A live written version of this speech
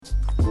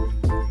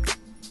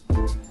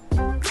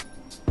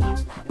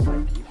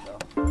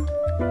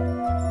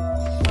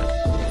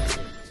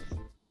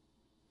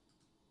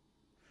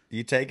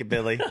You take it,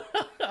 Billy.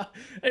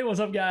 Hey, what's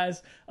up,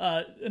 guys?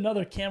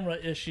 Another camera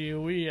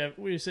issue.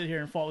 We sit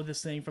here and fought with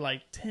this thing for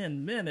like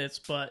 10 minutes,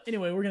 but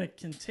anyway, we're gonna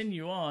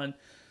continue on.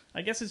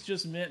 I guess it's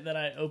just meant that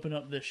I open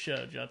up this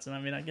show, Judson. I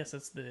mean, I guess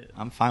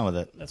I'm fine with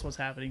it. that's what's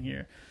happening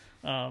here.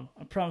 I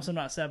promise I'm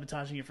not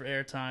sabotaging it for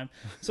airtime.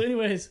 So,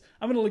 anyways,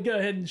 I'm gonna go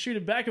ahead and shoot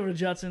it back over to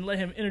Judson, let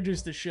him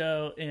introduce the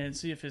show, and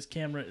see if his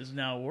camera is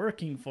now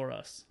working for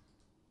us.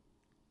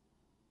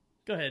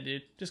 Go ahead,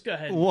 dude. Just go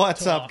ahead.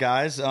 What's up,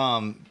 guys?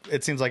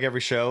 It seems like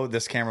every show,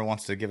 this camera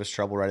wants to give us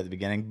trouble right at the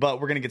beginning,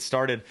 but we're going to get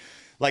started.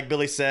 Like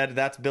Billy said,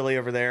 that's Billy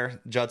over there.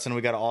 Judson,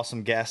 we got an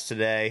awesome guest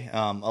today,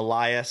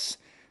 Elias.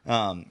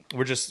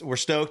 We're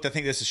stoked. I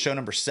think this is show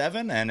number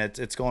 7, and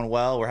it's going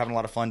well. We're having a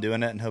lot of fun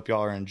doing it, and hope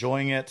y'all are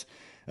enjoying it.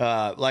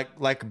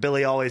 Like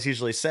Billy always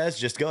usually says,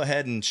 just go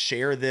ahead and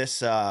share this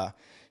show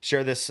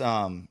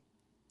on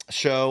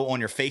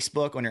your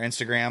Facebook, on your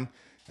Instagram.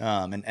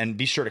 And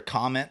be sure to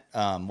comment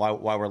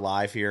while we're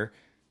live here.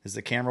 Is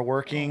the camera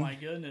working? Oh my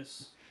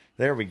goodness!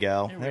 There we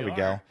go. There we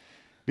go.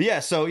 But yeah,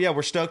 so yeah,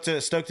 we're stoked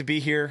to be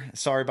here.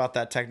 Sorry about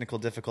that technical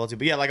difficulty,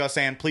 but yeah, like I was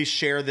saying, please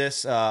share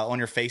this on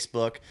your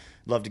Facebook.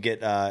 Love to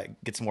get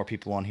some more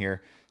people on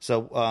here.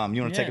 So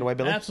you want to take it away,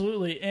 Billy?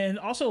 Absolutely, and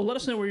also let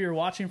us know where you're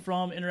watching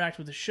from. Interact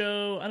with the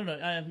show. I don't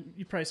know.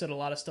 You probably said a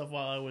lot of stuff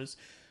while I was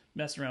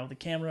messing around with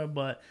the camera,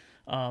 but.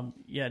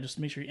 Yeah, just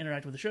make sure you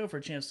interact with the show for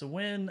a chance to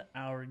win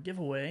our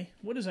giveaway.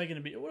 What is that going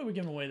to be? What are we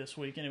giving away this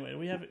week anyway? Do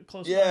we have it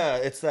close? Yeah,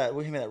 it's that.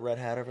 We have that red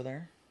hat over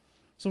there.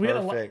 So we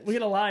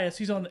got Elias.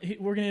 He's on.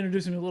 We're going to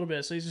introduce him in a little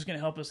bit. So he's just going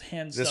to help us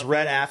hand this stuff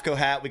red away. AFCO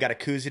hat. We got a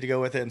koozie to go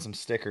with it and some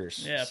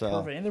stickers. Yeah,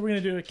 perfect. And then we're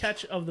going to do a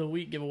catch of the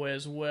week giveaway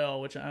as well,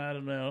 which I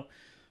don't know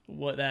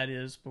what that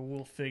is, but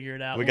we'll figure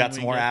it out. We got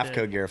some more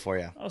AFCO gear for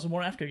you. Oh, some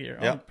more AFCO gear.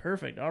 Yep. Oh,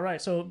 perfect. All right.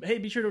 So hey,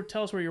 be sure to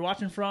tell us where you're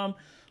watching from.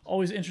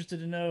 Always interested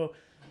to know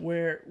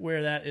where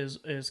that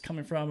is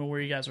coming from and where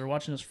you guys are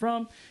watching us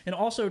from. And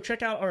also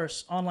check out our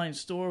online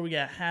store. We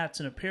got hats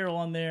and apparel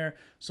on there,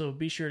 so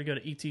be sure to go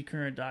to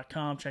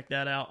etcurrent.com, check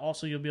that out.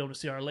 Also, you'll be able to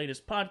see our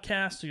latest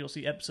podcast, so you'll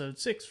see episode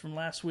 6 from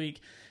last week,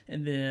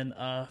 and then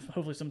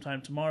hopefully sometime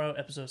tomorrow,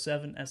 episode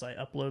 7, as I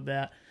upload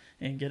that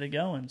and get it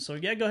going. So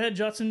yeah, go ahead,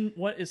 Judson.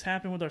 What is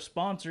happening with our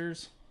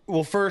sponsors?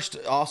 Well, first,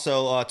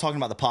 also talking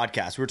about the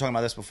podcast. We were talking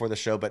about this before the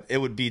show, but it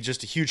would be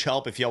just a huge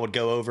help if y'all would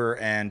go over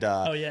and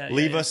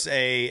leave us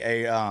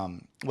a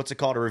what's it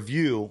called, a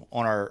review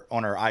on our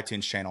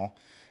iTunes channel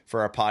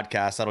for our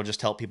podcast. That'll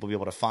just help people be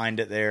able to find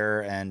it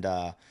there and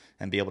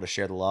be able to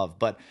share the love.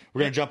 But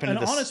we're gonna jump into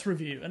an honest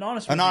review. An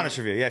honest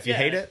review. Yeah, if you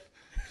hate it,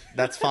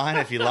 that's fine.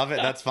 If you love it,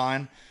 that's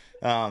fine.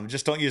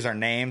 Just don't use our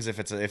names if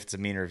it's a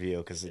mean review,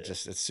 because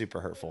it's super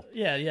hurtful.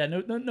 Yeah.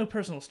 No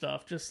personal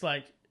stuff. Just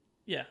like.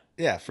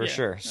 Yeah, for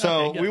sure.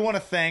 So we want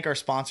to thank our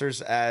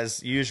sponsors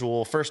as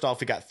usual. First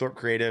off, we got Thorpe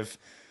Creative,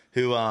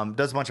 who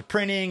does a bunch of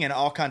printing and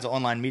all kinds of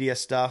online media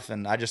stuff.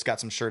 And I just got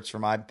some shirts for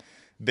my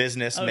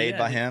business made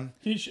by him.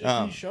 Can you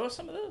show us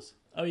some of those?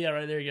 Oh, yeah,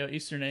 right there you go.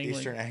 Eastern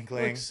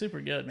Angling. Looks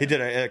super good, man. He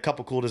did a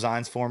couple cool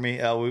designs for me.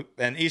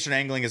 And Eastern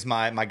Angling is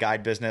my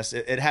guide business.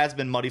 It has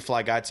been Muddy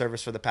Fly Guide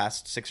Service for the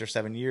past 6 or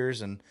 7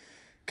 years, and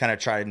kind of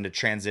tried to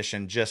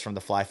transition just from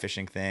the fly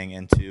fishing thing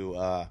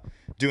into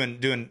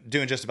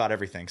doing just about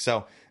everything.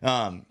 So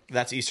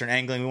that's Eastern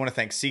Angling. We want to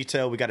thank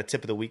Cito. We got a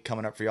tip of the week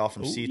coming up for y'all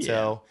from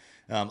Cito.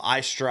 Yeah.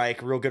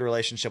 iStrike, real good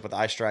relationship with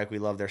iStrike. We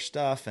love their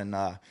stuff, and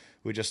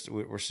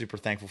we're super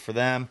thankful for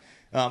them.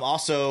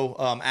 Also,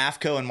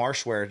 AFCO and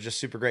Marshwear, just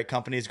super great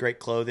companies, great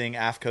clothing.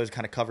 AFCO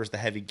kind of covers the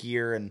heavy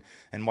gear, and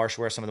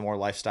Marshwear some of the more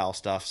lifestyle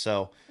stuff.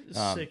 So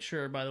sick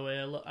shirt, by the way.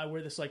 I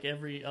wear this like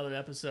every other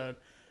episode.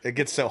 It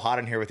gets so hot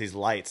in here with these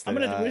lights that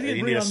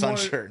you need a sun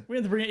shirt. We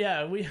have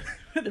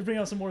to bring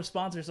on some more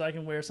sponsors so I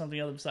can wear something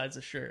other besides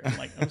the shirt.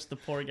 I'm just the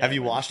poor guy. Have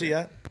you washed it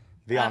yet?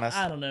 Be honest.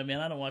 I don't know, man.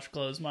 I don't wash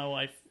clothes. My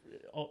wife,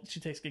 she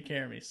takes good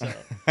care of me. So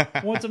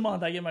once a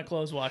month I get my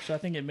clothes washed. So I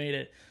think it made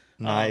it.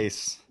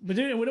 Nice. But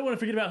dude, we don't want to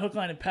forget about Hook,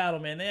 Line, and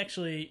Paddle, man. They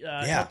actually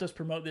helped us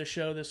promote this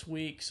show this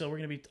week. So we're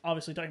going to be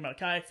obviously talking about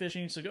kayak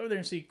fishing. So go over there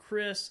and see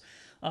Chris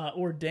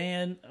or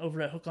Dan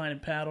over at Hook, Line,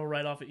 and Paddle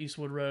right off at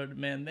Eastwood Road.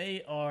 Man,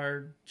 they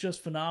are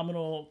just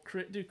phenomenal.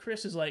 Dude,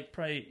 Chris is like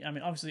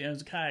obviously he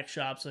owns a kayak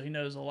shop, so he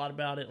knows a lot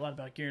about it, a lot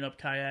about gearing up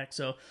kayaks.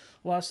 So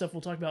a lot of stuff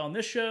we'll talk about on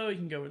this show. You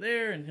can go over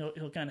there, and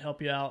he'll kind of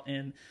help you out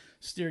and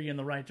steer you in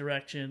the right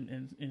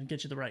direction and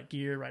get you the right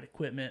gear, right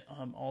equipment,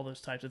 all those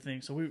types of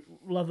things. So we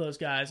love those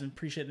guys and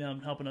appreciate them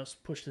helping us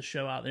push the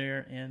show out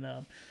there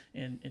and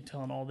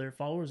telling all their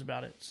followers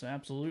about it. So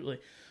absolutely.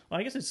 Well,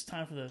 I guess it's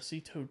time for the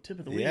Cito tip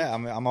of the week. Yeah,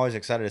 I'm always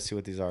excited to see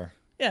what these are.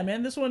 Yeah,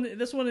 man, this one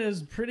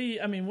is pretty,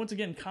 once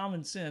again,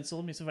 common sense. So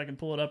let me see if I can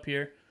pull it up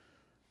here.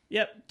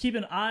 Yep, keep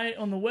an eye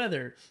on the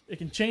weather. It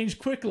can change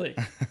quickly.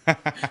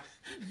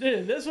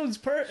 Dude, this one's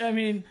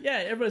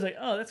everybody's like,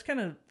 oh,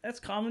 that's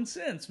common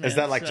sense, man. Is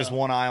that like just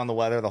one eye on the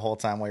weather the whole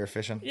time while you're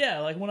fishing? Yeah,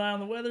 like one eye on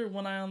the weather,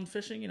 one eye on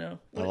fishing, I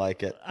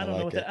like it. I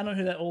don't know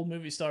who that old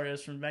movie star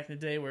is from back in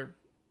the day where,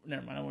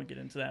 never mind, I won't get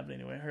into that, but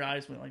anyway, her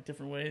eyes went like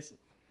different ways.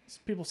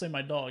 People say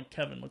my dog,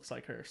 Kevin, looks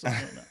like her, so I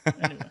don't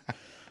know. Anyway.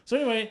 So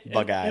anyway,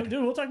 bug-eyed.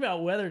 Dude, we'll talk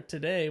about weather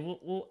today.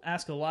 We'll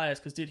ask Elias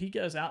because, dude, he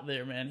goes out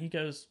there, man. He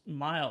goes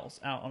miles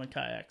out on a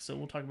kayak. So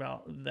we'll talk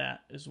about that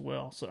as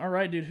well. So, all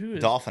right, dude, who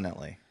is...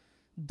 Dolphinately.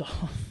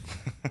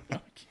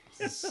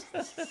 It's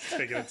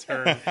taking a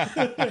turn.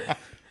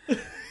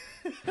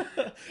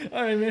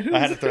 All right, man. I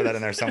had to throw that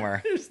in there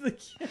somewhere. Who's the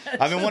catch?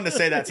 I've been wanting to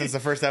say that since the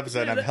first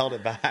episode, and I've held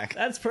it back.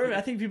 That's perfect.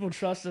 I think people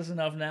trust us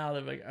enough now.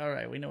 They're like, all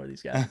right, we know where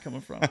these guys are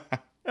coming from.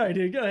 All right,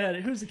 dude, go ahead.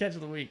 Who's the catch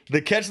of the week? The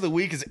catch of the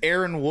week is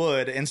Aaron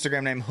Wood,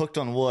 Instagram name Hooked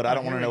on Wood. I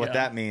don't want to know what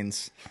that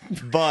means,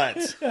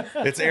 but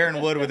it's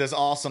Aaron Wood with his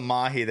awesome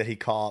mahi that he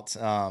caught.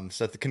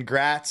 So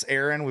congrats,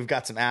 Aaron. We've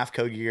got some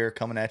AFCO gear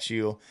coming at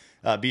you.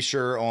 Be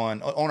sure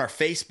on our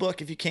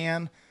Facebook if you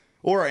can,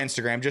 or our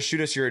Instagram. Just shoot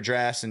us your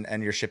address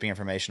and your shipping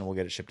information, and we'll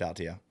get it shipped out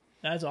to you.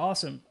 That's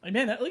awesome.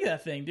 Man, look at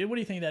that thing, dude. What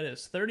do you think that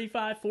is?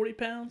 35, 40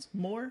 pounds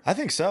more? I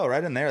think so.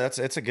 Right in there.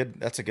 That's a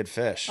good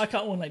fish. I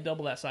caught one like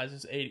double that size.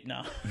 It's 80.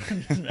 No.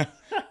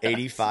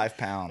 85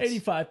 pounds.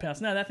 85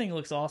 pounds. No, that thing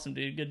looks awesome,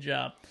 dude. Good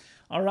job.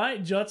 All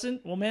right, Judson.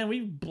 Well, man,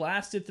 we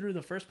blasted through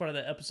the first part of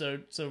that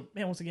episode. So,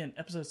 man, once again,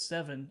 episode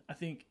 7, I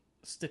think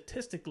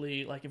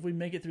statistically, like if we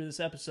make it through this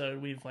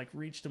episode, we've like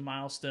reached a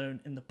milestone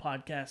in the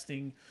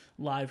podcasting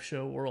live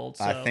show world.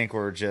 So, I think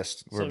we're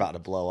about to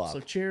blow up. So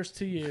cheers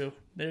to you.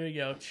 There you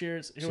go.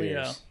 Cheers. Here we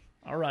go.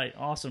 All right,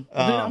 awesome.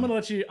 Um, then I'm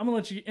gonna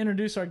let you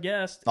introduce our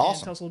guest. Awesome.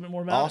 And tell us a little bit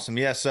more about Awesome.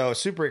 Yeah. So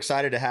super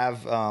excited to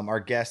have our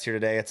guest here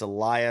today. It's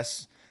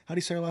Elias. How do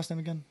you say your last name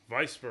again?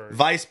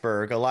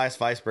 Weisberg. Elias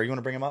Weisberg. You want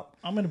to bring him up?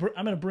 I'm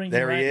gonna bring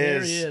there him right. He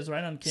is. There he is,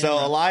 right on camera.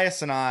 So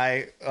Elias and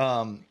I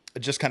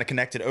just kind of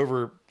connected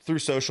through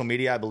social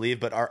media, I believe.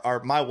 But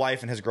my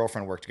wife and his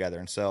girlfriend work together,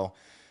 and so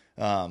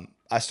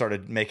I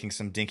started making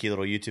some dinky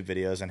little YouTube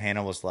videos. And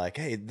Hannah was like,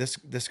 "Hey,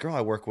 this girl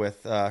I work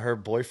with, her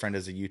boyfriend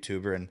is a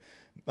YouTuber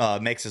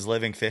and makes his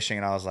living fishing."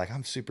 And I was like,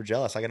 "I'm super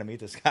jealous. I got to meet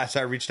this guy." So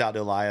I reached out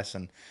to Elias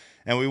and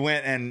we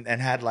went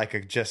and had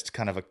like just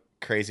kind of a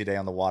crazy day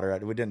on the water.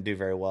 We didn't do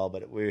very well,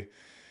 but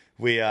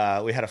we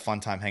had a fun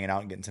time hanging out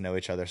and getting to know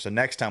each other. So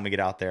next time we get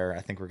out there,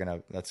 I think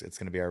it's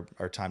gonna be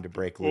our time to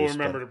break loose. We'll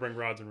remember to bring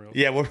rods and reels.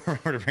 Yeah, we'll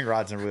remember to bring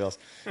rods and reels.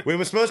 We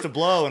were supposed to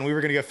blow, and we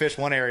were gonna go fish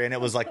one area, and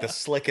it was like the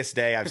slickest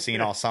day I've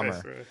seen all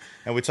summer. Right.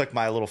 And we took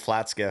my little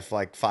flat skiff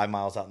like 5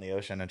 miles out in the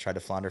ocean and tried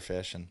to flounder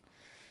fish. And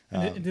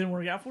it didn't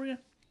work out for you?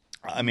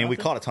 I mean, we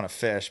caught a ton of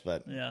fish,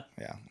 but yeah,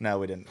 no,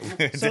 we didn't.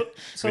 So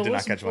we did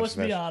not catch much let's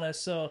fish. be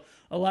honest. So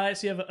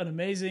Elias, you have an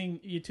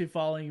amazing YouTube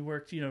following. You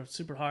worked,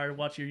 super hard.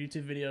 Watch your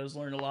YouTube videos.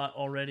 Learned a lot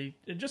already.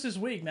 And just this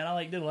week, man,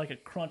 I did a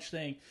crunch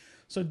thing.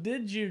 So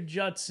did you,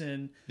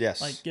 Judson?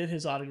 Yes. Get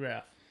his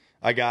autograph?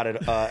 I got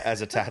it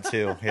as a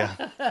tattoo.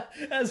 Yeah.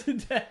 As a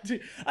tattoo.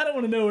 I don't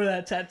want to know where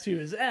that tattoo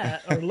is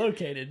at or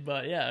located,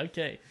 but yeah,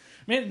 okay.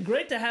 Man,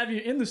 great to have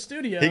you in the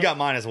studio. He got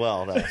mine as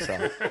well, though.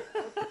 So.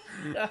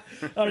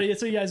 Oh, yeah,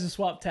 so you guys just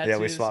swapped tattoos? Yeah,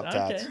 we swapped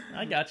tats. Okay,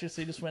 I got you.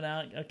 So you just went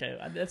out. Okay,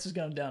 that's just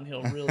going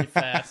downhill really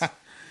fast.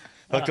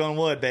 Hooked on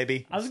wood,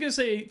 baby. I was going to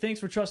say thanks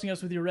for trusting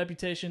us with your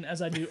reputation,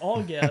 as I do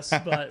all guests,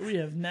 but we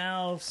have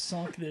now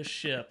sunk this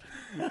ship.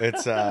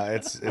 It's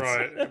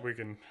right. We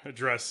can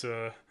address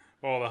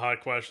all the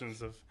hot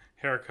questions of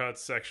haircuts,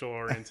 sexual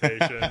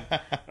orientation,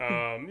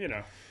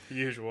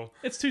 usual.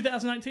 It's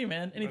 2019,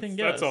 man. Anything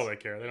goes. That's all they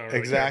care. They don't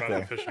really care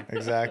about the fishing.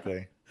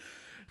 Exactly.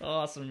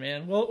 Awesome,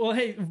 man. Well,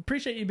 hey,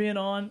 appreciate you being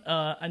on.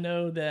 I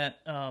know that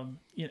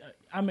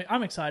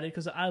I'm excited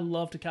because I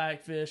love to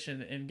kayak fish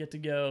and get to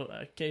go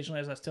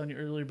occasionally. As I was telling you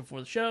earlier before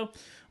the show,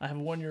 I have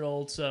a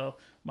 1-year-old, so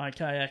my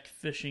kayak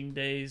fishing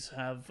days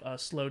have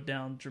slowed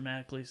down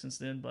dramatically since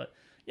then. But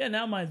yeah,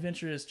 now my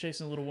adventure is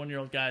chasing a little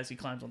 1-year-old guy as he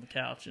climbs on the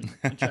couch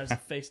and tries to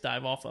face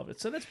dive off of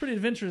it. So that's pretty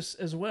adventurous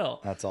as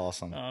well. That's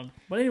awesome.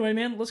 But anyway,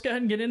 man, let's go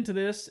ahead and get into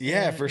this.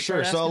 Yeah, for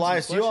sure. So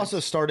Elias, you also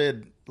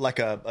started like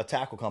a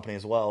tackle company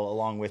as well,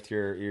 along with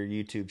your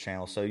YouTube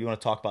channel. So you want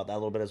to talk about that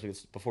a little bit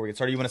before we get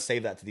started? You want to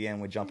save that to the end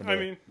when we jump into it? I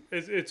mean,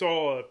 it's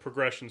all a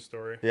progression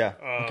story. Yeah.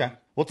 Okay.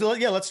 Well,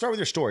 let's start with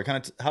your story.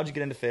 Kind of, how'd you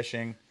get into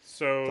fishing?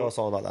 So tell us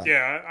all about that.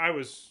 Yeah, I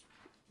was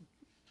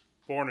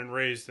born and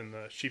raised in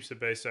the Sheepshead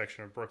Bay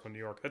section of Brooklyn, New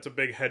York. That's a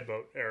big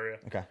headboat area.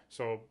 Okay.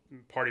 So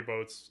party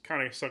boats,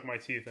 kind of suck my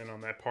teeth in on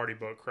that party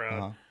boat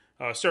crowd.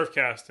 Surf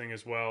casting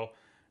as well.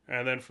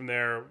 And then from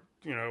there,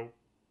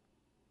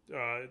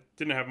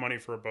 didn't have money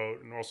for a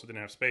boat and also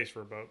didn't have space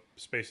for a boat.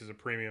 Space is a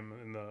premium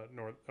in the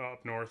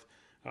up north.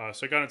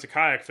 So I got into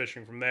kayak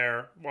fishing from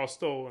there while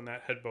still in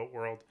that headboat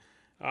world.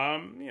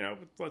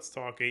 Let's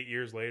talk 8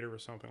 years later or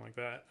something like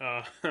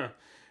that.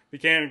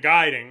 Began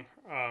guiding.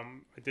 I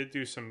did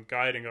do some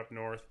guiding up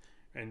north.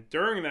 And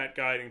during that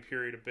guiding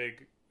period, a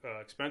big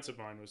expense of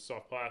mine was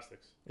soft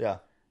plastics. Yeah.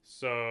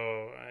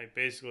 So I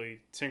basically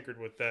tinkered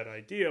with that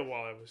idea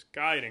while I was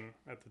guiding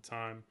at the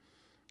time.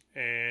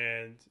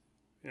 And,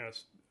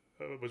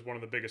 it was one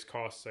of the biggest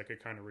costs I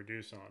could kind of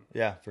reduce on.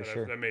 Yeah, for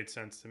sure. That made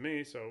sense to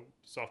me. So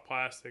soft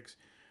plastics.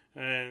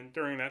 And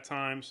during that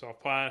time,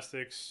 soft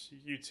plastics,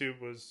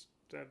 YouTube was,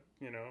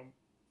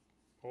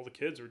 all the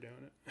kids were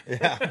doing it.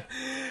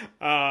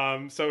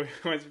 Yeah. So we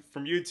went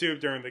from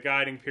YouTube during the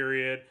guiding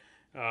period.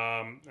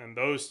 And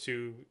those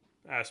two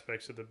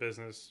aspects of the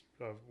business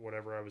of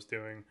whatever I was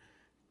doing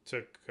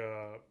took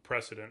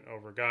precedent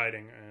over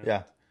guiding.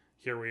 And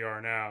here we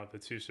are now, the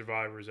 2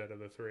 survivors out of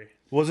the 3.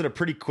 Was it a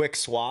pretty quick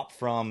swap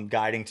from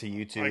guiding to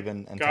YouTube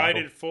and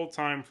guided full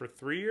time for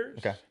 3 years?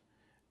 Okay.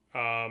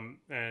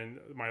 And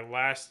my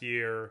last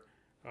year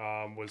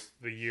was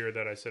the year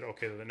that I said,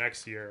 okay, the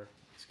next year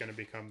it's going to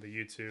become the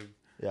YouTube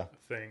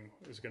thing.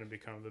 Is going to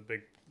become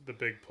the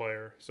big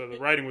player. So the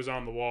writing was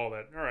on the wall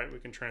that, all right, we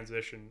can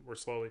transition. We're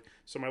slowly.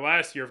 So my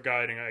last year of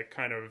guiding, I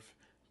kind of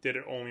did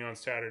it only on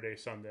Saturday,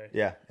 Sunday.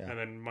 Yeah. And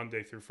then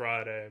Monday through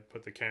Friday, I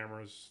put the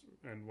cameras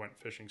and went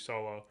fishing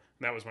solo.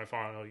 And that was my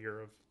final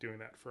year of doing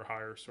that for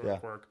hire sort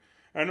of work.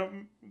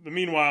 And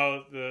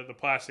meanwhile, the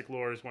plastic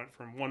lures went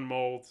from 1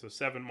 mold to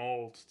 7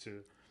 molds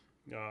to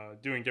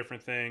doing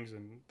different things,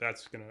 and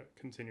that's going to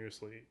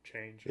continuously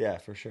change. Yeah,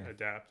 for sure.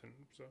 Adapt. And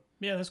so.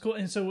 Yeah, that's cool.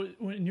 And so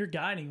when you're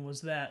guiding,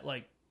 was that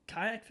like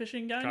kayak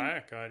fishing guiding?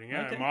 Kayak guiding,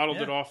 yeah. Okay. I modeled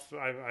it off.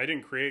 I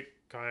didn't create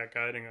kayak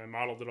guiding. I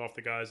modeled it off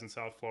the guys in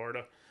South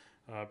Florida.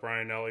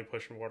 Brian Nelly,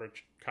 Push and Water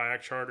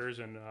Kayak Charters,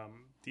 and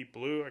Deep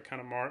Blue. I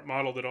kind of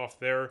modeled it off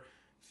their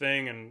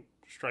thing, and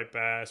striped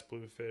bass,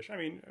 bluefish. I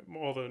mean,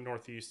 all the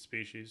Northeast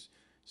species.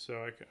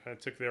 So I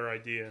took their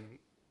idea and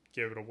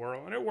gave it a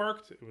whirl, and it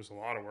worked. It was a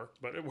lot of work,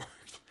 but it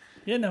worked.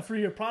 Yeah, now for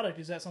your product,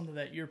 is that something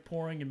that you're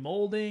pouring and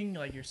molding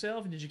like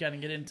yourself? Did you kind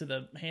of get into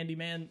the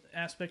handyman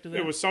aspect of that?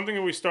 It was something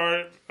that we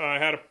started. I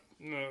had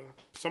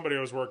somebody I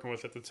was working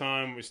with at the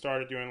time. We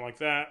started doing like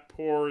that,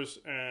 pours,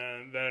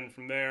 and then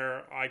from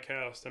there,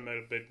 iCast. I met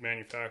a big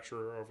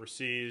manufacturer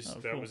overseas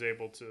that was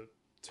able to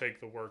take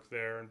the work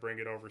there and bring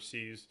it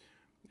overseas.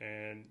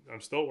 And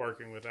I'm still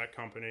working with that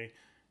company.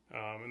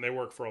 And they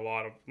work for a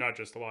lot of, not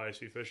just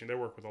ISV Fishing, they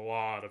work with a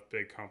lot of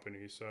big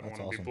companies. So I don't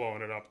want to be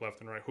blowing it up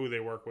left and right who they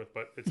work with,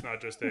 but it's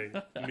not just me.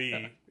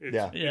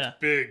 It's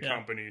big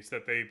companies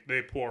that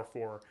they pour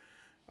for.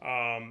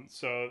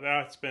 So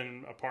that's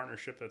been a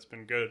partnership that's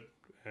been good.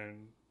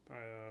 And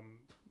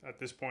at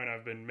this point,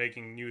 I've been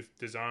making new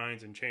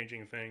designs and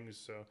changing things.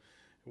 So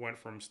it went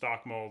from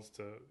stock molds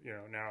to,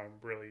 now I'm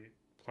really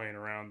playing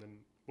around, and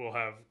we'll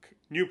have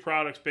new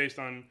products based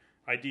on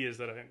ideas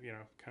that I,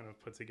 kind of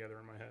put together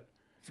in my head.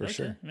 For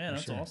sure. Man,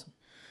 that's awesome.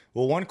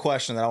 Well, one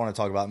question that I want to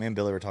talk about, me and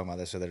Billy were talking about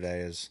this the other day,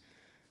 is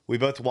we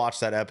both watched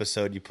that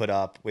episode you put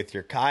up with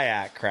your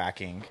kayak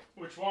cracking.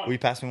 Which one? Will you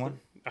pass me one?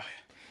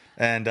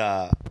 And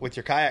with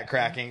your kayak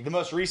cracking, the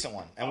most recent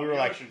one. And we were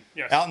like,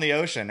 out in the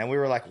ocean. And we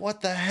were like,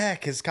 what the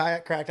heck? His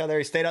kayak cracked out there.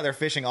 He stayed out there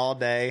fishing all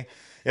day.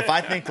 If I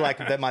think like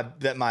that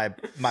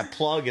my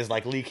plug is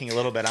like leaking a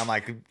little bit, I'm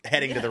like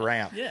heading to the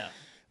ramp. Yeah.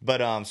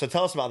 But so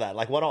tell us about that.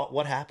 Like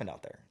what happened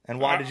out there,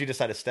 and why did you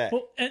decide to stay?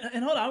 Well,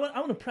 and hold on, I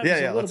want to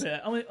preface a little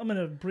bit. I'm going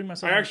to bring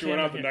myself. I actually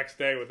went out the next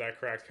day with that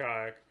cracked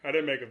kayak. I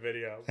didn't make a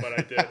video, but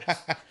I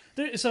did.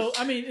 Dude, so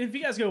I mean, if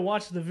you guys go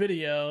watch the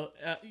video,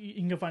 you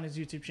can go find his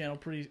YouTube channel.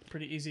 Pretty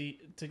easy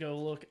to go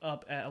look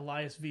up at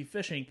Elias V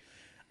Fishing.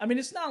 I mean,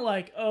 it's not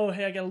like, oh,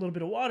 hey, I got a little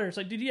bit of water. It's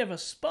like, dude, you have a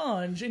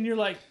sponge, and you're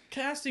like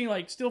casting,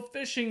 like still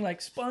fishing,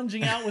 like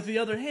sponging out with the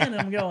other hand.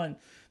 And I'm going,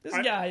 this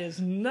guy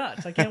is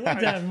nuts. I can't wait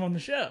to have him on the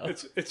show.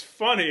 It's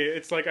funny.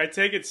 It's like I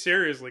take it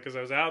seriously because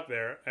I was out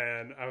there,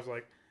 and I was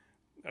like,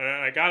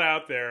 I got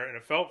out there, and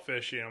it felt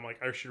fishy. And I'm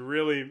like, I should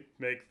really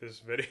make this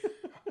video.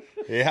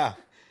 Yeah.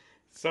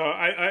 So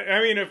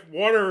I mean, if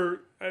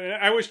water,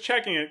 I was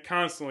checking it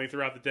constantly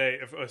throughout the day.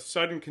 If a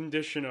sudden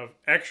condition of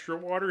extra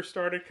water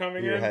started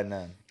coming you were in, heading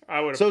in. I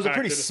would have. So it was a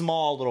pretty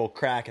small little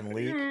crack and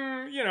leak.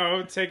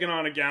 Taking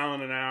on a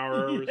gallon an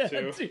hour or two. Dude,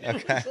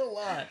 it was a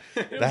lot.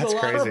 That's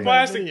crazy. For a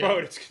plastic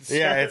boat, it's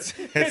concerning. Yeah, it's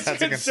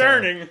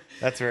concerning.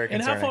 That's very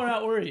concerning. And how far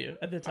out were you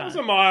at the time? I was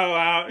a mile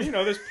out.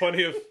 There's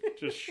plenty of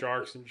just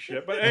sharks and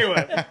shit. But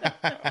anyway,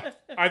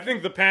 I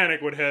think the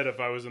panic would hit if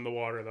I was in the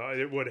water, though.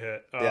 It would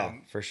hit. Yeah,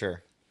 for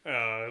sure.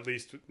 At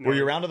least. Were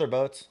you around other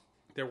boats?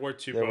 There were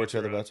two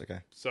other boats, okay.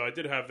 So I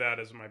did have that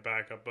as my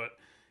backup. But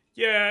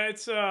yeah,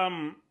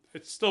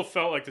 it still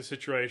felt like the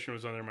situation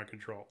was under my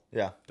control.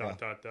 Yeah.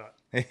 Dot.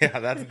 Yeah,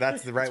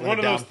 that's the right it's one. One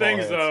of those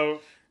things, though,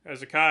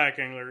 as a kayak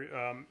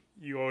angler,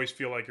 you always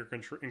feel like you're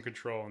in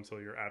control until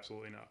you're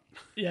absolutely not.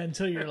 Yeah,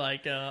 until you're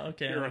like,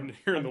 okay, you're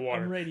in the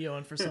water. I'm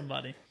radioing for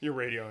somebody. You're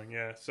radioing,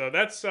 yeah. So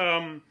that's,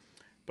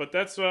 but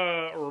that's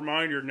a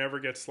reminder: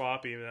 never get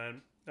sloppy,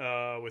 man,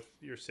 with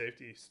your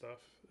safety stuff.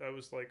 That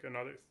was like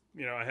another.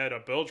 I had a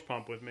bilge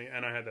pump with me,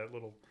 and I had that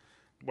little.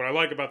 What I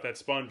like about that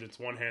sponge, it's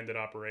one-handed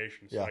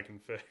operation, so I can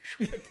fish.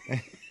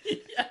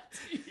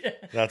 Yeah.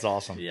 That's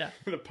awesome. Yeah.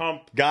 The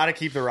pump. Got to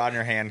keep the rod in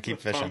your hand, keep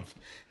fishing.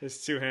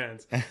 It's 2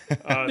 hands.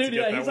 Dude,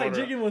 he's like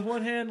jigging with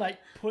one hand, like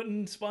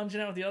putting sponge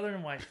in out with the other, and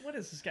I'm like, what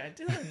is this guy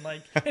doing?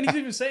 Like, and he's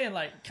even saying,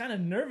 like, kind of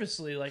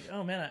nervously, like,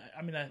 oh man,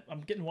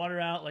 I'm getting water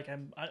out, like I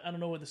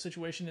don't know what the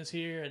situation is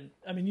here, and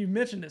I mean, you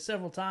mentioned it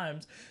several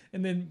times,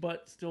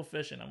 but still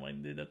fishing. I'm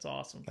like, dude, that's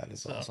awesome. That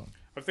is awesome.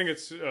 I think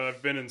it's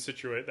I've been in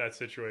that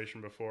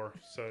situation before,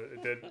 so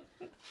it did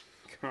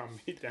calm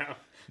me down.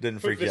 Didn't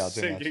freak you out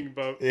too much. Sinking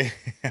boat. Yeah.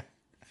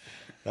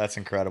 That's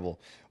incredible.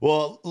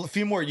 Well, a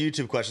few more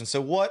YouTube questions.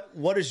 So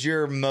what is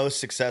your most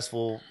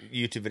successful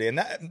YouTube video?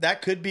 And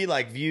that could be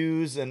like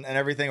views and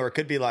everything, or it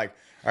could be like,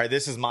 all right,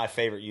 this is my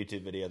favorite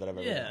YouTube video that I've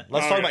ever done.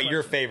 Let's talk about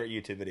your favorite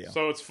YouTube video.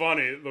 So it's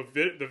funny.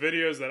 The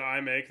videos that I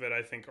make that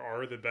I think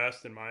are the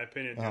best, in my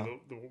opinion, do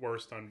the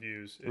worst on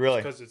views. Really?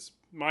 Because it's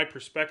my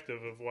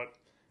perspective of what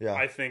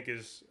I think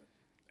is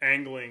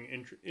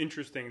angling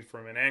interesting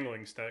from an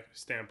angling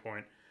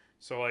standpoint.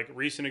 So, like,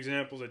 recent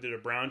examples, I did a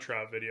brown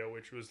trout video,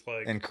 which was,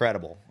 like...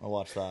 incredible. I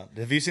watched that.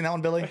 Have you seen that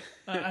one, Billy?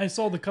 I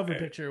saw the cover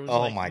picture. It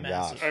was my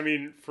massive. gosh. I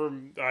mean,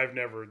 I've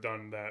never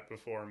done that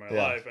before in my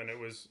life, and it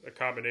was a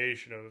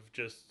combination of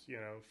just,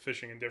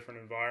 fishing in different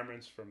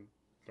environments from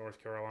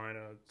North Carolina,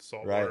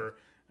 saltwater,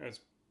 and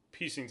it's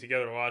piecing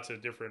together lots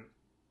of different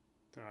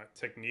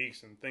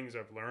techniques and things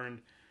I've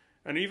learned.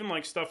 And even,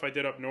 like, stuff I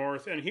did up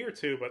north, and here,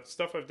 too, but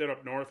stuff I've did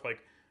up north, like...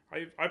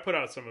 I put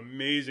out some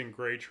amazing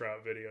gray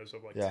trout videos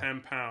of like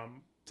 10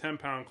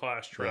 pound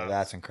class trout. Yeah,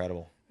 that's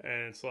incredible.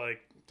 And it's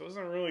like,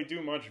 doesn't really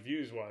do much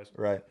views wise.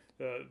 Right.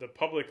 The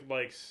public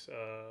likes,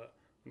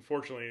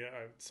 unfortunately,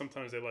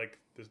 sometimes they like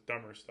this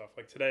dumber stuff.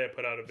 Like today I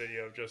put out a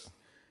video of just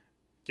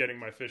getting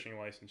my fishing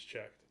license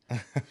checked. And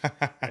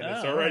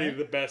it's already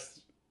the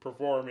best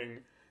performing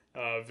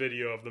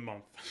video of the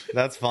month.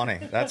 That's funny.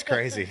 That's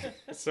crazy.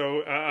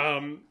 So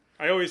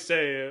I always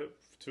say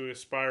to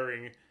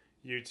aspiring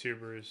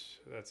YouTubers,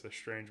 that's a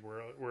strange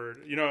word.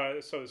 I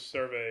saw this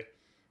survey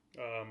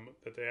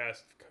that they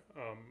asked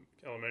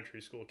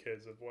elementary school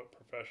kids of what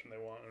profession they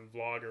want, and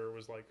vlogger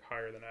was like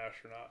higher than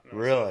astronaut. And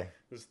really? Like,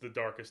 this is the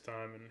darkest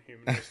time in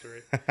human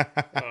history.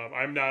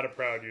 I'm not a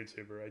proud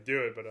YouTuber. I do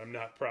it, but I'm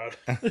not proud.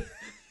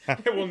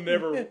 I will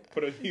never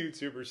put a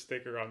YouTuber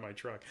sticker on my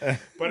truck.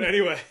 But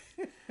anyway...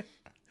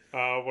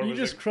 you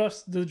just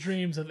crushed the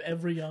dreams of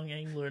every young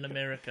angler in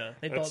America.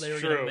 They thought they were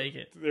going to make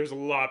it. There's a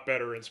lot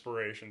better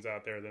inspirations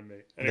out there than me.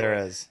 Anyway, there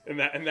is. In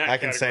that I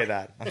can say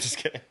that. I'm just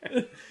kidding.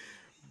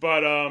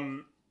 But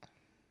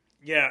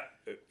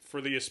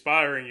for the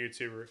aspiring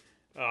YouTuber,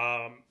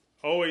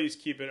 always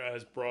keep it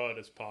as broad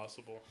as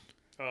possible.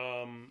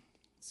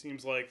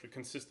 Seems like the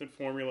consistent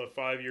formula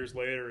 5 years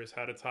later is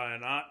how to tie a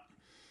knot.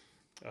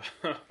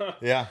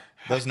 Yeah,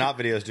 those knot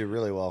videos do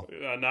really well.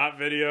 A knot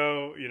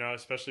video,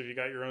 especially if you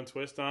got your own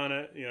twist on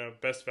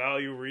it, best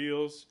value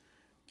reels,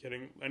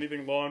 getting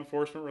anything law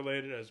enforcement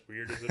related, as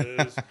weird as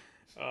it is.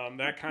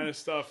 That kind of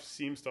stuff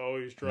seems to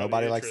always draw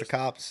Nobody the likes the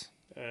cops.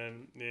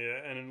 And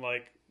in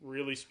like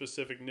really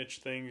specific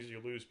niche things,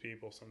 you lose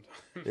people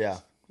sometimes. Yeah,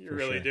 you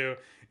really do.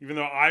 Even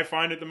though I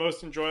find it the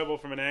most enjoyable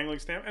from an angling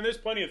standpoint, and there's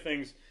plenty of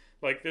things.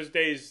 Like, there's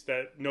days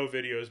that no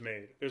video is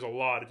made. There's a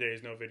lot of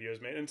days no video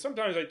is made. And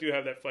sometimes I do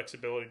have that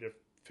flexibility to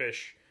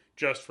fish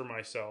just for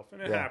myself.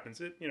 And it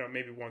happens.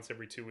 Maybe once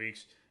every 2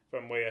 weeks, if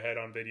I'm way ahead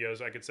on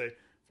videos, I could say,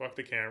 fuck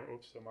the camera.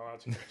 Oops, I'm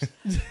allowed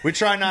to. We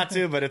try not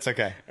to, but it's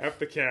okay. F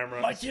the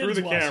camera. Screw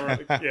the camera.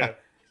 Yeah.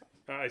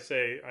 I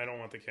say, I don't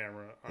want the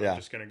camera. I'm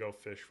just going to go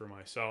fish for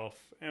myself.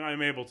 And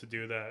I'm able to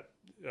do that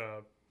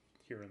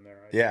here and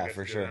there.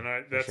 For sure.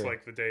 And that's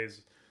like the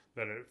days...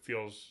 that it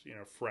feels,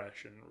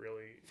 fresh and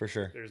really... For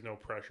sure. There's no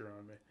pressure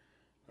on me.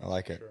 I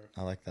like it. Sure.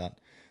 I like that.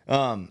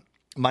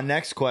 My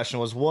next question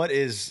was, what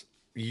is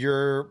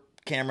your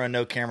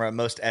no camera,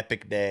 most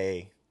epic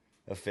day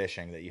of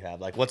fishing that you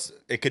have? Like,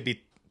 it could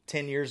be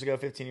 10 years ago,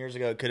 15 years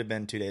ago. It could have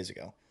been 2 days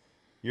ago.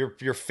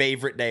 Your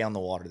favorite day on the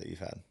water that you've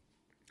had?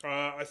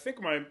 I think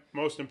my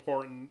most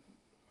important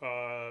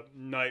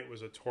night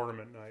was a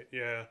tournament night.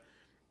 Yeah.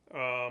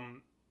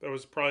 That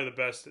was probably the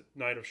best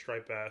night of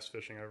striped bass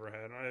fishing I ever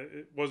had.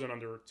 It wasn't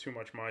under too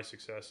much my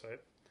success.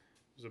 It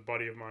was a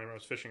buddy of mine. I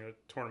was fishing a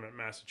tournament in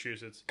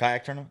Massachusetts.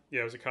 Kayak tournament?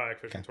 Yeah, it was a kayak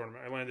fishing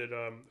tournament. I landed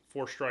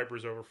 4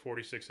 stripers over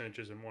 46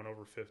 inches and 1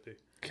 over 50.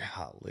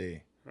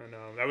 Golly. And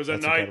that was a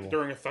night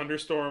during a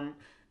thunderstorm.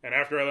 And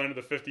after I landed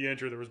the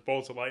 50-incher, there was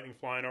bolts of lightning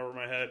flying over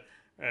my head.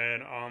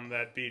 And on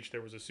that beach,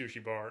 there was a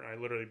sushi bar. And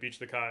I literally beached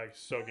the kayak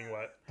soaking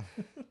wet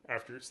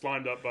after it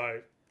slimed up by...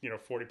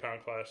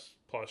 40-pound class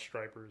plus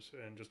stripers,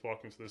 and just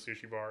walked into the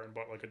sushi bar and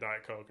bought like a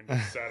Diet Coke and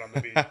just sat on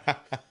the beach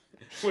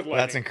with lightning.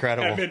 That's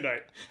incredible. At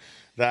midnight.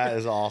 That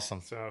is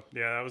awesome. So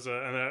yeah, that was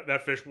and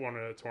that fish won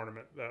a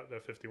tournament, that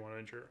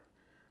 51-incher.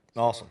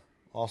 So,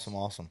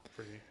 awesome.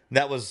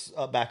 That was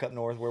back up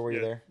north. Where were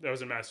you there? That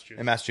was in Massachusetts.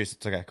 In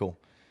Massachusetts. Okay, cool.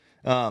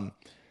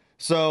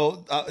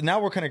 So now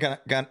we're kind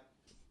of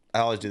I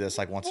always do this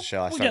like once a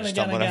show. I start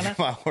stumbling over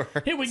my words.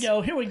 Here we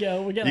go.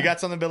 You got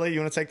something, Billy? You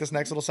want to take this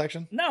next little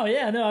section? No.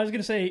 I was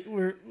gonna say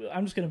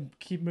I'm just gonna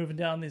keep moving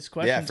down these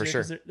questions. Yeah, for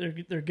sure.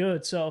 They're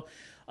good. So,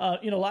 a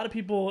lot of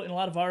people in a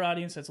lot of our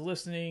audience that's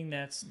listening,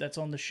 that's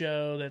on the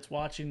show, that's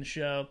watching the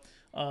show.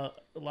 A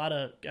lot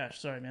of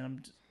sorry, man.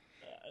 I'm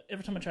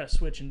every time I try to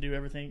switch and do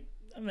everything,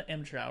 I'm an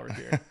amateur hour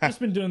here. I've just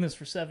been doing this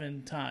for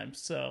 7 times,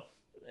 so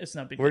It's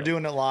not big. We're deal.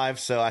 doing it live,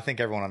 so I think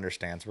everyone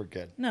understands. We're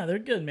good. No, they're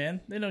good, man.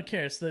 They don't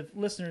care. It's the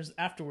listeners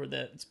afterward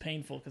that it's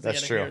painful because they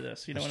got to true. hear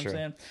this. You know That's what true.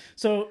 I'm saying?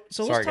 So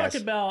let's talk guys.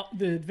 about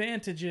the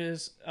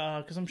advantages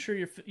because I'm sure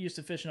you're used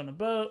to fishing on a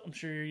boat. I'm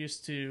sure you're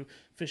used to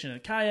fishing in a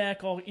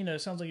kayak.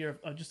 It sounds like you're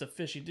just a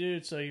fishy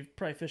dude. So you've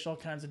probably fished all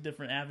kinds of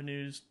different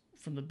avenues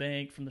from the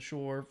bank, from the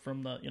shore,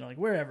 from the like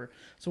wherever.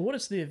 So what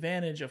is the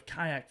advantage of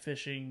kayak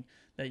fishing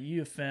that you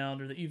have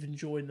found or that you've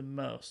enjoyed the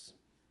most?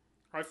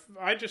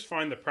 I just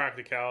find the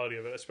practicality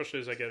of it, especially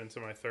as I get into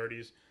my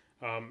 30s.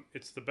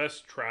 It's the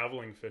best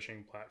traveling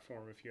fishing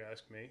platform, if you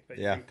ask me. That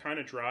you can kind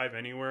of drive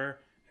anywhere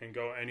and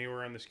go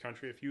anywhere in this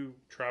country. If you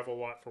travel a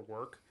lot for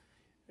work,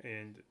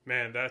 and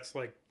man, that's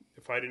like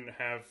if I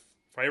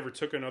ever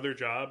took another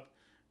job,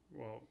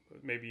 well,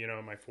 maybe in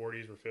my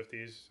 40s or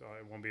 50s,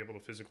 I won't be able to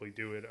physically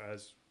do it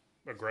as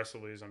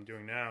aggressively as I'm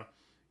doing now.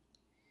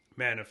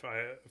 Man, if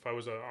I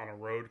was on a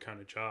road kind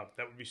of job,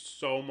 that would be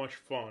so much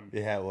fun.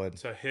 Yeah, it would.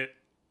 To hit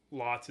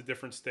lots of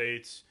different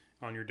states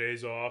on your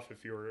days off.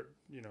 If you were,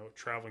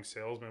 traveling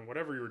salesman,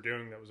 whatever you were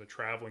doing that was a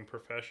traveling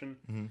profession,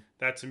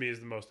 that to me is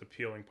the most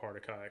appealing part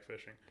of kayak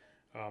fishing.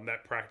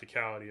 That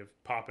practicality of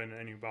popping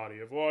any body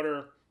of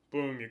water,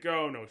 boom, you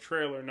go, no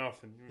trailer,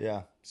 nothing.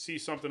 Yeah. See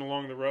something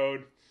along the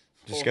road,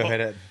 Just go hit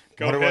it.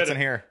 Go Wonder hit what's it. in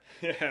here.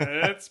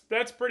 Yeah,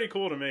 that's pretty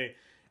cool to me.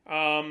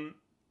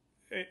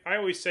 I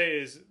always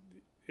say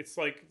it's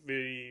like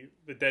the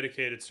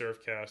dedicated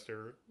surf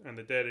caster and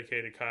the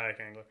dedicated kayak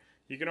angler.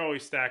 You can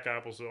always stack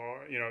apples. We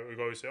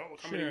always say, "Oh,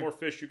 look how many more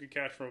fish you could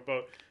catch from a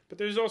boat." But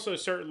there's also a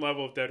certain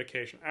level of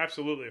dedication.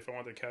 Absolutely, if I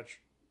wanted to catch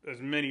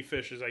as many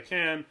fish as I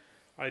can,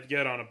 I'd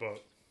get on a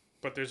boat.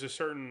 But there's a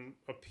certain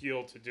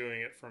appeal to doing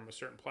it from a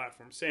certain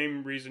platform.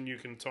 Same reason you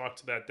can talk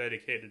to that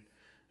dedicated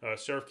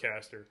surf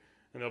caster,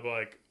 and they'll be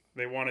like,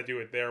 they want to do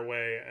it their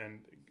way, and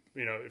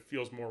it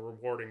feels more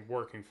rewarding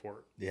working for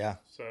it. Yeah.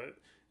 So.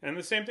 And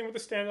the same thing with the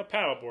stand-up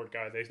paddleboard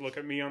guy. They look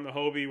at me on the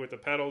Hobie with the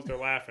pedals. They're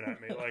laughing at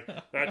me like,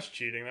 that's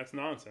cheating. That's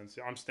nonsense.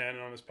 I'm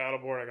standing on this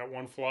paddleboard. I got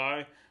one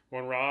fly,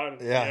 one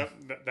rod. Yeah.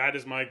 That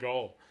is my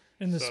goal.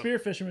 And the spear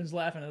fisherman's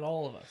laughing at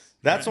all of us.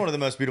 That's one of the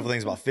most beautiful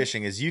things about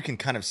fishing is you can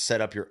kind of set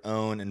up your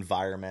own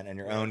environment and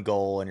your own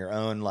goal and your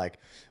own, like,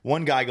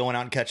 one guy going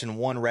out and catching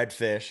one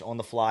redfish on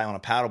the fly on a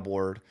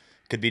paddleboard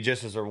could be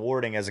just as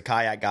rewarding as a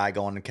kayak guy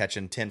going and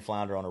catching 10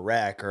 flounder on a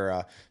wreck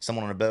or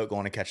someone on a boat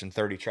going and catching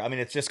 30 trout. I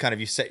mean, it's just kind of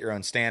you set your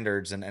own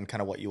standards and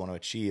kind of what you want to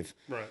achieve,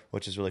 right?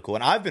 Which is really cool.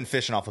 And I've been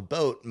fishing off a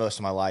boat most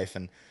of my life,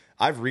 and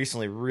I've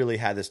recently really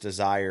had this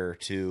desire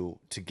to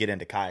get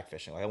into kayak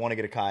fishing. Like, I want to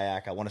get a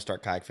kayak. I want to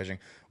start kayak fishing.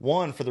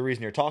 One, for the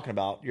reason you're talking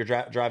about, you're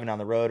driving down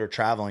the road or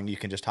traveling, you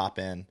can just hop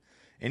in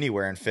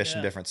anywhere and fish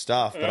some different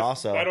stuff. But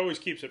also, that always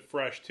keeps it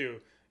fresh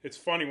too. It's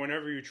funny,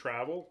 whenever you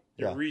travel,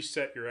 you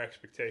reset your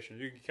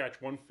expectations. You can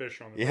catch one fish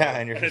on the road,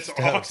 and it's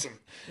stoked. Awesome.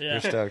 Yeah.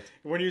 You're stoked.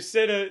 When you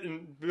sit it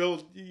and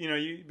build,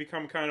 you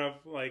become kind of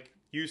like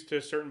used to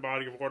a certain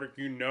body of water.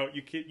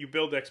 You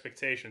build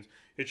expectations.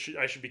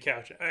 I should be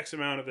catching X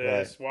amount of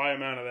this, Y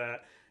amount of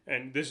that,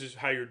 and this is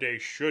how your day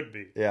should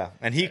be. Yeah,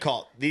 and he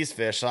caught these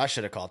fish, so I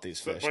should have caught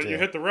these fish. But too. you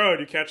hit the road,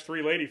 you catch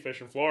 3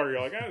 ladyfish in Florida.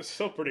 You're like, it's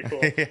still pretty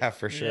cool. Yeah,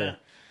 for sure.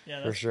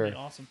 Yeah, that's pretty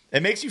awesome.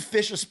 It makes you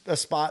fish a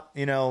spot,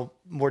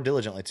 more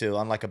diligently too.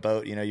 Unlike a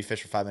boat, you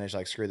fish for 5 minutes,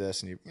 like screw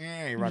this, and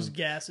you run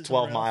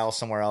 12 miles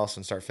somewhere else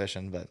and start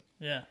fishing. But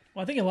yeah,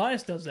 well, I think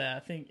Elias does that. I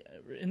think,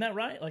 isn't that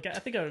right? Like, I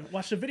think I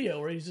watched a video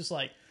where he's just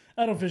like,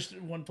 I don't fish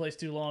one place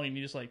too long, and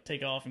you just like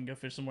take off and go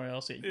fish somewhere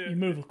else. You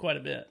move quite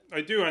a bit.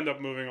 I do end up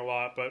moving a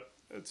lot, but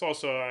it's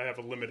also I have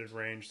a limited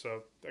range.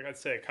 So like I'd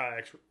say a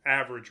kayak's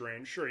average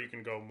range. Sure, you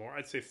can go more.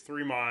 I'd say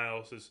 3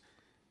 miles is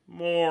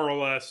more or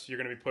less you're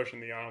going to be pushing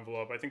the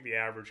envelope. I think the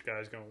average guy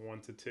is going 1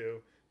 to 2,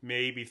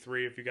 maybe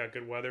 3 if you got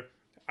good weather.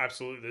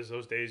 Absolutely, there's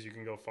those days you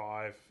can go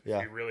 5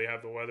 if you really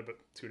have the weather, but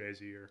 2 days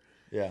a year.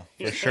 Yeah,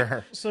 for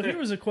sure. So here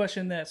was a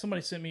question that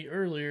somebody sent me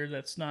earlier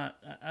that's not,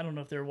 I don't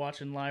know if they're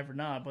watching live or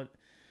not, but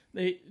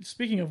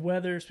speaking of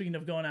weather, speaking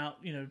of going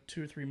out,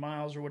 2 or 3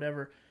 miles or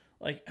whatever,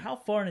 like how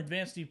far in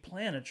advance do you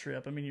plan a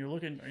trip? I mean,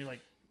 are you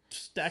like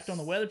stacked on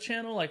the Weather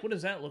Channel? Like, what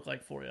does that look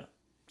like for you?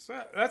 So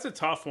that's a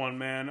tough one,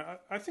 man.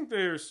 I think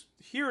it's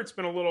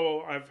been a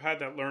little, I've had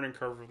that learning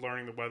curve of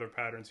learning the weather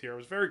patterns here. I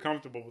was very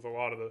comfortable with a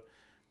lot of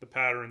the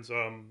patterns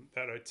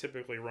that I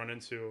typically run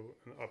into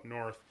up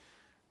north.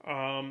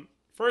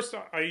 First,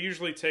 I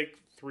usually take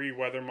 3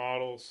 weather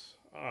models.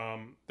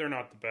 They're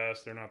not the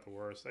best. They're not the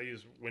worst. I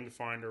use Wind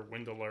Finder,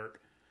 Wind Alert,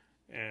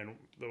 and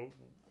the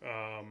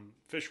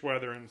Fish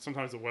Weather, and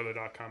sometimes the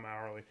Weather.com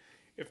hourly.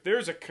 If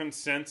there's a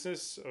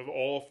consensus of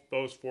all of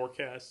those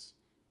forecasts,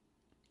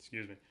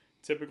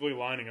 typically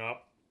lining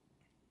up,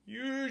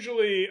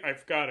 usually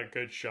I've got a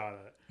good shot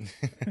at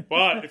it.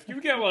 But if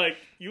you get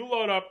you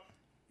load up,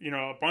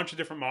 a bunch of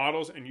different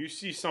models and you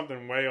see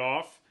something way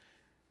off,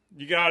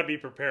 you got to be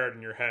prepared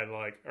in your head.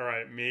 Like, all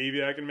right,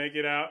 maybe I can make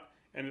it out.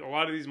 And a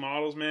lot of these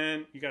models,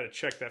 man, you got to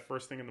check that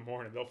first thing in the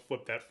morning. They'll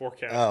flip that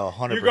forecast. Oh,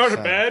 100%. You go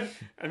to bed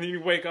and then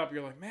you wake up,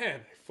 you're like,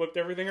 man, they flipped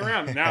everything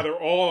around. Now they're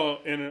all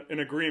in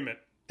agreement.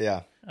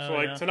 Yeah.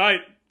 So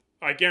tonight,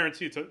 I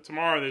guarantee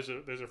tomorrow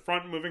there's a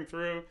front moving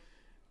through.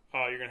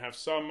 You're going to have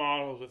some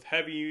models with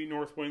heavy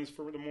north winds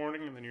for the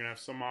morning, and then you're going to have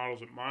some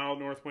models with mild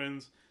north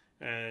winds,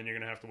 and you're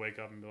going to have to wake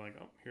up and be like,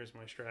 oh, here's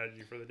my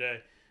strategy for the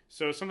day.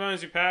 So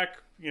sometimes you pack,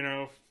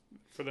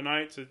 for the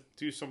night to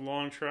do some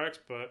long treks,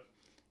 but,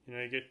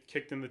 you get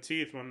kicked in the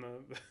teeth when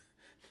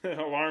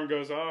the alarm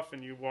goes off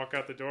and you walk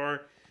out the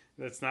door.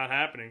 That's not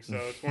happening. So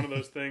it's one of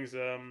those things,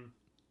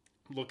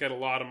 look at a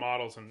lot of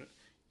models, and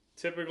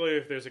typically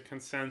if there's a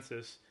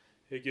consensus,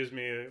 it gives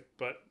me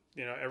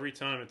every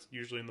time it's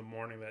usually in the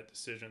morning that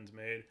decision's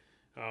made.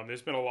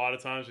 There's been a lot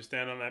of times we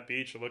stand on that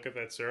beach and look at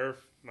that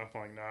surf, and I'm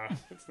like, nah,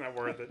 it's not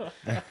worth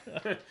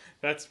it.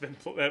 That's been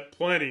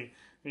plenty.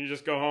 And you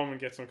just go home and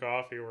get some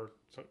coffee or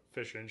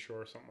fish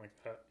inshore or something like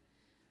that.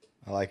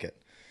 I like it.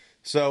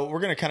 So we're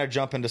going to kind of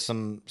jump into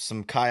some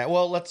kayak.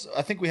 Well,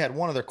 I think we had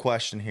one other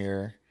question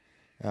here.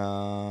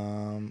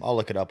 I'll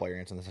look it up while you're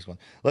answering this next one.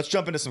 Let's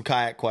jump into some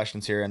kayak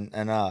questions here.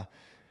 And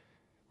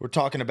we're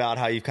talking about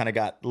how you've kind of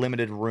got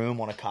limited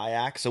room on a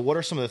kayak. So what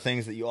are some of the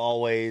things that you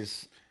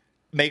always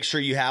make sure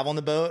you have on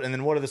the boat? And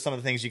then what are some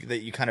of the things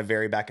that you kind of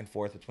vary back and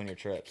forth between your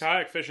trips?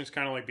 Kayak fishing is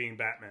kind of like being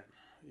Batman.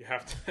 You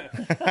have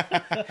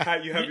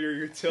to, you have your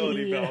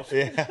utility belt.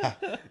 Yeah.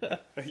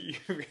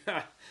 You've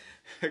got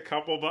a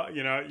couple,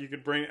 you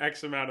could bring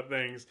X amount of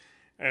things.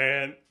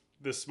 And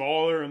the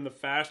smaller and the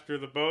faster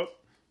the boat,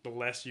 the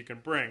less you can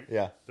bring.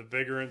 Yeah. The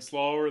bigger and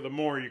slower, the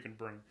more you can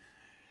bring.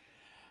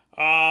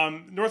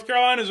 North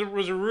Carolina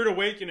was a rude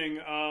awakening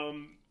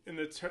in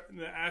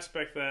the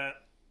aspect that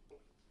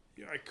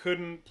I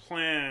couldn't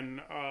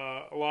plan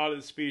a lot of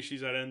the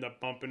species I'd end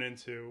up bumping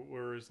into.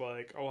 Whereas,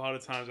 like, a lot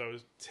of times I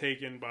was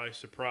taken by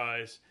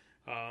surprise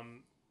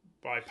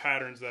by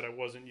patterns that I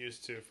wasn't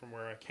used to from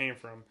where I came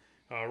from.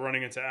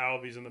 Running into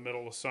albies in the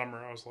middle of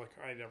summer, I was like,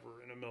 I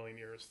never in a million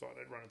years thought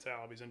I'd run into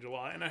albies in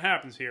July, and it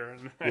happens here,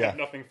 and I have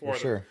nothing for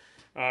them. Sure.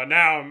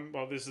 Now,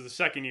 this is the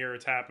second year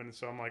it's happened,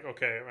 so I'm like,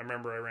 okay, I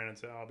remember I ran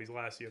into albies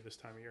last year this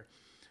time of year.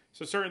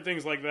 So certain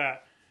things like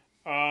that.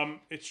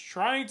 It's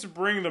trying to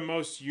bring the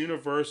most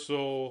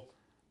universal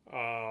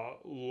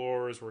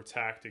lures or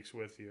tactics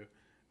with you.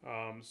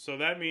 So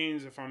that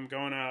means if I'm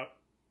going out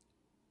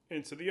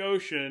into the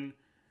ocean,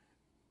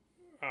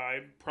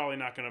 I'm probably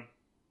not going to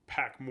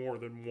pack more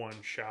than one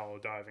shallow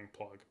diving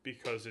plug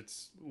because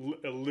it's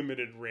a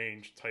limited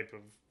range type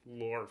of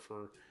lure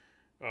for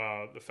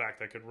the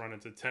fact I could run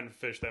into 10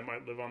 fish that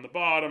might live on the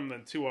bottom,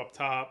 then 2 up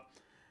top.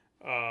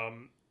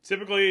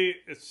 Typically,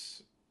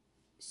 it's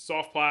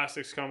soft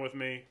plastics come with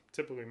me,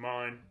 typically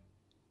mine.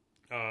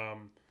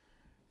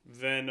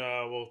 Then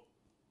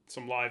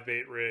some live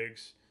bait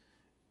rigs,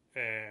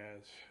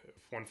 and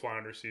if one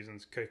flounder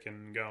season's kicking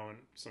and going,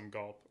 some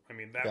gulp. I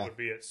mean, that would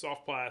be it.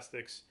 Soft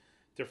plastics,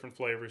 different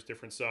flavors,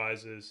 different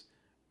sizes,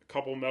 a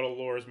couple metal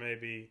lures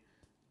maybe,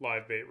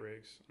 live bait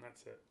rigs, and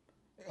that's it.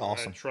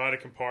 Awesome. I try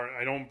to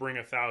I don't bring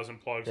 1,000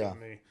 plugs with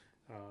me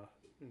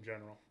in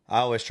general. I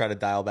always try to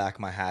dial back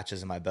my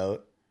hatches in my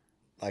boat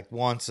like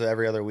once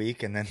every other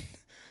week, and then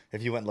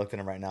if you went and looked at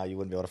them right now, you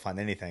wouldn't be able to find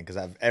anything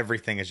because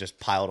everything is just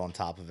piled on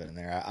top of it in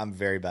there. I'm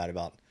very bad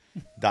about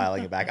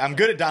dialing it back. I'm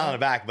good at dialing it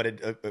back, but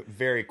it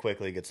very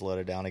quickly gets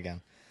loaded down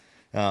again.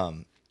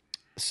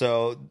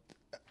 So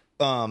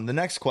the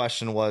next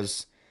question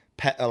was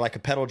like a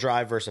pedal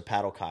drive versus a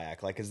paddle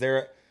kayak. Like,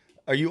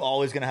 are you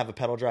always going to have a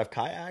pedal drive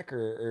kayak,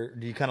 or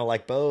do you kind of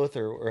like both,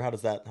 or how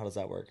does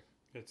that work?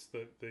 It's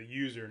the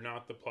user,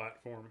 not the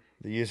platform.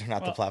 The user,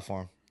 not the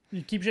platform.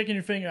 You keep shaking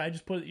your finger. I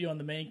just put you on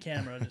the main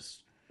camera.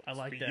 I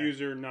like that. The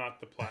user, not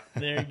the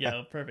platform. There you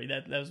go. Perfect.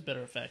 That was a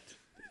better effect.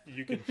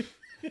 You can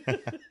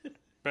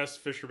best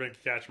fishermen can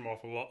catch them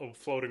off a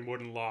floating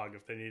wooden log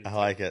if they need it. I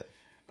like it.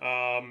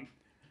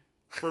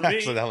 For me,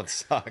 actually, that would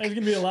suck. There's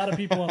gonna be a lot of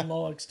people on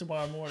logs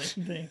tomorrow morning.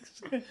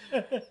 Thanks.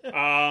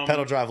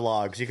 Pedal drive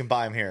logs. You can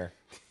buy them here.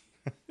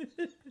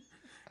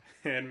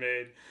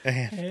 Handmade.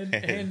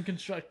 Hand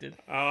constructed.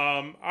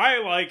 I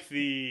like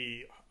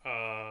the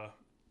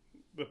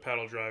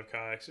pedal drive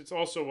kayaks. It's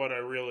also what I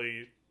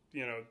really,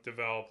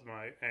 developed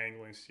my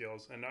angling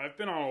skills. And I've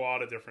been on a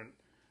lot of different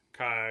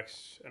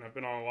kayaks, and I've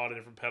been on a lot of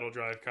different pedal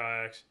drive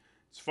kayaks.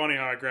 It's funny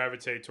how I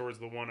gravitate towards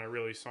the one I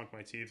really sunk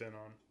my teeth in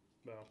on,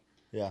 though.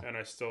 Yeah. And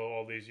I still,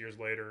 all these years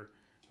later,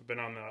 I've been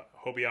on the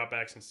Hobie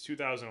Outback since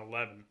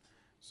 2011.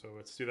 So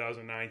it's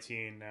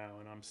 2019 now,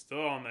 and I'm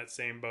still on that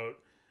same boat.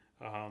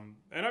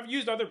 And I've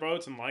used other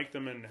boats and liked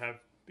them and have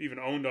even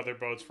owned other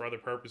boats for other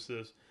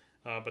purposes.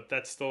 But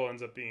that still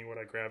ends up being what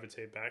I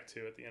gravitate back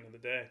to at the end of the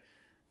day.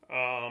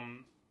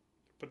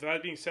 But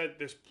that being said,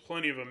 there's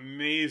plenty of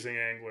amazing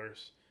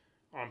anglers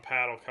on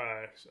paddle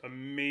kayaks.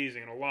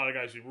 Amazing. And a lot of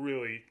guys who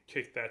really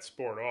kicked that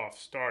sport off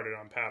started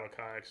on paddle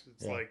kayaks.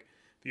 It's like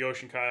the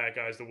ocean kayak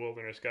guys, the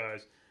wilderness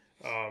guys.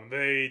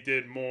 They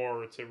did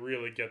more to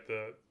really get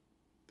the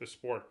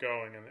sport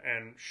going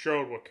and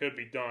showed what could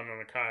be done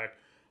on a kayak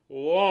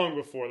long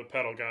before the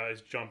pedal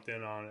guys jumped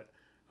in on it.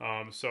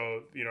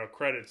 So,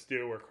 credits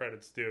due where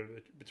credit's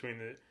due. Between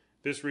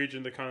this region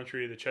of the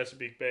country, the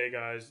Chesapeake Bay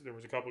guys, there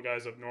was a couple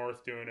guys up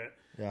north doing it.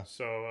 Yeah.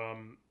 So,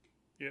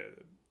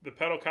 the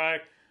pedal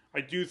kayak,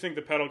 I do think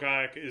the pedal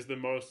kayak is the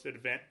most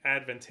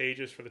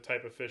advantageous for the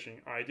type of fishing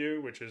I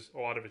do, which is a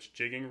lot of it's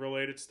jigging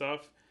related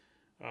stuff.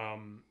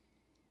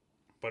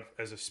 But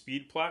as a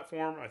speed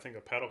platform, I think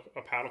a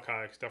paddle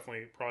kayak is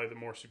definitely probably the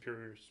more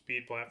superior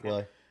speed platform.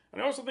 Really?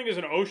 And I also think as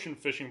an ocean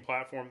fishing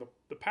platform,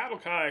 the paddle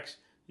kayaks,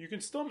 you can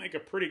still make a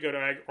pretty good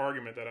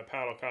argument that a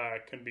paddle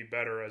kayak can be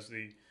better as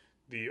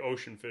the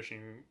ocean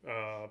fishing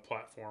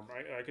platform.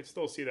 I could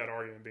still see that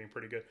argument being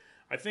pretty good.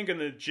 I think in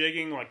the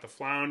jigging, like the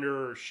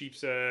flounder or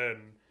sheepshead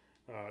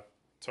and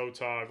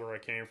tautog, where I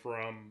came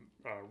from,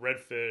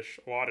 redfish,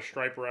 a lot of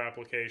striper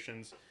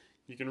applications,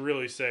 you can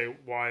really say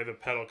why the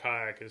pedal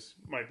kayak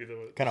might be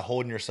the kind of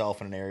holding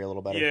yourself in an area a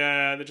little better.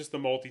 Yeah, just the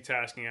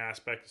multitasking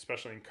aspect,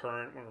 especially in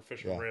current when we're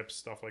fishing rips,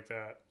 stuff like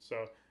that.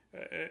 So,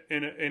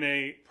 in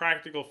a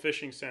practical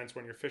fishing sense,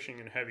 when you're fishing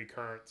in heavy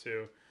current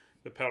too,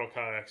 the pedal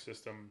kayak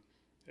system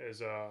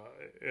is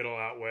it'll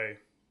outweigh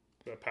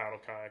the paddle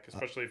kayak,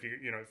 especially if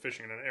you know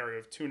fishing in an area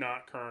of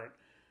 2-knot current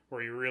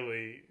where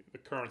the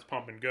current's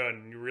pumping good,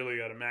 and you really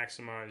got to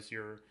maximize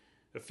your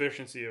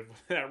efficiency of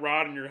that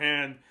rod in your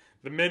hand.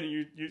 The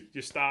minute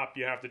you stop,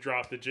 you have to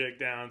drop the jig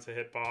down to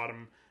hit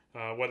bottom,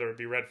 whether it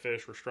be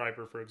redfish or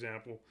striper, for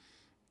example.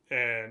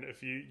 And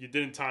if you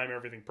didn't time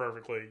everything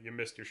perfectly, you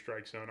missed your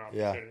strike zone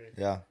opportunity.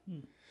 Yeah.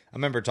 I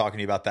remember talking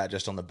to you about that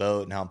just on the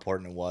boat and how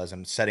important it was,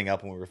 and setting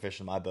up when we were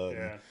fishing my boat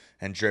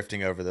and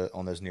drifting over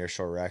on those near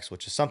shore wrecks,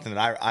 which is something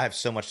that I have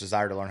so much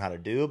desire to learn how to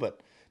do, but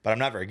I'm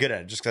not very good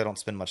at it just because I don't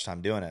spend much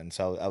time doing it. And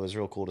so it was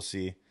real cool to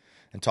see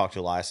and talk to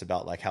Elias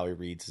about like how he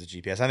reads his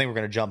GPS. I think we're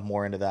going to jump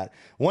more into that.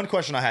 One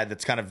question I had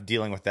that's kind of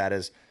dealing with that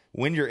is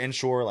when you're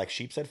inshore, like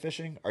sheepshead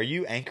fishing, are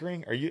you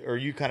anchoring? Are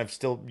you kind of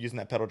still using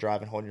that pedal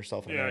drive and holding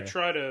yourself in an area? I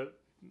try to,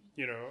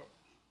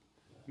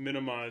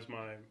 minimize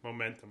my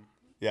momentum.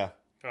 Yeah.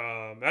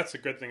 That's a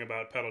good thing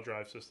about pedal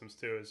drive systems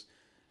too. Is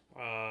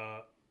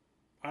I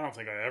don't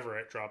think I ever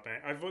dropped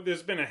anchor.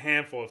 There's been a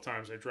handful of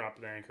times I dropped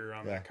an anchor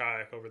on that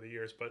kayak over the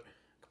years, but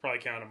I could probably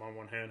count them on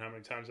one hand how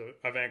many times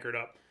I've anchored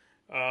up.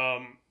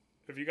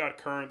 If you got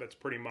current that's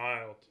pretty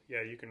mild,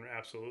 you can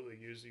absolutely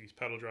use these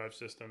pedal drive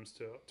systems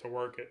to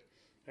work it.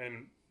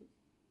 And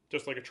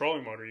just like a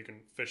trolling motor, you can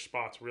fish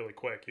spots really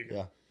quick. You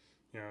can,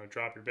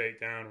 drop your bait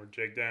down or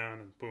jig down,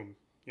 and boom,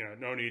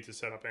 no need to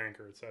set up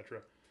anchor, etc.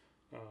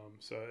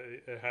 So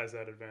it has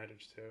that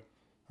advantage too.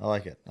 I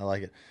like it.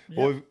 Yeah.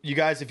 Well, you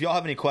guys, if y'all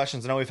have any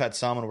questions, I know we've had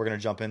some and we're going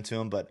to jump into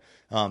them, but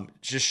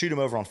just shoot them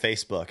over on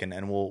Facebook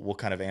and we'll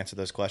kind of answer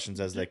those questions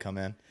as they come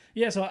in.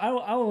 Yeah, so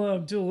I'll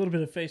do a little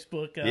bit of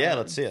Facebook.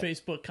 Let's see it.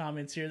 Facebook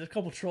comments here. There's a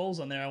couple trolls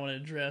on there I want to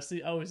address. I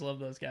always love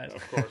those guys.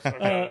 Of course,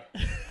 I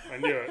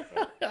knew it.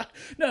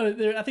 No,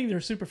 I think they're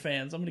super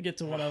fans. I'm going to get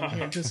to one of them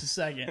here in just a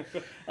second.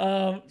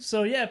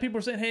 So yeah, people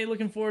are saying, "Hey,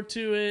 looking forward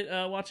to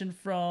it." Watching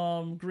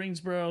from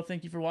Greensboro.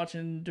 Thank you for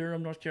watching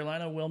Durham, North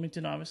Carolina,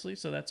 Wilmington, obviously.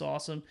 So that's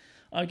awesome.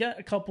 I got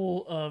a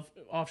couple of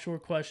offshore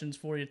questions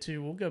for you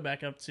too. We'll go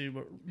back up to.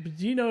 But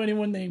do you know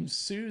anyone named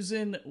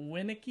Susan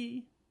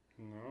Winicky?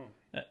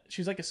 No.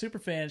 She's like a super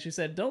fan. She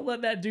said, "Don't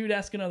let that dude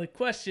ask another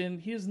question.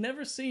 He has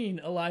never seen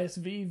Elias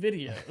V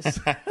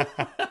videos."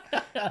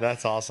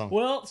 That's awesome.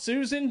 Well,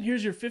 Susan,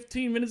 here's your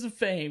 15 minutes of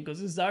fame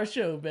because this is our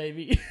show,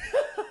 baby.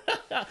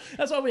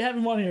 That's why we have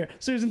him on here.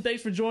 Susan,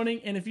 thanks for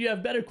joining. And if you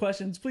have better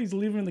questions, please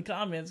leave them in the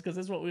comments because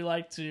that's what we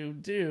like to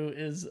do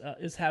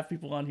is have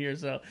people on here.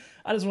 So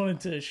I just wanted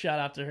to shout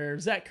out to her.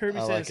 Zach Kirby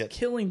says,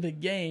 "Killing the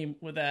game"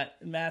 with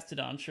that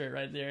Mastodon shirt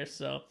right there.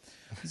 So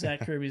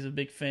Zach Kirby's a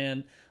big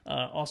fan.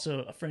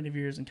 Also a friend of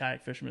yours and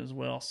kayak fisherman as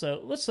well.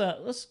 So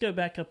let's go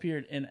back up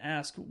here and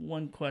ask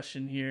one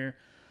question here.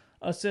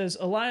 It says,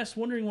 Elias,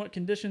 wondering what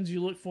conditions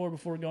you look for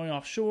before going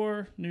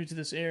offshore, new to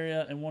this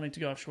area, and wanting to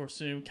go offshore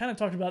soon. Kind of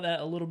talked about that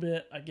a little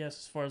bit, I guess,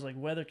 as far as like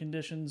weather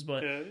conditions,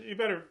 but... Yeah, you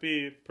better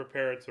be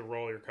prepared to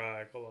roll your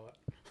kayak a lot.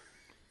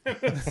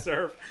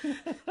 Surf.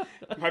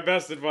 My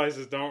best advice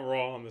is don't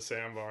roll on the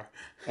sandbar.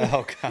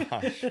 Oh,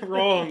 gosh.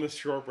 Roll on the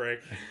shore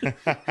break.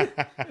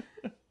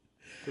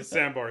 The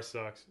sandbar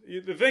sucks.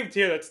 The thing,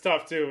 too, that's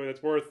tough, too,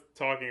 that's worth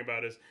talking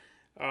about is...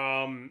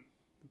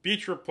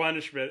 beach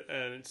replenishment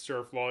and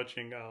surf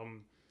launching,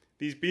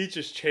 these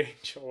beaches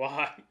change a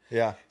lot.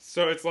 Yeah.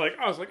 So it's like,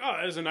 I was like, oh,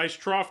 there's a nice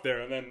trough there.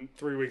 And then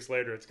 3 weeks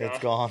later, it's gone. It's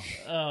gone.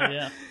 Oh,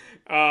 yeah.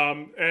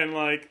 And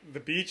like the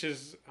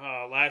beaches,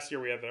 last year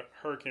we had the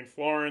Hurricane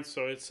Florence.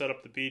 So it set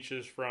up the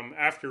beaches from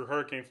after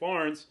Hurricane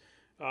Florence.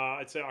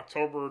 I'd say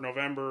October,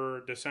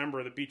 November,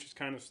 December, the beaches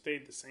kind of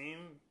stayed the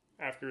same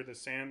after the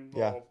sand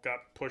all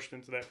got pushed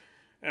into there.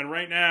 And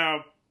right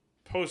now,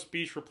 post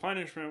beach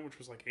replenishment, which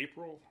was like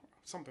April,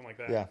 something like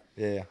that.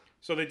 Yeah.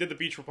 So they did the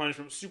beach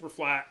replenishment super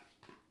flat,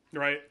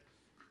 right?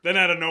 Then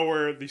out of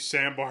nowhere, these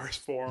sandbars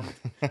formed,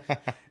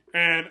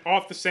 and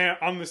on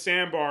the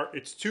sandbar,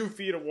 it's 2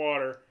 feet of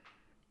water.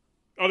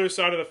 Other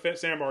side of the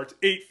sandbar, it's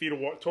 8 feet of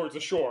water towards the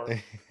shore.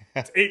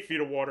 It's 8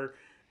 feet of water.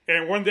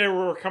 And one day we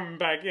were coming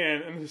back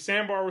in, and the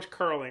sandbar was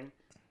curling,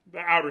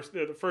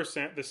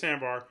 the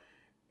sandbar,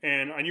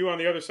 and I knew on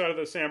the other side of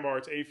the sandbar,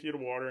 it's 8 feet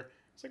of water.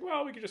 It's like,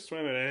 well, we could just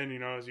swim it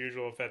in, as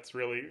usual, if that's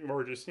really,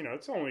 or just,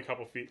 it's only a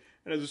couple feet.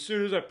 And as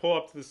soon as I pull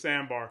up to the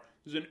sandbar,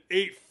 there's an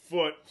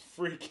 8-foot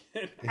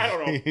freaking, I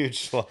don't know. Huge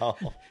swell.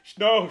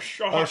 No,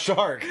 shark. Oh,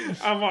 shark.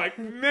 I'm like,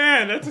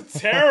 man, that's a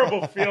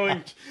terrible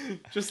feeling.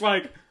 Just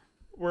like,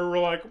 where we're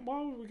like,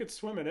 well, we could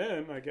swim it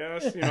in, I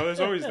guess. There's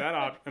always that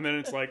option. And then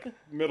it's like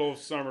middle of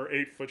summer,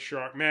 8-foot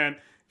shark. Man,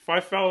 if I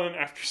fell in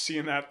after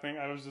seeing that thing,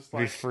 I was just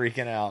like, be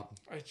freaking out.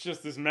 It's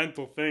just this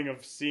mental thing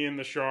of seeing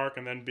the shark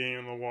and then being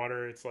in the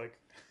water. It's like,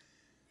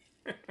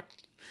 but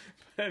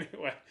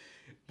anyway,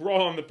 we're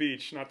all on the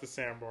beach, not the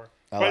sandbar.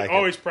 But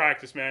always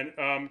practice, man.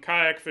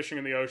 Kayak fishing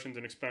in the ocean's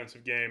an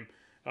expensive game.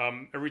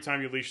 Every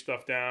time you leash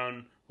stuff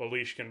down, the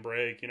leash can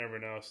break. You never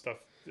know stuff.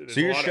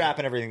 So you're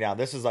strapping everything down.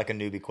 This is like a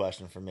newbie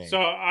question for me.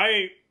 So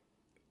I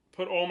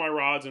put all my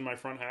rods in my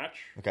front hatch.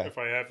 Okay. If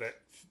I have that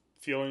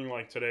feeling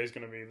like today's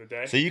going to be the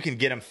day. So you can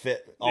get them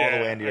fit all the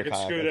way into your kayak.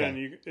 I can scoot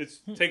in.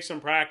 It takes some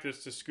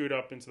practice to scoot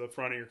up into the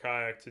front of your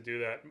kayak to do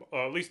that.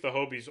 At least the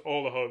Hobies,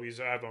 all the Hobies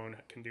I've owned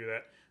can do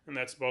that. And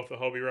that's both the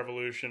Hobie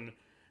Revolution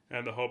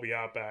and the Hobie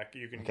Outback.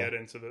 You can get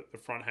into the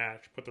front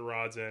hatch, put the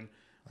rods in,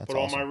 put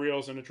all my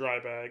reels in a dry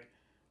bag.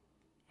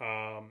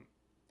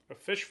 A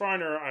fish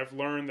finder, I've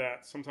learned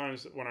that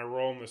sometimes when I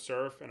roll in the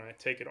surf and I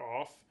take it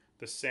off,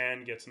 the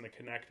sand gets in the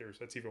connectors.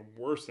 That's even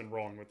worse than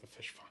rolling with the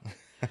fish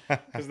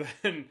finder. Because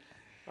then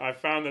I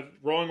found that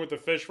rolling with the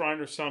fish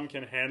finder, some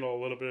can handle a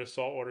little bit of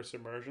saltwater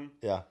submersion.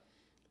 Yeah.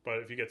 But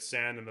if you get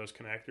sand in those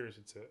connectors,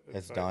 it's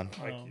like, done.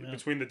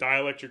 Between the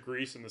dielectric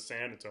grease and the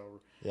sand, it's over.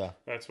 Yeah.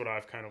 That's what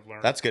I've kind of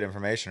learned. That's good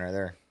information right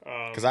there.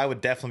 Because I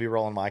would definitely be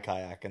rolling my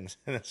kayak in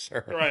the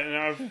surf. Right, and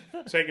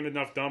I've taken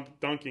enough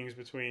dunkings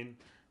between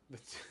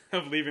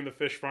of leaving the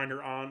fish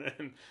finder on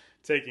and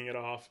taking it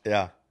off.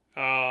 Yeah.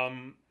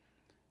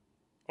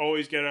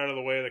 Always get out of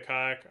the way of the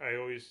kayak. I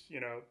always,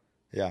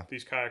 yeah.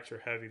 These kayaks are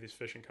heavy. These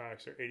fishing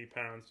kayaks are 80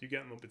 pounds. You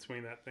get in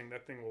between that thing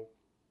will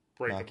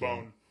break the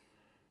bone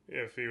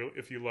if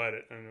you let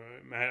it.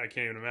 And I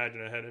can't even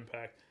imagine a head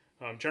impact.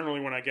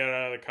 Generally, when I get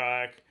out of the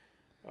kayak,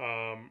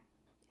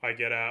 I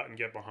get out and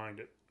get behind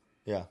it.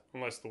 Yeah.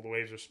 Unless the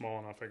waves are small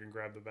enough, I can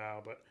grab the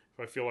bow. But if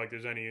I feel like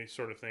there's any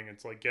sort of thing,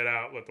 it's like get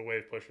out, let the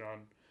wave push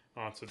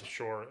onto the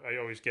shore. I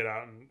always get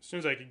out, and as soon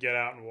as I can get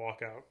out and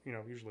walk out,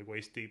 usually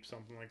waist deep,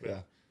 something like that. Yeah.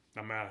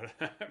 I'm out of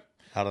that.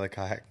 Out of the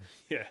kayak.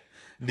 Yeah.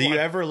 Do you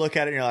ever look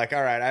at it and you're like,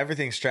 all right,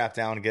 everything's strapped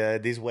down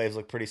good. These waves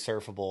look pretty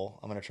surfable.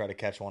 I'm going to try to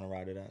catch one and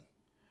ride it out.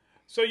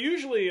 So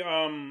usually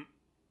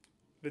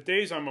the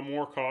days I'm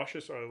more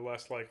cautious are the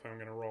less likely I'm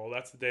going to roll.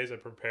 That's the days I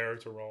prepare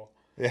to roll.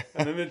 Yeah.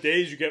 And then the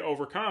days you get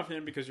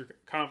overconfident because your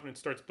confidence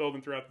starts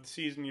building throughout the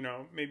season,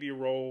 maybe you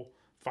roll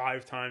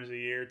 5 times a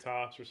year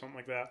tops or something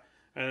like that.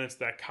 And it's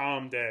that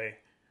calm day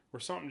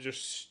where something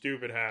just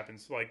stupid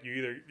happens. Like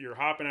you're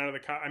hopping out of the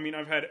kayak. I mean,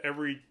 I've had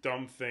every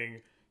dumb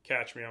thing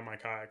catch me on my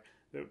kayak.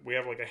 We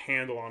have like a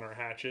handle on our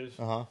hatches,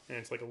 and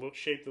it's like a little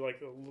shaped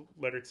like a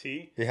letter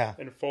T. Yeah.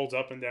 And it folds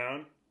up and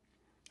down.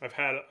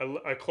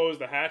 I closed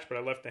the hatch, but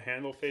I left the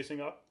handle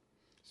facing up.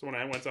 So when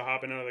I went to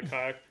hop in out of the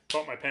kayak,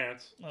 caught my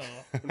pants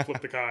and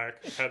flipped the kayak.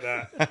 I've had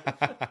that.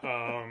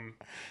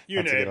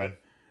 You name it.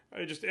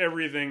 Just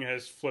everything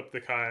has flipped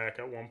the kayak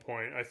at one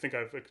point. I think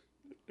I've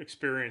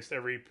experienced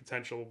every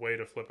potential way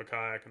to flip a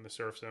kayak in the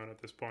surf zone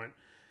at this point.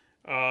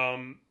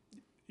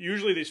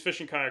 Usually these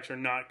fishing kayaks are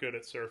not good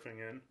at surfing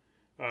in.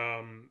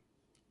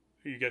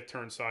 You get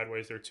turned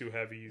sideways, they're too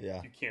heavy,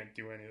 you can't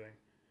do anything.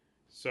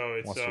 So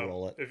it's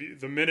roll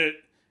it.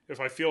 if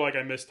I feel like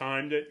I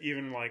mistimed it,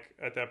 even like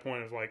at that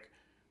point of like,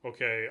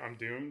 okay, I'm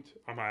doomed,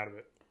 I'm out of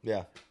it.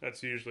 Yeah.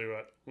 That's usually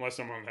unless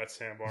I'm on that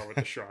sandbar with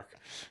the shark.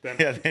 Then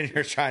then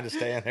you're trying to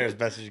stay in there as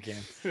best as you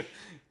can.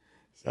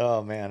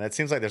 Oh man, it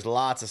seems like there's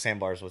lots of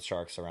sandbars with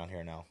sharks around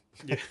here now.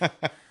 Yeah.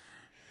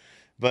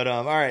 But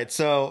all right.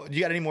 So, do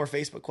you got any more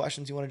Facebook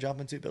questions you want to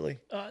jump into, Billy?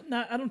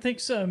 No, I don't think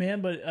so,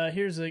 man. But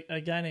here's a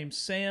guy named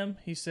Sam.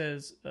 He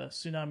says,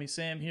 "Tsunami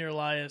Sam here,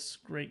 Elias,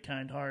 great,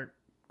 kind heart,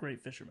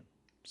 great fisherman."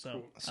 So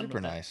cool.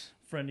 Super nice.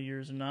 Friend of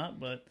yours or not,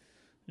 but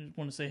I just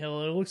want to say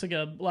hello. It looks like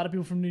a lot of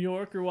people from New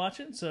York are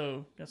watching,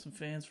 so got some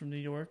fans from New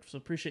York. So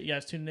appreciate you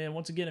guys tuning in.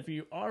 Once again, if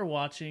you are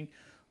watching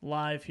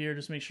live here,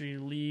 just make sure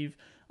you leave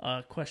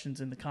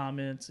questions in the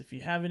comments if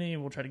you have any,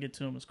 and we'll try to get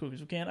to them as quick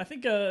as we can. I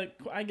think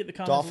I get the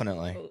comments.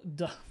 Definitely.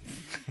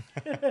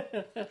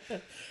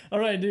 All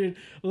right, dude.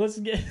 Let's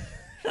get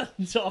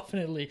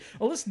definitely.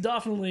 Well, let's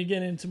definitely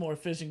get into more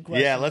fishing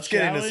questions. Yeah, let's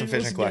get into some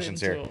fishing questions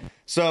here.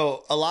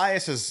 So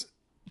Elias is,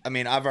 I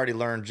mean, I've already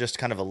learned just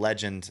kind of a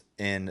legend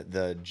in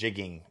the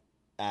jigging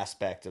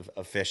aspect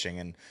of fishing,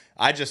 and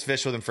I just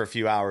fished with him for a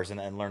few hours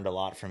and learned a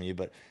lot from you,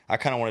 but I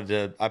kind of wanted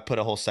to, I put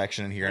a whole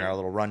section in here in our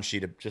little run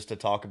sheet just to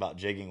talk about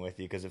jigging with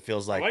you, because it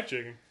feels like, I like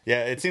jigging.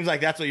 Yeah, it seems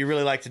like that's what you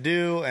really like to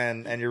do,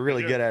 and you're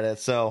really good at it.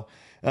 So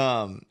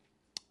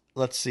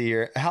let's see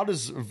here. How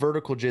does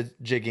vertical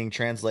jigging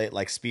translate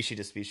like species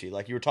to species?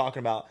 Like you were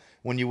talking about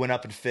when you went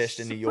up and fished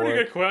in New York.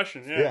 Pretty good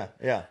question.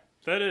 Yeah.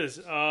 That is.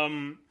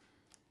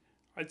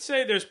 I'd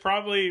say there's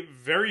probably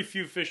very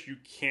few fish you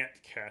can't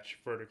catch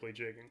vertically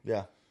jigging.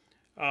 Yeah.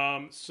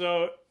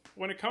 So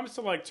when it comes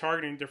to like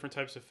targeting different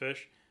types of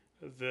fish,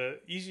 the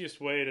easiest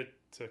way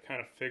to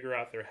kind of figure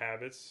out their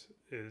habits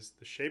is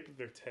the shape of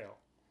their tail.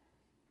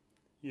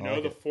 You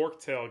know, the fork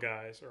tail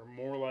guys are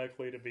more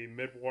likely to be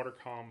mid-water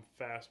column,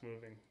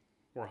 fast-moving,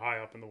 or high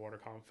up in the water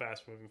column,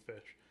 fast-moving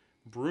fish.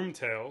 Broom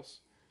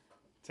tails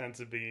tend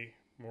to be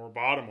more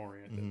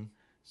bottom-oriented. Mm-hmm.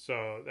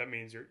 So that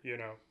means it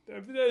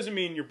doesn't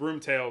mean your broom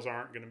tails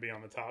aren't going to be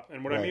on the top.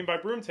 And what I mean by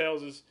broom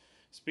tails is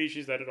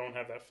species that don't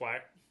have that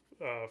flat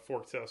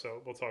fork tail.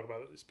 So we'll talk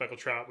about speckled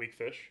trout, weak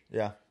fish.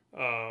 Yeah.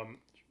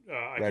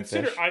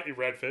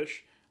 Redfish.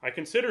 I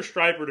consider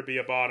striper to be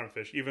a bottom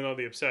fish, even though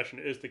the obsession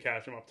is to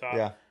catch them up top.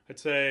 Yeah. I'd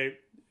say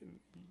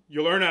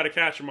you learn how to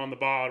catch them on the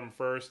bottom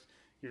first.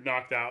 You've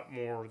knocked out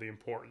more of the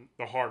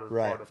harder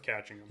part of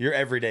catching them. Your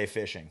everyday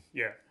fishing.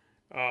 Yeah.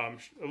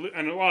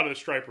 And a lot of the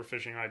striper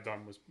fishing I've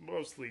done was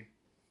mostly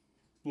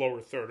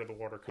lower third of the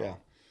water column.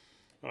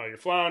 Yeah. Your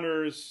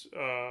flounders,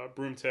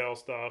 broomtail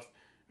stuff,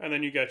 and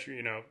then you get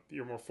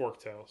your more fork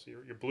tails,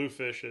 your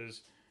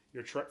bluefishes,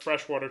 your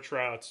freshwater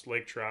trouts,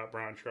 lake trout,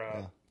 brown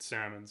trout,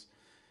 salmons.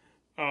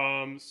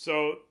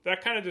 So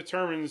that kind of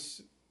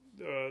determines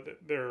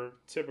their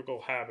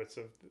typical habits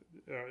of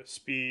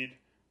speed.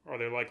 Are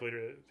they likely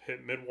to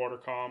hit mid-water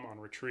column on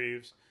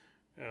retrieves,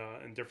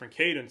 and different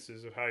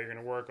cadences of how you're going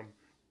to work them.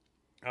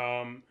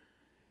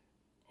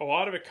 A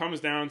lot of it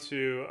comes down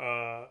to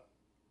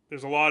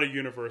there's a lot of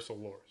universal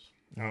lures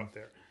out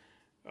there.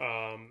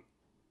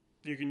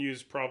 You can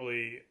use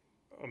probably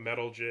a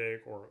metal jig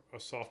or a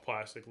soft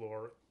plastic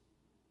lure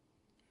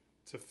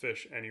to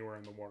fish anywhere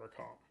in the water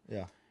column.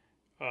 Yeah.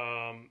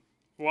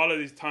 A lot of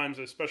these times,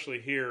 especially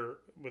here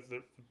with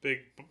the big,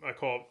 I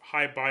call it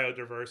high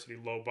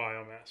biodiversity, low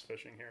biomass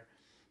fishing here.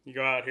 You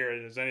go out here,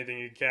 there's anything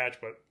you can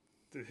catch, but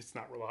it's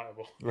not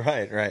reliable.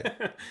 Right.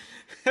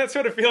 That's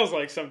what it feels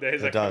like some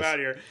days. Come out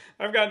here,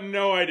 I've got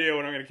no idea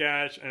what I'm going to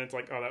catch, and it's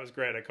like, oh, that was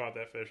great, I caught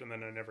that fish, and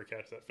then I never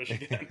catch that fish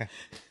again.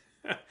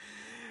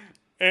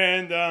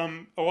 And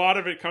a lot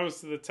of it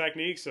comes to the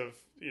techniques of,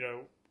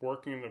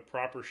 working the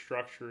proper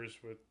structures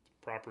with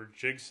proper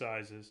jig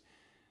sizes.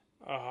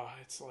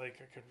 It's like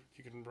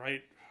you can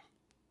write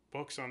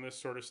books on this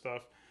sort of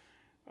stuff.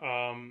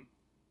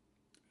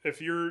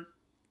 If you're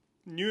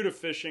new to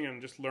fishing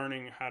and just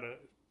learning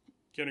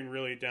getting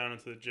really down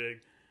into the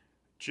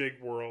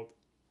jig world,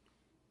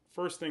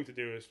 first thing to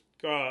do is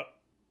go out,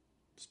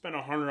 spend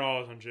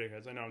 $100 on jig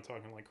heads. I know I'm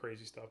talking like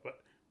crazy stuff, but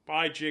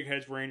buy jig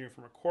heads ranging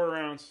from a 1/4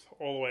 ounce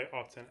all the way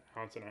up to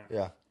 1.5 ounces.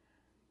 Yeah.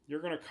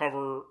 You're going to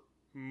cover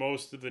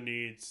most of the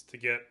needs to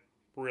get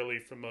really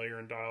familiar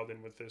and dialed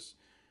in with this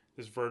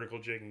vertical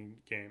jigging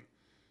game.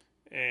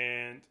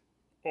 And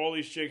all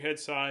these jig head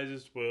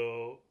sizes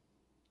will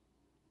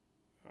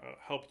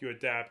help you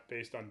adapt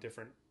based on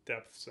different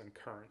depths and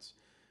currents.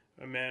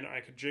 Man,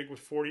 I could jig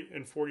with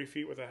 40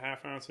 feet with a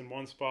 1/2 ounce in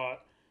one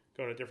spot,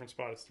 go to a different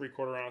spot, it's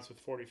 3/4 ounce with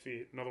 40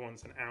 feet, another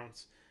one's an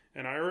ounce.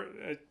 And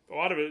a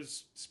lot of it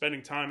is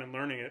spending time and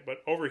learning it.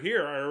 But over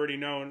here, I already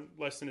know in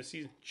less than a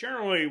season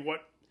generally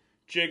what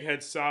jig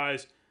head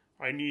size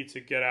I need to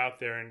get out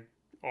there, and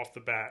off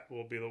the bat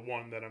will be the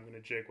one that I'm going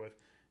to jig with.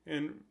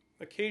 And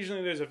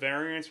occasionally there's a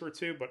variance or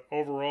two, but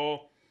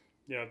overall,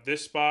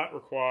 this spot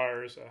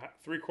requires a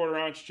 3/4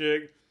 ounce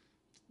jig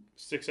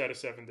 6 out of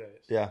 7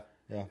 days. Yeah.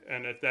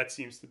 And that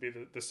seems to be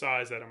the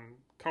size that I'm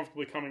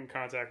comfortably coming in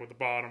contact with the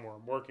bottom, or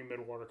I'm working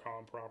mid-water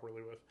column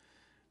properly with.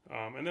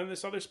 And then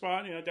this other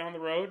spot, down the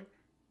road,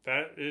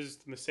 that is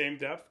the same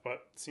depth,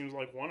 but seems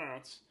like 1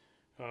 ounce,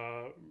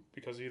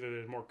 because either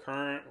there's more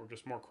current or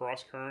just more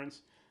cross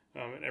currents.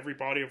 And every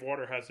body of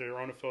water has their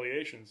own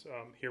affiliations.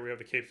 Here we have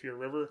the Cape Fear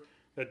River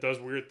that does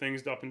weird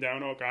things up and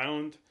down Oak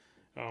Island,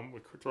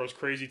 which throws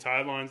crazy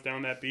tide lines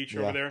down that beach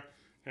over there.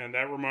 And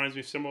that reminds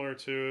me similar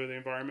to the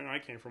environment I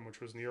came from, which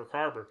was New York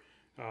Harbor,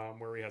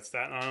 where we had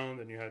Staten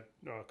Island and you had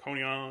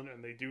Coney Island,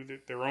 and they do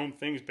their own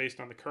things based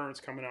on the currents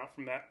coming out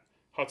from that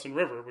Hudson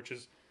River, which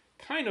is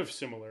kind of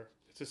similar.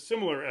 It's a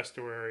similar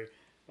estuary.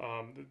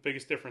 The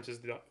biggest difference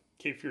is the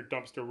Cape Fear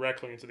dumps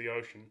directly into the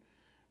ocean.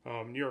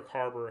 New York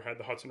Harbor had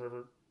the Hudson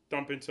River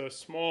dump into a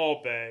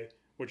small bay,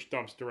 which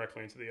dumps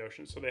directly into the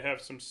ocean. So they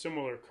have some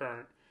similar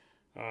current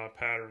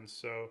patterns.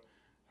 So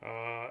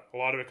a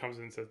lot of it comes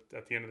into,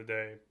 at the end of the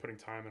day, putting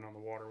time in on the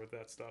water with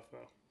that stuff,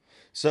 though.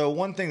 So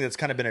one thing that's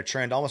kind of been a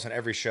trend almost on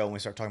every show when we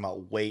start talking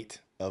about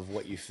weight of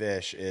what you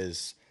fish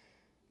is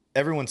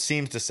everyone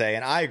seems to say,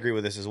 and I agree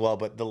with this as well,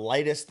 but the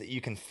lightest that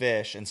you can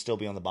fish and still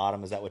be on the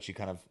bottom, is that what you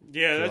kind of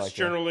Yeah, that's like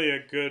generally a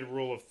good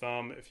rule of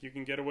thumb. If you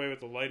can get away with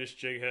the lightest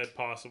jig head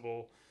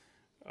possible,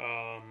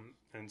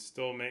 and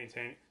still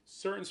maintain,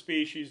 certain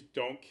species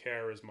don't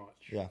care as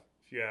much. Yeah.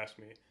 If you ask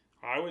me,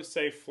 I would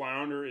say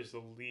flounder is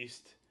the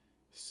least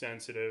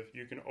sensitive.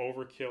 You can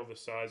overkill the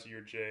size of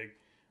your jig.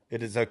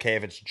 It is okay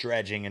if it's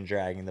dredging and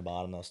dragging the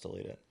bottom; they'll still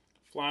eat it.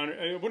 Flounder,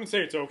 I wouldn't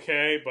say it's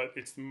okay, but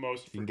it's the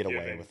most you can forgiving.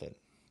 get away with it.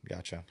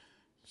 Gotcha.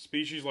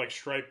 Species like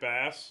striped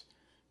bass,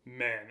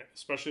 man,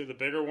 especially the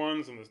bigger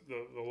ones and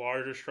the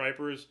larger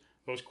stripers,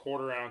 those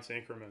 1/4 ounce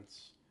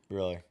increments.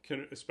 Really?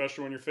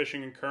 Especially when you're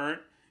fishing in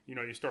current,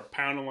 you start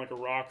pounding like a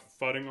rock,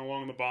 thudding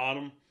along the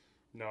bottom,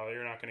 no,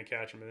 you're not going to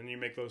catch them. And then you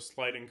make those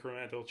slight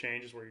incremental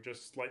changes where you're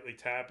just slightly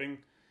tapping.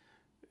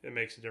 It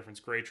makes a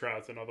difference. Gray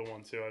trout's another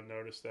one too. I've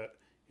noticed that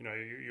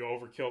you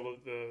overkill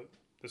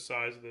the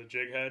size of the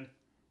jig head,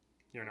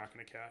 you're not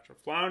going to catch. A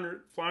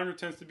flounder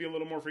tends to be a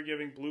little more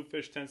forgiving.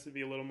 Bluefish tends to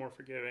be a little more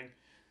forgiving,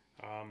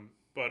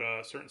 but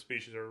certain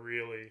species are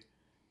really,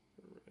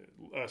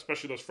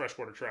 especially those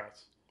freshwater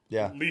trouts,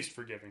 least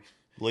forgiving.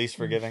 Least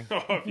forgiving.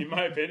 In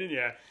my opinion,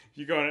 yeah. If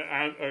you go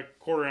a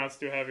quarter ounce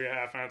too heavy, a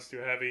half ounce too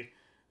heavy,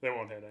 they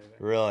won't hit anything.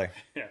 Really?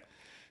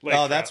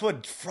 Yeah. That's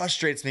what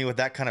frustrates me with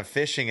that kind of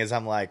fishing is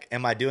I'm like,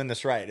 am I doing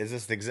this right? Is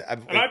this the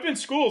exact? And I've been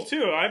schooled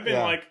too. I've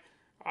been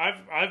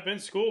I've been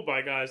schooled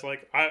by guys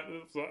I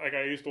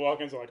used to walk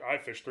into I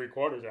fish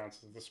 3/4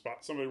 ounces at the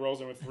spot. Somebody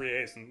rolls in with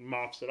 3/8 and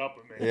mops it up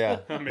with me. Yeah,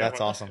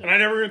 that's awesome. And I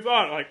never even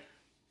thought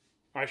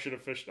I should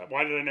have fished that.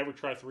 Why did I never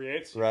try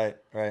 3/8? Right.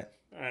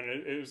 And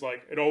it was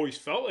it always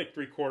felt like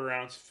 3/4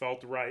 ounce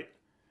felt right.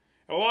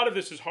 A lot of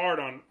this is hard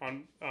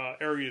on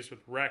areas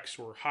with wrecks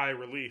or high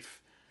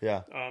relief.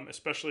 Yeah.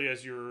 Especially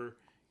as you're,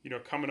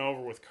 coming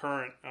over with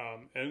current.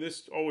 And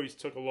this always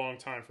took a long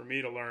time for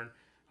me to learn.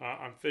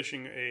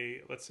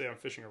 Let's say I'm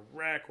fishing a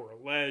wreck or a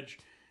ledge,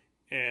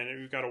 and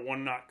you've got a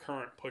 1 knot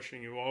current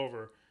pushing you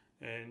over,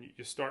 and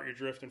you start your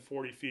drift in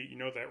 40 feet.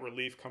 That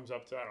relief comes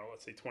up to,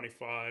 let's say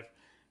 25.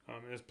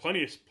 And there's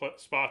plenty of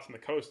spots on the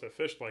coast that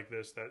fish like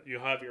this that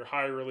you'll have your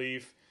high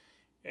relief,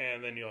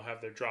 and then you'll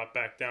have their drop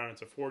back down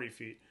into 40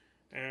 feet.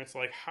 And it's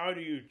how do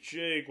you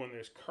jig when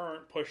there's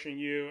current pushing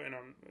you? And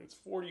it's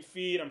 40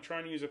 feet. I'm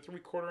trying to use a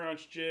 3/4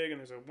 ounce jig, and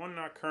there's a 1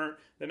 knot current.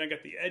 Then I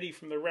got the eddy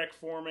from the wreck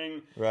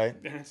forming. Right.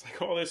 And it's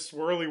all this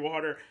swirly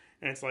water.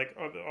 And it's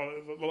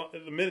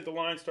the minute the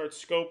line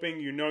starts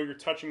scoping, you're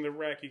touching the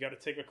wreck. You got to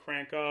take a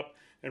crank up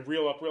and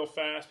reel up real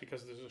fast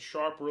because there's a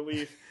sharp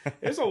relief.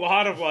 There's a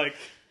lot of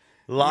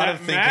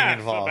thinking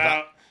involved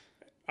about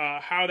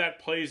how that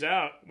plays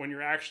out when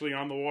you're actually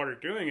on the water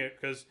doing it,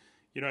 because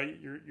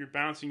you're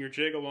bouncing your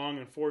jig along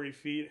in 40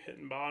 feet,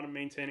 hitting bottom,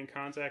 maintaining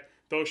contact.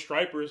 Those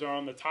stripers are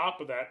on the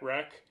top of that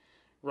wreck,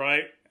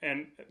 right?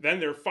 And then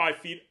they're 5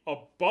 feet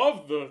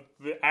above the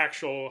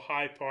actual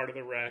high part of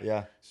the wreck.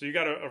 Yeah. So you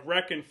got a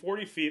wreck in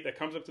 40 feet that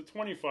comes up to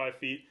 25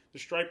 feet. The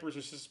stripers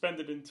are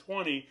suspended in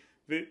 20.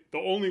 The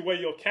only way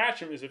you'll catch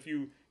them is if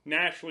you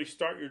naturally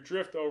start your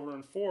drift over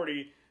in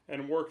 40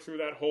 and work through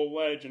that whole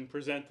ledge and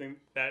presenting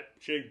that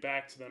jig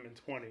back to them in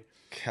 20.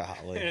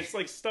 Golly. And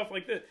it's stuff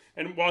like this.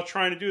 And while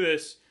trying to do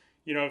this,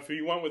 if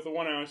you went with the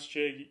 1 ounce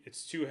jig,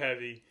 it's too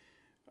heavy.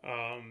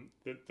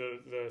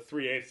 The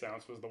 3/8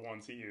 ounce was the one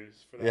to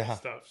use for that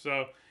stuff.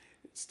 So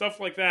stuff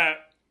like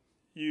that,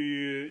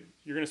 you're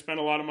going to spend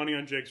a lot of money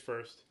on jigs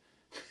first,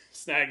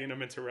 snagging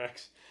them into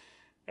wrecks.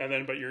 And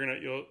then, but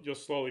you'll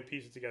slowly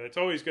piece it together. It's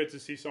always good to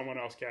see someone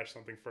else catch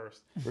something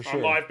first. For sure.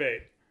 On live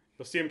bait.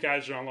 You'll see them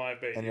catch it on live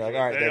bait. And you're all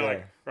right,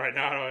 they're right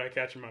now I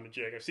catch them on a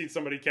jig. I've seen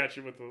somebody catch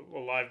it with a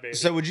live bait.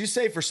 So would you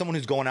say for someone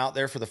who's going out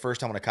there for the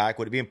first time on a kayak,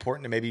 would it be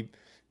important to maybe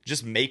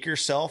just make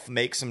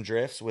some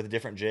drifts with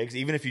different jigs,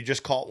 even if you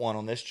just caught one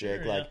on this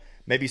jig,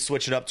 maybe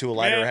switch it up to a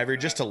lighter or heavier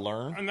just to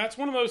learn? And that's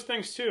one of those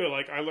things too.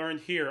 I learned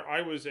here,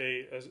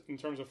 in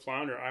terms of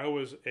flounder, I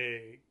was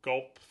a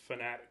gulp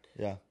fanatic.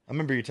 Yeah. I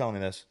remember you telling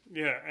me this.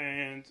 Yeah.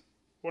 And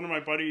one of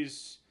my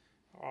buddies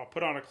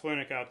put on a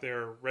clinic out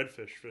there,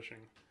 redfish fishing.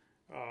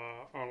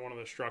 On one of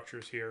the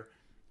structures here,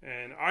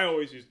 and I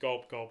always use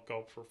gulp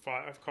for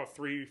 5. I've caught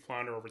 3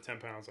 flounder over 10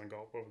 pounds on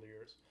gulp over the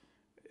years,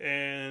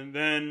 and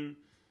then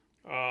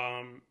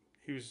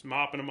he was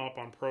mopping them up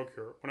on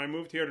Procure. When I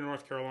moved here to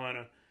North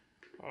Carolina,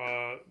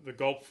 the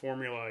gulp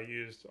formula I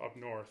used up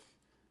north,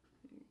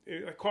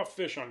 I caught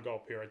fish on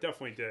gulp here. I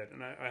definitely did,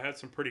 and I had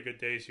some pretty good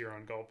days here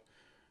on gulp,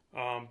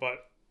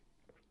 but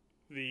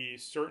the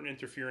certain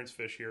interference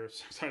fish here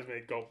sometimes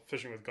make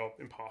fishing with gulp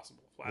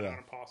impossible, flat out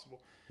impossible.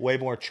 Way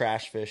more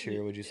trash fish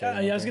here, would you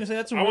say? Yeah, I was going to say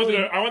that's. I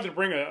wanted to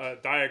bring a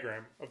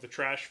diagram of the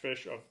trash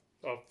fish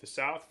of the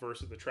south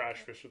versus the trash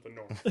fish of the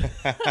north,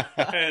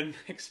 and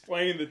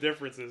explain the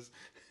differences.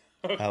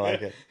 Okay. I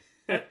like it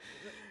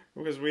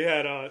because we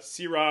had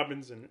sea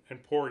robins and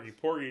porgy.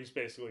 Porgy is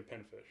basically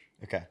pinfish.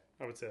 Okay,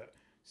 I would say that.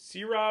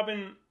 Sea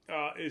robin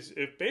is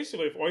if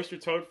oyster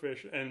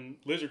toadfish and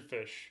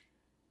lizardfish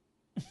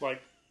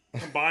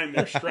combine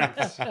their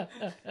strengths.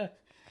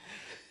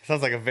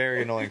 Sounds like a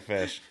very annoying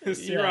fish.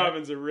 Sea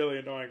robins are really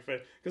annoying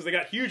fish because they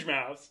got huge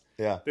mouths.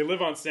 Yeah. They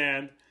live on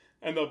sand,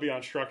 and they'll be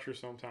on structure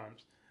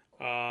sometimes.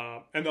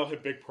 And they'll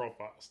hit big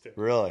profiles, too.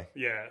 Really?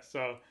 Yeah,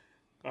 so...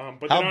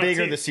 but how big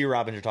are the sea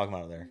robins you're talking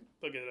about there?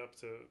 They'll get up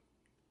to...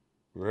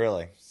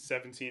 Really?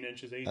 17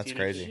 inches, 18 That's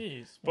crazy.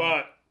 Inches. Jeez.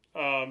 But...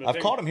 I've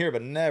caught them here,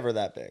 but never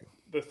that big.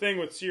 The thing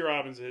with sea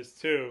robins is,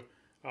 too,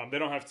 they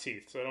don't have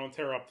teeth, so they don't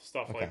tear up the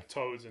stuff like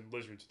toads and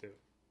lizards do.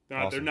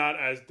 They're not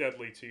as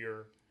deadly to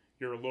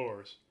your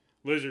lures.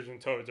 Lizards and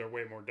toads are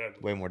way more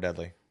deadly. Way more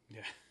deadly.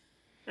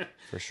 Yeah.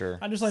 For sure.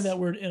 I just like that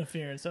word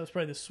interference. That was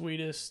probably the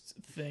sweetest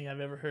thing I've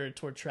ever heard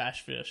toward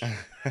trash fish.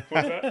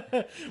 What's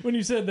that? When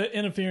you said the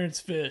interference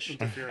fish.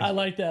 I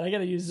like that. I got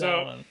to use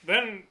that one.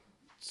 Then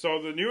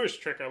So the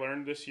newest trick I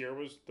learned this year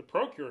was the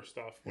Procure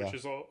stuff, which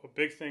is a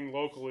big thing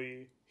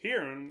locally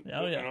here and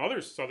in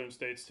other southern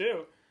states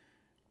too.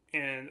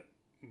 And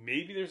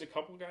maybe there's a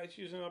couple guys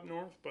using it up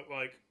north, but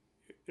like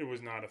it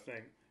was not a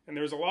thing. And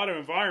there's a lot of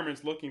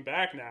environments looking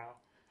back now.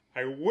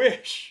 I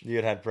wish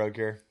you had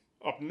Procure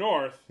up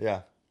north.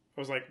 Yeah. I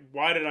was like,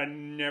 why did I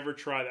never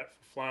try that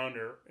for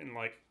flounder in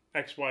like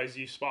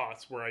XYZ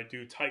spots where I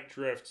do tight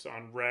drifts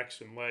on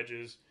wrecks and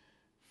ledges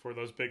for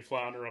those big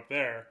flounder up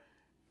there,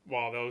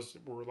 while those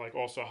were like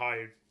also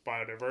high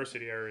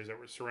biodiversity areas that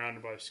were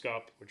surrounded by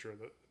scup, which are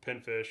the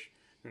pinfish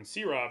and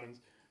sea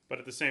robins. But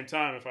at the same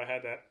time, if I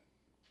had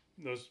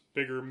those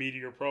bigger,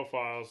 meatier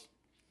profiles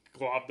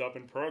globbed up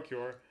in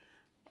Procure,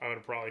 I would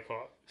have probably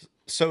caught.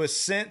 So is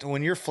scent,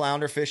 when you're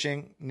flounder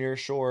fishing near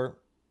shore,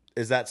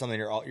 is that something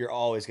you're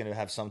always going to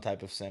have some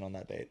type of scent on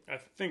that bait? I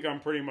think I'm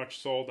pretty much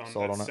sold on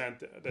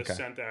that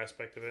scent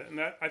aspect of it,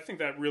 and I think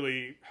that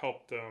really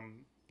helped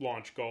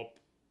launch Gulp.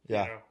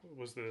 Yeah,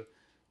 was the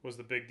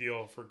big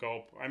deal for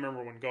Gulp. I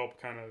remember when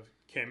Gulp kind of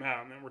came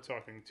out, and then we're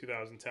talking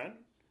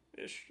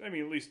 2010-ish. I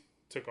mean, at least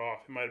took off.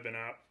 It might have been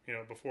out,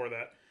 before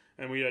that.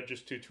 And we had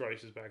just two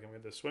choices back then. We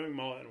had the swimming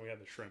mullet and we had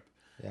the shrimp.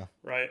 Yeah.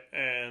 Right?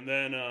 And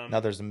then... now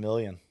there's a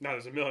million. Now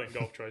there's a million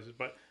Gulp choices.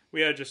 But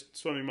we had just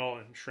swimming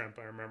mullet and shrimp,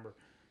 I remember.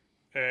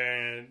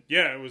 And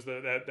yeah, it was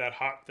that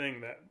hot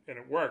thing and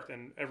it worked.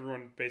 And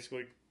everyone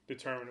basically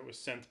determined it was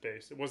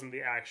scent-based. It wasn't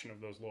the action of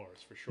those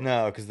lures, for sure.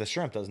 No, because the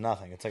shrimp does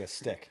nothing. It's like a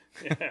stick.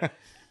 Yeah.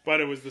 But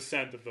it was the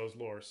scent of those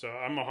lures. So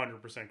I'm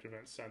 100%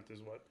 convinced scent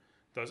is what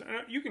does it. And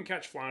you can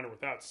catch flounder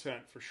without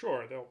scent, for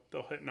sure.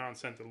 They'll hit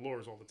non-scented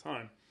lures all the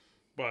time.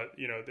 But,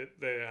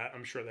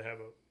 I'm sure they have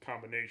a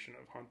combination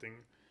of hunting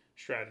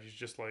strategies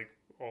just like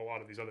a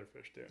lot of these other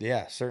fish do.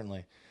 Yeah,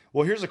 certainly.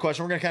 Well, here's a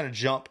question. We're going to kind of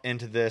jump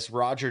into this.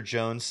 Roger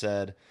Jones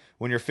said,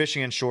 when you're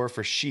fishing inshore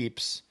for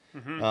sheeps,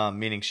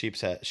 meaning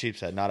sheep's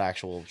head, not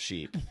actual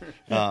sheep,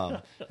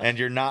 and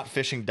you're not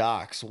fishing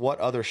docks, what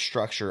other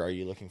structure are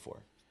you looking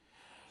for?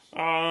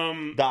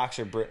 Docks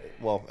or,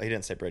 he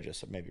didn't say bridges,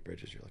 so maybe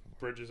bridges you're looking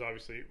for. Bridges,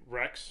 obviously.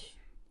 Wrecks.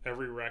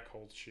 Every wreck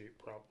holds sheep,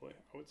 probably,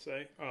 I would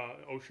say.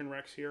 Ocean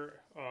wrecks here.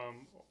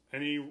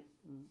 Any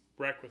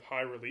wreck with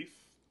high relief.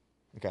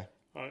 Okay.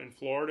 In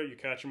Florida, you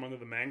catch them under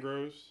the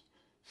mangroves.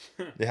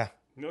 Yeah.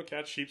 You'll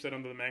catch sheep's head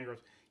under the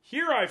mangroves.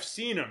 Here, I've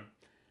seen them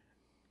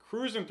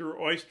cruising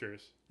through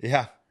oysters.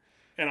 Yeah.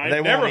 And I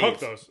never hook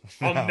those.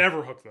 I'll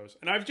never hook those.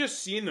 And I've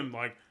just seen them,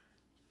 like,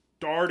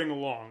 darting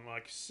along,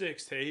 like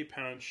 6 to 8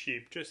 pound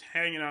sheep, just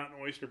hanging out in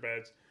oyster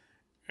beds.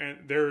 And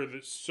they're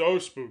so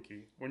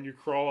spooky when you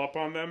crawl up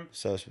on them.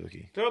 So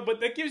spooky. So, but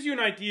that gives you an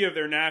idea of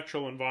their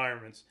natural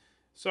environments.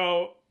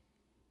 So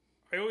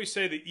I always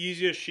say the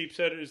easiest sheep's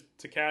head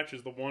to catch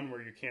is the one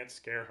where you can't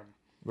scare him.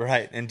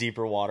 Right, in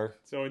deeper water.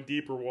 So in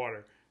deeper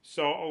water.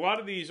 So a lot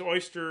of these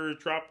oyster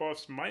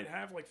drop-offs might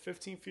have like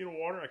 15 feet of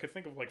water. I could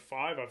think of like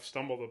 5 I've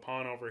stumbled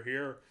upon over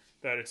here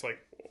that it's like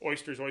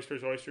oysters.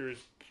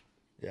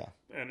 Yeah.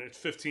 And it's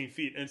 15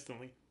 feet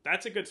instantly.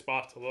 That's a good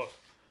spot to look.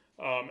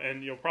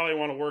 And you'll probably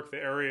want to work the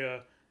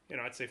area,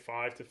 I'd say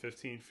 5 to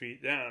 15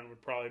 feet down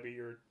would probably be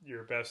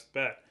your best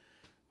bet.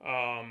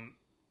 Any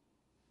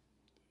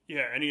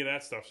of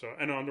that stuff. So,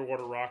 and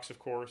underwater rocks, of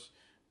course.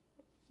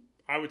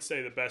 I would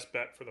say the best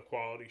bet for the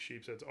quality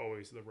sheep's head's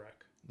always the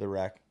wreck. The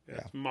wreck.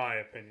 That's my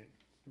opinion.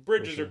 The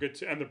bridges are good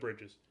too, and the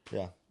bridges.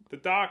 Yeah. The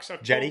docks are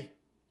jetty.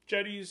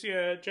 Jetties,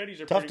 yeah,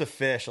 jetties are tough to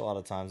fish a lot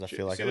of times. I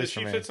feel like. See, the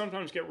sheep's head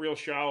sometimes get real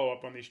shallow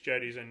up on these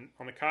jetties, and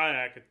on the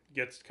kayak it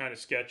gets kind of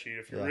sketchy.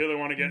 If you really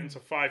want to get into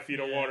 5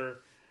 feet of water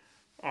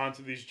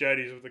onto these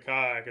jetties with the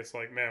kayak, it's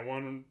like, man,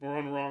 one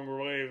wrong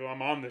wave,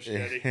 I'm on this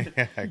jetty.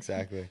 Yeah,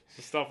 exactly.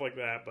 So stuff like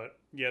that, but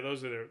yeah,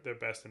 those are their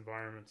best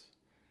environments.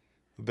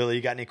 Billy,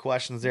 you got any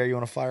questions there you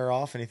want to fire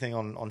off? Anything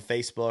on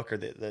Facebook or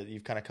that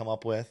you've kind of come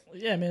up with?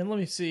 Yeah, man, let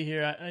me see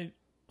here. I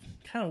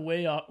kind of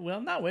way off,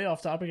 well, not way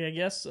off topic, I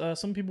guess.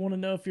 Some people want to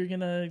know if you're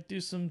going to do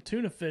some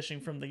tuna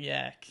fishing from the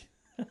Yak.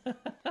 I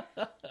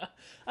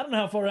don't know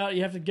how far out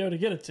you have to go to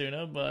get a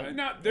tuna, but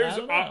there's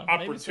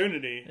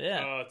opportunity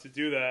to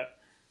do that.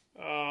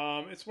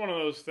 It's one of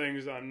those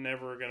things I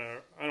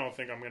don't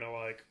think I'm going to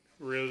like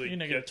really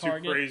get too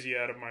crazy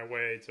out of my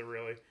way to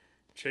really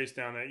chase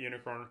down that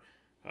unicorn.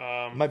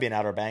 It might be an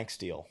Outer Banks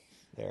deal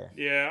there.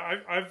 Yeah,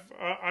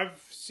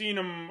 I've seen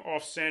them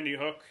off Sandy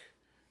Hook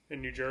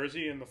in New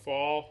Jersey in the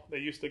fall. They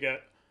used to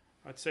get,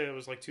 I'd say it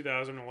was like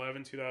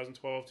 2011,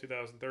 2012,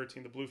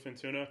 2013, the bluefin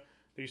tuna.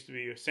 They used to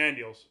be sand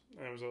eels,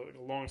 and it was a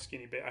long,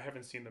 skinny bait. I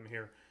haven't seen them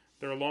here.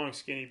 They're a long,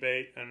 skinny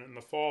bait, and in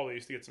the fall they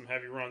used to get some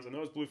heavy runs, and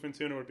those bluefin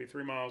tuna would be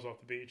 3 miles off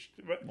the beach.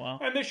 But, wow.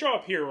 And they show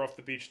up here off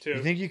the beach too.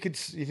 You think you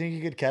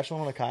could catch one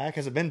on a kayak?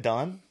 Has it been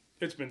done?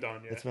 It's been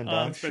done, yeah. It's been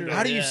done. Sure,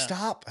 How do you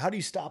stop? How do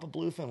you stop a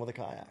bluefin with a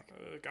kayak?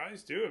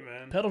 Guys do it,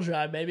 man. Pedal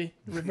drive, baby.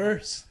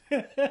 Reverse.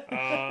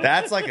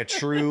 That's like a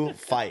true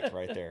fight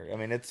right there. I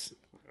mean, it's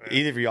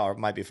either of y'all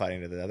might be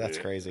fighting to that. That's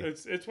crazy.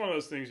 It's one of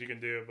those things you can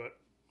do, but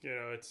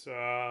it's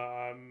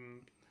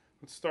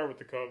Let's start with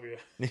the cobia.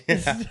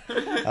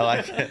 Yeah, I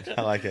like it.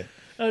 I like it.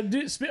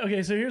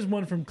 Okay, so here's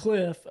one from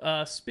Cliff.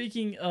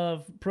 Speaking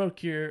of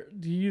Procure,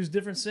 do you use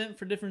different scent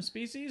for different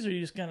species, or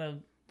you just kind of...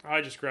 I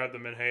just grabbed the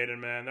Menhaden,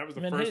 man. That was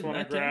the Menhaden, first one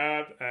I okay.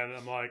 grabbed, and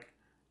I'm like,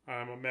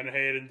 I'm a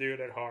Menhaden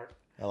dude at heart.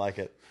 I like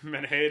it.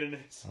 Menhaden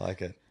is I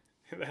like it.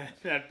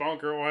 that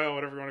bunker oil,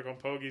 whatever you want to call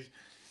them, pogies.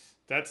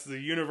 That's the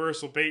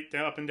universal bait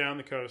up and down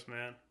the coast,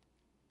 man.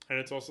 And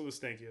it's also the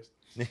stinkiest.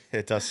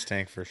 It does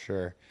stink for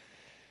sure.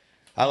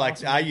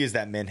 I use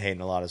that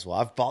Menhaden a lot as well.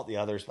 I've bought the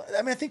others, but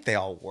I mean, I think they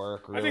all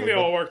work. Really, I think they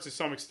all work to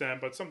some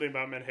extent, but something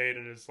about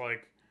Menhaden is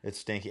like it's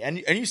stinky, and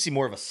you see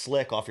more of a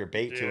slick off your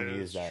bait too when you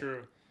use that.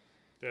 True.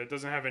 Yeah, it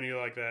doesn't have any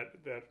like that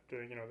that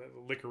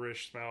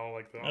licorice smell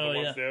like the other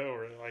ones do,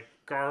 or like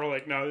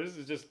garlic. No, this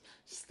is just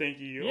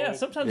stinky. Yeah,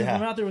 sometimes if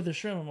I'm out there with the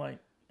shrimp, I'm like,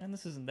 man,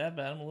 this isn't that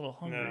bad. I'm a little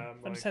hungry. Nah,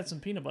 I just had some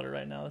peanut butter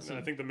right now. I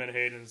think the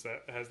Menhaden's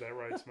that has that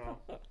right smell.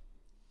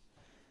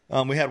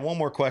 We had one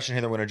more question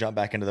here that we're going to jump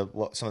back into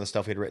some of the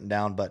stuff we had written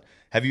down. But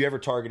have you ever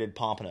targeted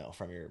pompano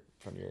from your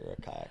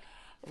kayak?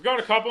 I've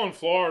got a couple in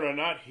Florida,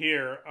 not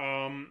here.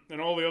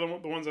 And all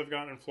the ones I've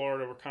gotten in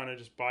Florida were kind of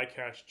just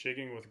bycatch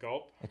jigging with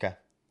gulp. Okay.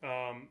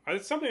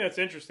 It's something that's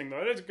interesting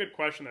though. It is a good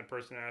question that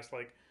person asked,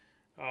 like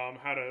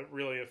how to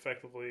really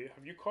effectively.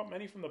 Have you caught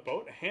many from the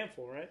boat? A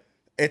handful, right?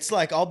 It's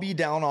like I'll be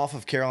down off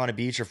of Carolina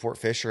Beach or Fort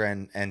Fisher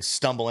and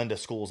stumble into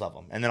schools of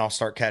them, and then I'll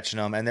start catching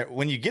them. And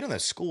when you get in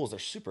those schools, they're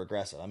super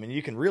aggressive. I mean,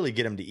 you can really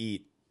get them to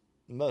eat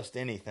most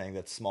anything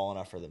that's small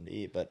enough for them to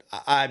eat. But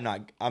I'm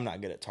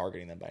not good at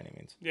targeting them by any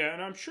means. Yeah,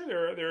 and I'm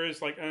sure there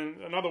is like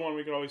another one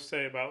we could always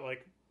say about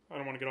like I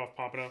don't want to get off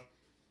pompano.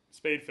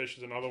 Spadefish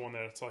is another one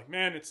that it's like,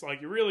 man, it's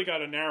like you really got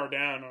to narrow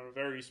down on a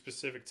very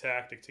specific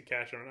tactic to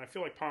catch them. And I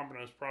feel like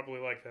pompano is probably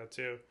like that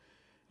too.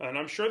 And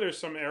I'm sure there's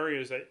some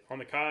areas that on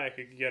the kayak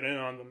you can get in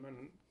on them.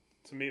 And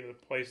to me, the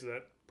places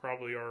that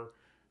probably are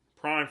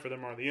prime for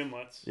them are the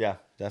inlets. Yeah,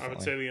 definitely. I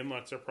would say the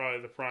inlets are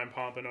probably the prime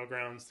pompano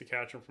grounds to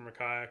catch them from a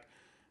kayak.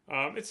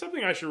 It's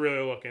something I should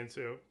really look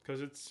into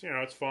because it's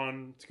it's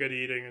fun, it's good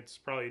eating, it's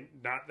probably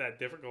not that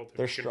difficult.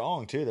 They're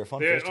strong too. They're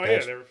fun fish to catch.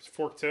 Yeah, they're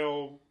fork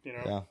tail,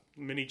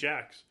 mini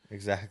jacks.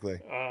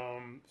 Exactly.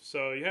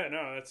 So yeah,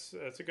 no,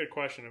 that's a good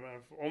question. I mean,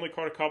 I've only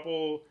caught a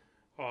couple,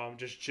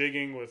 just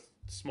jigging with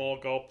small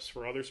gulps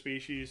for other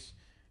species,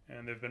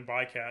 and they've been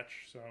bycatch.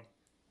 So.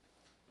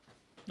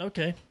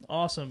 Okay,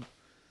 awesome.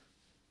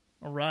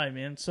 All right,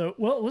 man. So,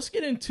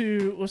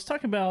 let's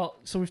talk about.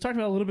 So we've talked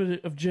about a little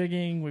bit of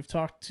jigging. We've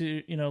talked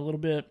to a little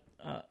bit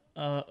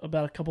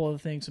about a couple other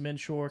things, some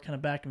inshore, kind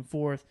of back and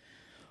forth.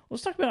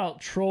 Let's talk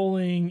about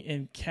trolling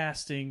and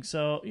casting.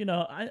 So,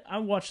 I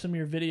watched some of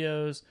your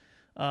videos.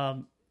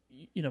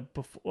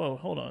 Before. Whoa,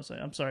 hold on a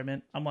second. I'm sorry,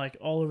 man. I'm like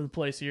all over the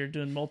place here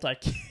doing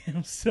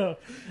multi-cam. So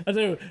I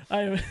do.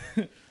 I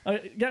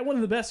got one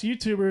of the best fishing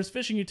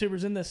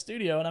YouTubers in this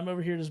studio, and I'm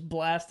over here just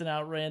blasting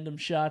out random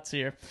shots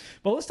here.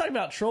 But let's talk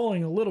about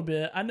trolling a little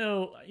bit. I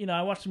know,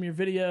 I watched some of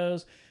your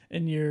videos,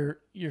 and you're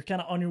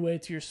kind of on your way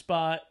to your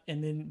spot,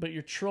 but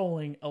you're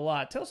trolling a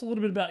lot. Tell us a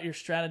little bit about your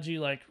strategy.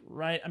 Like,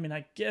 right? I mean,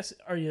 I guess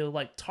are you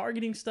like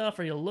targeting stuff?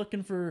 Are you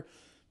looking for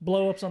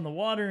blow ups on the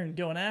water and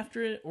going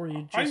after it, or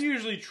you just... I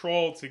usually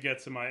troll to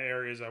get to my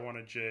areas I want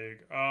to jig.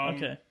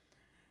 Okay.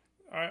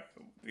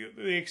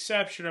 The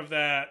exception of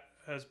that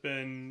has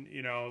been,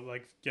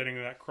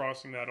 like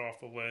crossing that off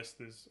the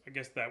list is, I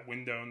guess, that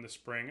window in the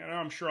spring. And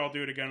I'm sure I'll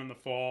do it again in the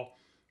fall.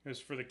 Is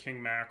for the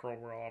king mackerel,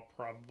 where I'll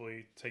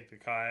probably take the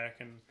kayak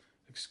and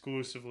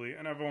exclusively,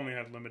 and I've only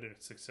had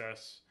limited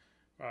success,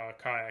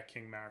 kayak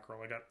king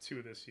mackerel. I got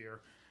 2 this year.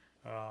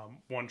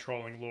 One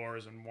trolling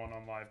lures and one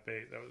on live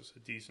bait. That was a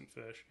decent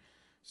fish.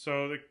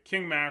 So the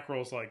king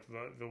mackerel is like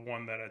the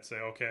one that I'd say,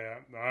 okay,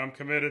 I'm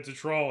committed to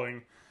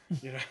trolling.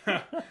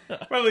 But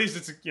at least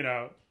it's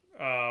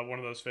one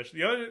of those fish.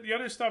 The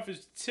other stuff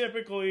is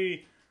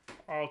typically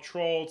I'll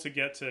troll to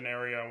get to an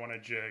area I want to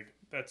jig.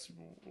 That's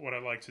what I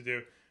like to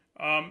do.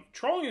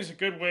 Trolling is a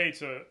good way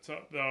to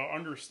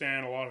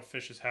understand a lot of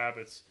fish's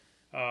habits.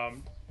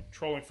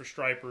 Trolling for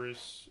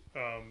stripers,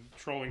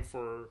 trolling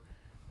for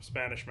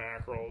Spanish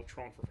mackerel,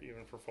 trolling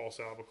even for false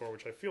albacore,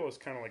 which I feel is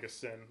kind of like a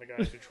sin. The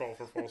guys who troll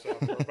for false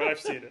albacore, but I've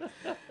seen it.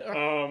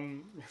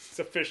 It's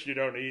a fish you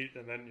don't eat,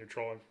 and then you're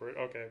trolling for it.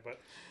 Okay, but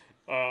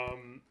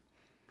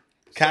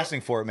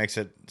casting for it makes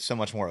it so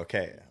much more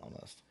okay,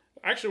 almost.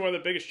 Actually, one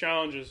of the biggest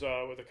challenges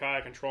with the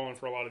kayak and trolling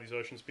for a lot of these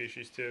ocean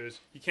species too is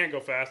you can't go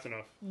fast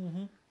enough.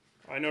 Mm-hmm.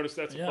 I noticed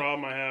that's a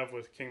problem I have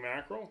with king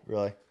mackerel.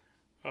 Really?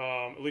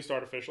 At least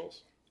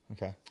artificials.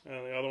 Okay.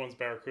 And the other one's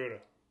barracuda.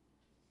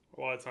 A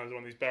lot of times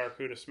when these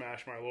barracuda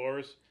smash my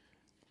lures,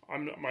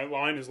 my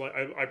line is like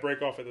I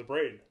break off at the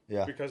braid.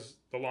 Yeah. Because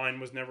the line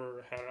was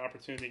never had an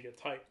opportunity to get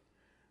tight.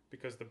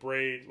 Because the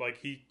braid, like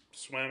he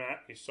swam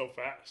at me so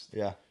fast.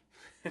 Yeah.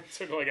 It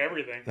took like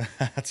everything.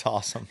 That's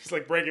awesome. He's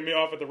like breaking me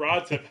off at the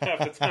rod tip half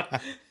the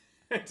time.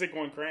 It's like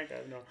one crank. I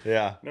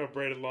have no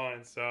braided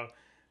lines. So,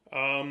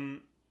 do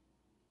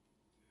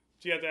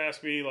you have to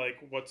ask me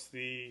like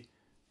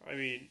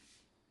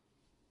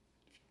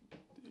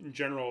in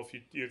general, if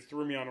you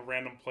threw me on a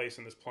random place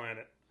in this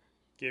planet,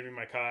 gave me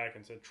my kayak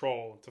and said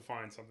troll to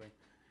find something,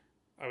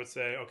 I would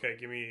say, okay,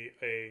 give me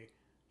a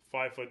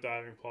 5-foot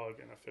diving plug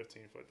and a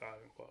 15-foot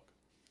diving plug,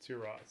 2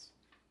 rods.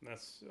 And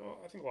that's,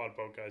 I think a lot of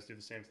boat guys do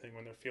the same thing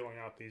when they're feeling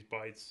out these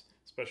bites,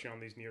 especially on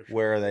these near shore.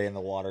 Where are they in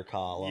the water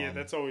column? Yeah,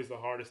 that's always the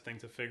hardest thing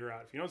to figure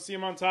out. If you don't see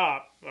them on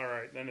top, all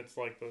right, then it's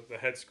like the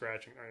head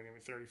scratching. All right, give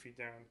me 30 feet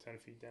down, 10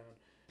 feet down,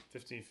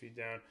 15 feet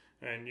down.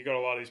 And you got a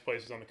lot of these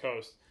places on the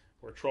coast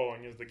where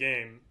trolling is the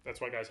game. That's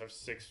why guys have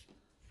 6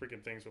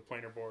 freaking things with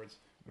planer boards.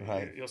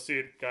 Right. You'll see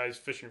it, guys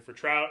fishing for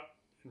trout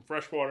in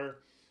freshwater,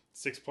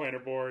 6 planer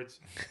boards,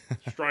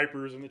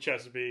 stripers in the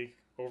Chesapeake,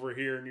 over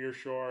here near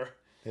shore.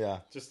 Yeah.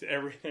 Just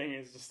everything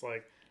is just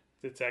like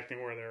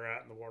detecting where they're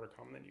at in the water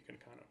column. Then you can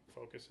kind of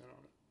focus in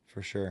on it.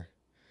 For sure.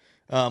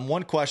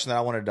 One question that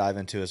I wanted to dive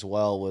into as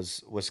well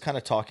was kind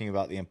of talking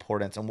about the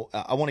importance, and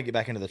I want to get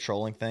back into the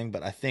trolling thing,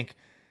 but I think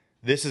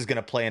this is going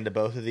to play into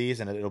both of these,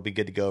 and it'll be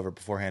good to go over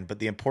beforehand. But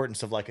the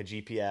importance of like a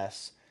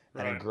GPS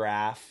and a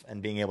graph,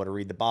 and being able to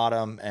read the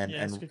bottom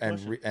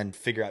and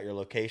figure out your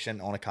location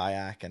on a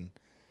kayak. And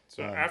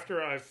so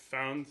after I've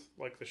found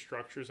like the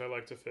structures I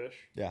like to fish,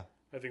 yeah,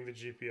 I think the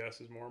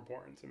GPS is more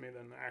important to me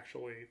than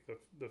actually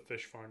the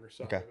fish finder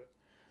side of it.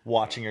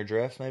 Watching your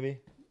drift, maybe.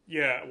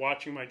 Yeah,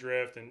 watching my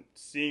drift and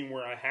seeing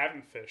where I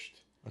haven't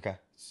fished. Okay.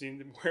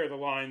 Seeing where the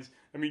lines.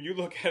 I mean, you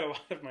look at a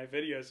lot of my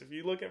videos. If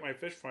you look at my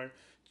fish finder,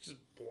 it's just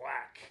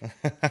black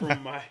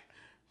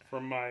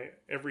from my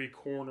every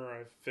corner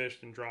I've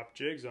fished and dropped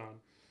jigs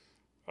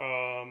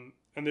on.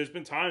 And there's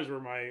been times where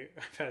I've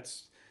had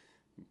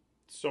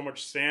so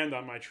much sand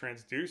on my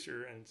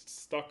transducer and it's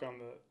stuck on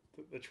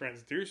the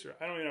transducer.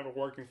 I don't even have a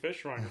working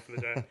fish finder for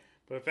the day.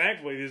 But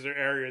thankfully, these are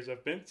areas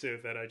I've been to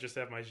that I just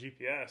have my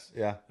GPS.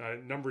 Yeah.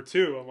 Number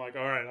 2, I'm like,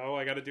 all right, all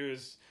I got to do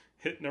is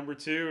hit number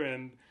 2.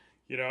 And,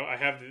 I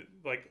have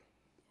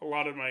a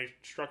lot of my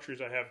structures,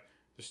 I have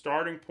the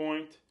starting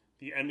point,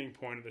 the ending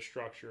point of the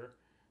structure.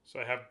 So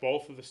I have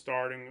both of the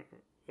starting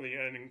and the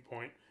ending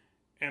point.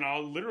 And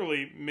I'll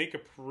literally make a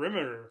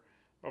perimeter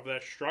of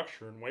that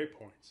structure in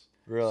waypoints.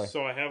 Really?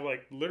 So I have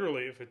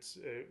literally, if it's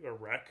a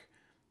wreck,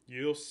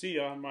 you'll see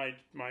on my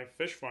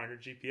fish finder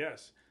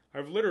GPS,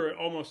 I've literally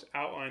almost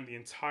outlined the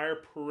entire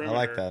perimeter. I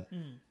like that.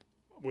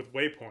 With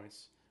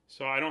waypoints.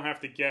 So I don't have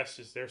to guess,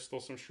 is there still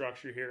some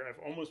structure here? I've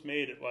almost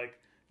made it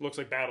looks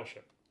like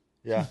Battleship.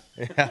 Yeah.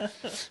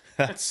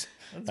 That's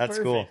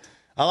cool.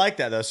 I like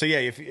that though. So yeah,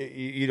 if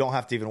you don't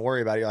have to even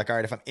worry about it. You're like, all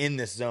right, if I'm in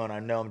this zone,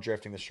 I know I'm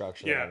drifting the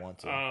structure that I want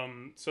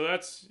to. So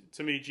that's,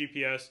 to me,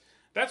 GPS.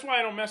 That's why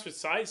I don't mess with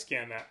side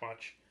scan that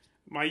much.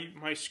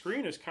 My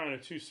screen is kind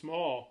of too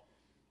small.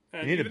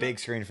 And you need a big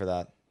screen for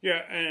that.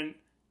 Yeah, and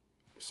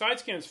side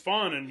scan's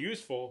fun and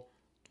useful,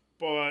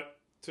 but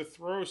to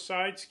throw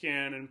side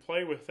scan and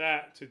play with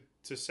that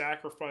to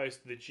sacrifice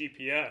the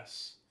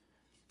GPS,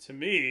 to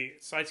me,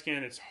 side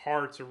scan is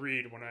hard to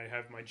read when I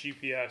have my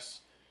GPS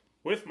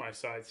with my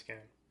side scan.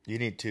 You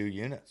need 2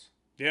 units.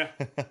 Yeah.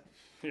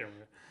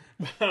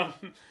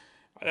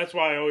 That's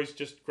why I always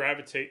just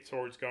gravitate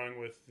towards going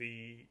with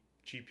the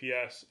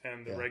GPS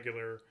and the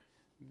regular,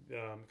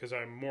 because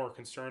I'm more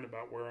concerned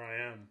about where I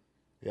am.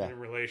 Yeah. In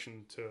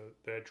relation to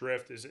the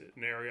drift. Is it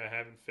an area I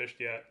haven't fished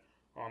yet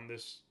on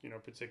this,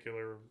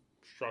 particular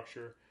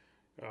structure?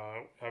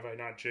 Have I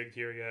not jigged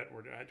here yet,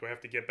 or do I have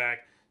to get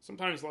back?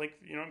 Sometimes,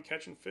 I'm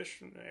catching fish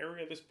in an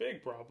area this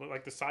big, probably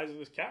like the size of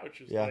this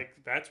couch. Is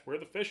that's where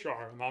the fish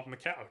are, not on the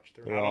couch.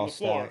 They're not on the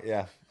floor.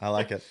 Yeah, I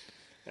like it.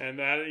 And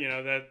that,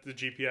 that the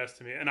GPS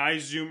to me. And I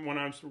zoom when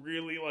I'm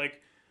really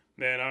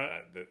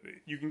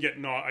you can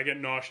get I get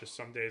nauseous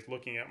some days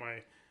looking at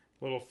my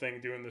little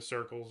thing doing the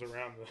circles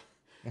around the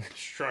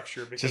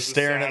structure, because just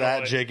staring at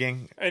that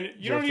jigging. And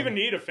you don't even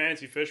need a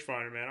fancy fish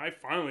finder, man. I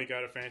finally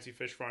got a fancy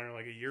fish finder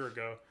a year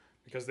ago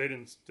because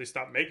they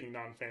stopped making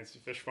non-fancy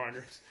fish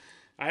finders.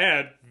 I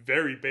had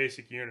very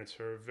basic units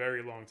for a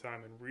very long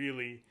time and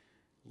really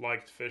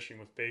liked fishing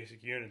with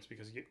basic units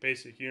because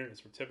basic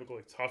units were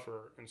typically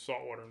tougher in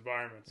saltwater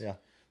environments. Yeah.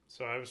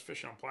 So I was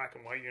fishing on black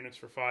and white units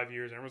for 5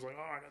 years, and everyone's like,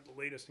 "Oh, I got the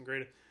latest and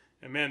greatest."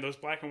 And man, those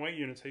black and white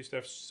units, I used to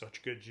have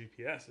such good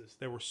GPSs.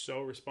 They were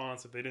so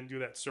responsive. They didn't do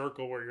that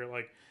circle where you're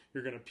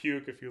going to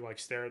puke if you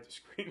stare at the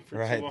screen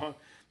for too long.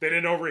 They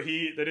didn't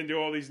overheat. They didn't do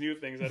all these new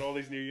things that all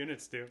these new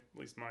units do. At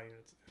least my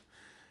units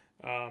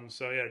do.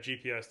 So yeah,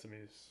 GPS to me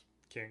is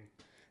king.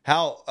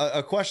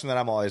 A question that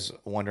I'm always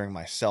wondering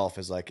myself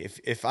is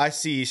if I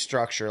see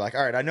structure, all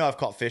right, I know I've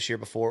caught fish here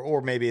before,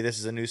 or maybe this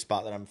is a new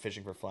spot that I'm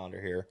fishing for flounder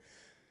here.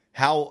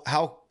 How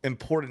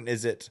important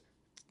is it?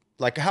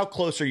 How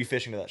close are you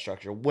fishing to that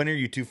structure? When are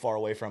you too far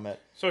away from it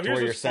to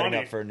where you're setting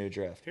up for a new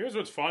drift? Here's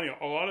what's funny.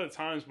 A lot of the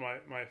times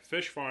my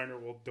fish finder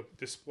will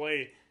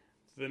display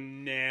the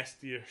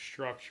nastiest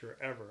structure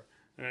ever.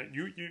 And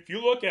if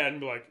you look at it and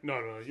be like,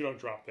 no, you don't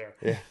drop there.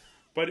 Yeah.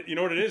 But you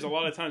know what it is? A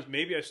lot of times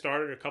maybe I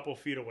started a couple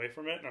feet away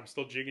from it and I'm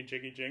still jigging.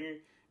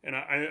 And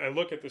I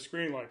look at the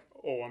screen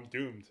oh, I'm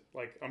doomed.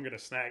 I'm going to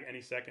snag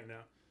any second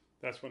now.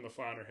 That's when the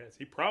flounder hits.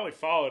 He probably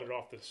followed it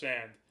off the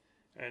sand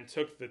and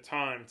took the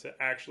time to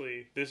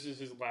actually, this is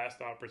his last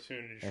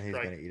opportunity to strike he's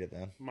gonna eat it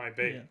then. My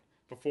bait. Yeah.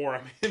 before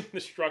I'm in the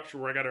structure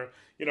where I got to,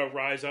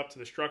 rise up to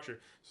the structure.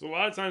 So a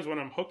lot of times when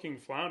I'm hooking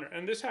flounder,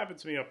 and this happened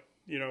to me up,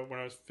 when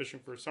I was fishing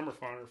for summer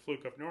flounder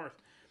fluke up north,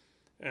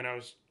 and I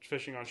was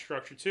fishing on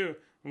structure too,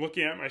 I'm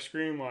looking at my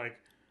screen like,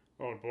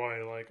 oh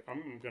boy, like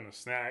I'm going to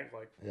snag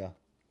like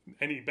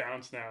any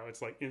bounce now.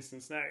 It's like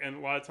instant snag. And a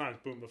lot of times,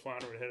 boom, the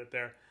flounder would hit it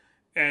there.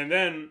 And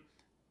then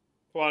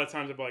a lot of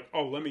times I'd be like,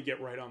 oh, let me get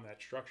right on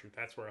that structure.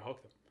 That's where I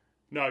hook them.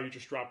 No, you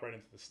just drop right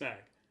into the snag.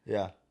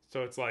 Yeah.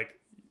 So it's like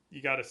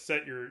you got to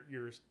set your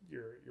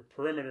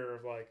perimeter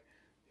of like,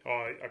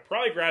 oh, I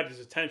probably grabbed his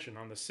attention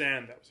on the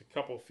sand that was a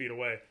couple of feet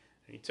away,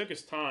 and he took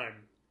his time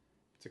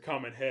to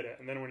come and hit it.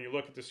 And then when you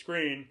look at the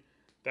screen,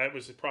 that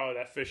was probably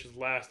that fish's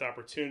last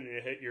opportunity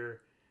to hit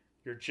your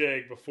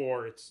jig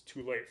before it's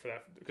too late for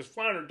that. Because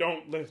flounder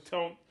don't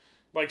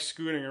like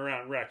scooting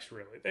around wrecks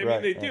really.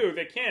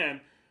 They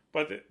can,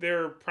 but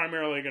they're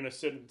primarily going to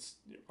sit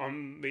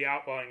on the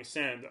outlying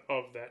sand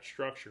of that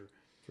structure.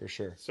 For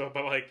sure. So,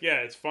 but like, yeah,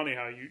 it's funny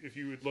how if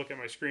you would look at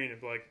my screen,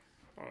 it'd be like,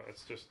 oh,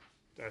 that's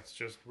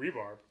just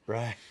rebarb.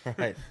 Right.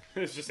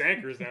 It's just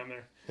anchors down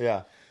there.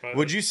 Yeah. But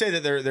would you say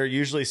that they're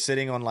usually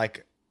sitting on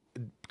like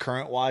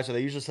current wise? Are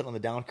they usually sitting on the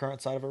down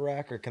current side of a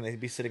rack, or can they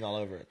be sitting all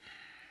over it?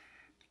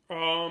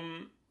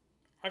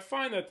 I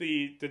find that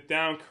the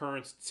down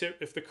currents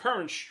if the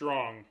current's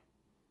strong,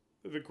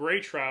 the gray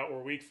trout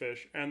or weak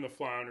fish and the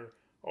flounder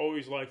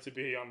always like to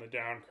be on the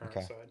down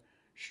current side.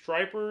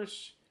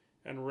 Stripers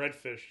and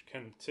redfish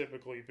can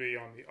typically be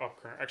on the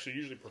up current. Actually,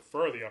 usually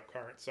prefer the up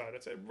current side.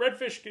 I'd say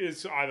redfish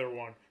is either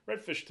one.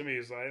 Redfish to me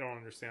is I don't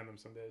understand them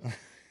some days.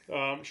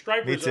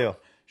 Stripers Me too.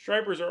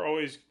 Stripers are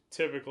always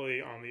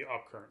typically on the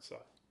up current side.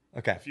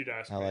 Okay. If you'd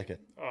ask me. I like it.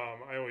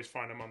 I always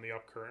find them on the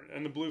up current.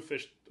 And the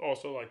bluefish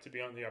also like to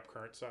be on the up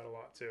current side a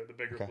lot too, the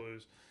bigger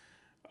blues.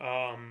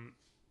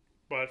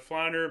 But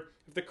flounder,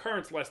 if the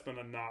current's less than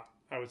a knot,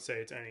 I would say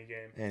it's any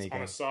game.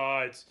 On the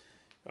sides.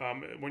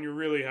 When you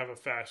really have a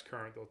fast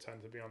current, they'll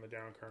tend to be on the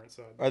down current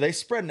side. Are they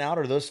spreading out,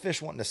 or are those fish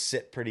wanting to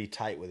sit pretty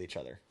tight with each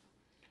other?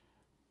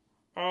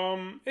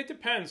 It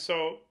depends.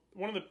 So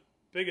one of the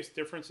biggest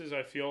differences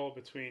I feel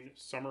between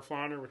summer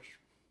flounder, which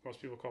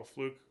most people call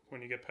fluke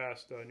when you get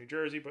past New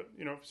Jersey, but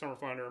summer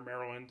flounder,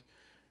 Maryland,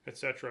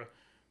 etc.,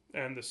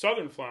 and the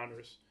southern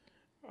flounders,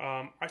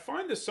 I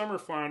find the summer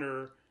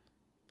flounder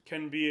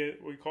can be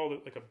we call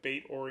it like a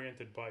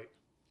bait-oriented bite,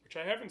 which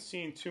I haven't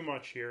seen too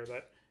much here.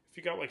 That if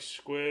you got like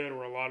squid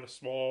or a lot of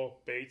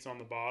small baits on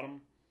the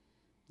bottom,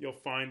 you'll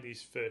find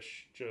these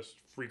fish just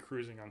free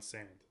cruising on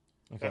sand.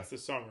 Okay. That's the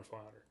summer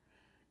flounder.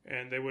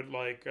 And they would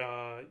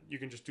you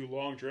can just do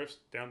long drifts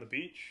down the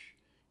beach.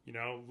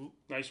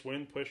 Nice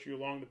wind push you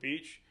along the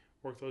beach.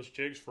 Work those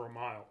jigs for a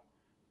mile.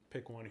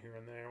 Pick one here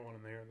and there, one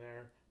there and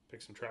there.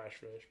 Pick some trash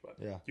fish. But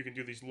you can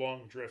do these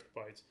long drift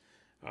bites.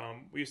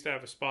 We used to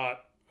have a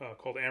spot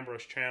called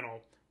Ambrose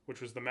Channel, which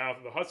was the mouth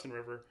of the Hudson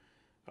River,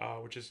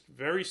 which is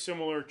very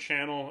similar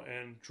channel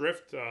and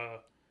drift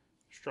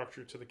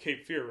structure to the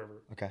Cape Fear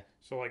River. Okay.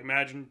 So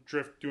imagine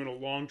doing a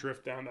long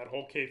drift down that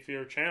whole Cape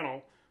Fear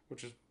channel,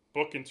 which is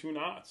booking 2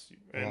 knots.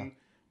 And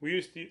we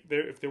used to,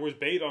 if there was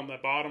bait on the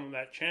bottom of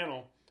that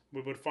channel,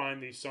 we would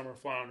find these summer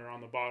flounder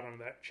on the bottom of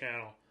that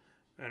channel,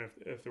 and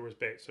if there was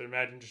bait. So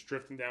imagine just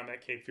drifting down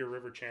that Cape Fear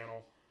River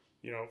channel,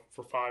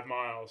 for 5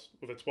 miles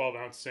with a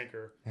 12-ounce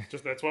sinker.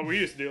 Just that's what we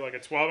used to do, like a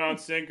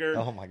 12-ounce sinker.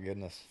 Oh my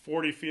goodness!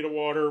 40 feet of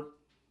water,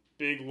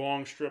 big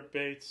long strip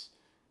baits,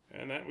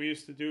 and that we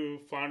used to do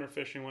flounder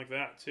fishing like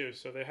that too.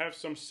 So they have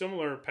some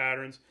similar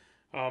patterns,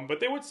 but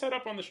they would set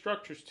up on the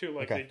structures too,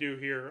 like they do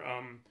here.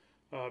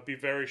 Be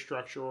very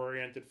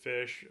structure-oriented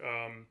fish.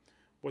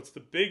 What's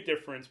the big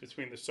difference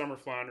between the summer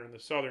flounder and the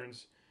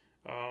southerns?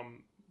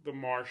 The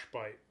marsh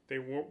bite.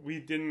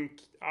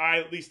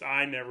 At least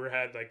I never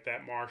had like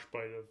that marsh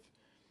bite of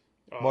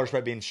marsh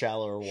bite being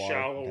shallower water.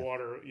 Shallow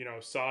water,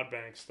 sod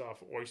bank stuff,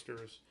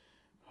 oysters.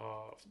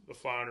 The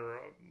flounder,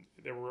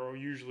 there were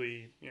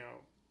usually,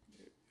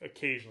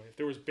 occasionally, if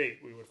there was bait,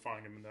 we would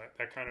find them in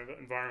that kind of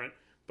environment.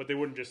 But they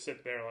wouldn't just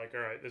sit there like,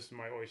 all right, this is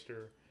my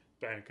oyster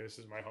bank. This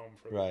is my home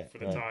for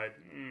the tide.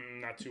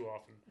 Not too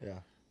often. Yeah.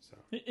 So.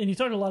 And you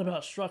talked a lot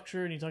about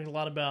structure, and you talked a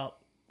lot about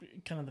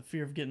kind of the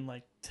fear of getting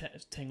like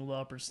tangled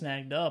up or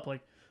snagged up.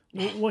 Like,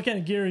 what kind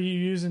of gear are you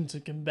using to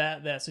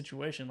combat that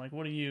situation? Like,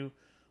 what have you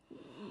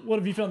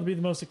found to be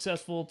the most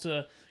successful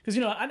to? Because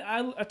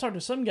I talked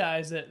to some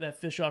guys that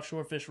fish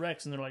offshore, fish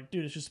wrecks, and they're like,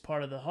 dude, it's just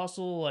part of the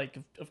hustle, like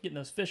of getting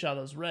those fish out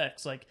of those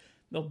wrecks. Like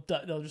they'll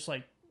just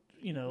like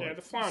the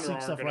flounder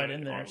sink stuff right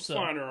in there. So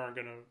flounder aren't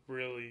gonna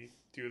really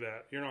do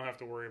that. You don't have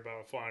to worry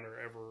about a flounder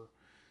ever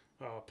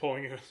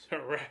pulling you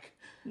into a wreck.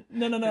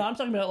 No. I'm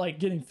talking about like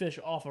getting fish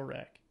off a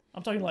wreck.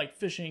 I'm talking like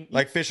fishing,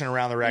 like fishing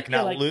around the wreck,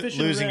 not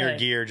losing your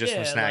gear just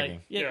from snagging.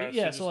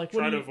 So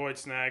try to avoid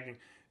snagging.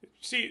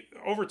 See,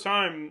 over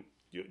time,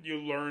 you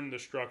learn the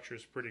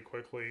structures pretty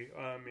quickly.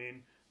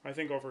 I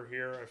think over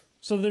here,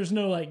 so there's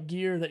no like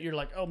gear that you're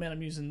like, oh man,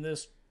 I'm using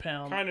this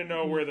pound. Kind of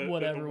know where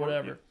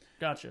whatever.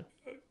 Gotcha.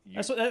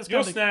 You'll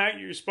snag.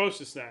 You're supposed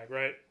to snag,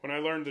 right? When I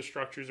learned the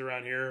structures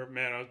around here,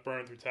 man, I was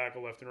burning through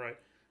tackle left and right.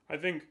 I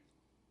think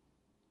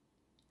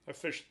I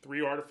fish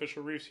 3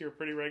 artificial reefs here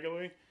pretty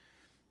regularly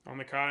on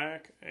the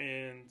kayak,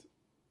 and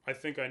I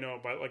think I know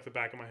by like the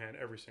back of my hand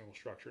every single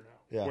structure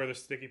now. Where the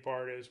sticky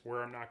part is,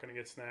 where I'm not going to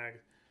get snagged.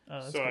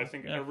 So cool. I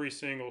think every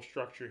single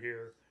structure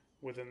here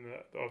within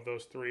of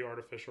those 3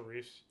 artificial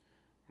reefs,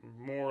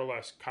 I'm more or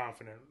less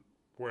confident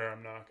where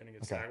I'm not going to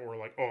get snagged, or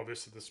like, oh,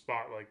 this is the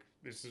spot, like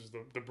this is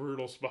the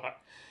brutal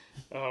spot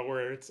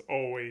where it's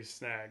always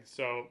snagged.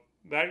 So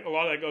that a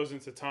lot of that goes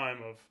into time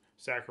of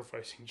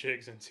sacrificing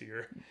jigs into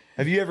your.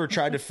 Have you ever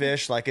tried to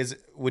fish? Like,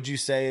 would you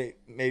say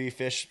maybe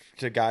fish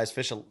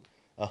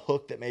a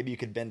hook that maybe you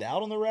could bend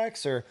out on the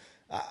wrecks, or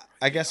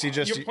I guess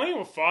you're playing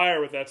with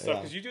fire with that stuff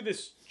because you do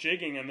this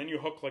jigging and then you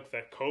hook like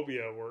that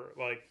cobia or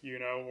like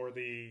or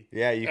the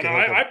you. And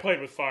I played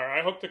with fire.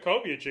 I hooked the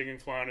cobia jigging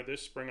flounder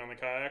this spring on the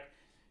kayak,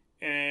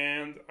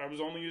 and I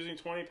was only using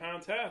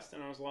 20-pound test,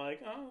 and I was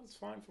like, oh, it's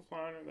fine for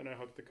flounder. Then I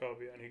hooked the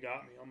cobia, and he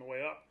got me on the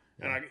way up,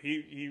 and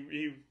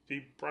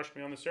he brushed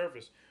me on the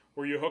surface.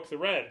 Where you hook the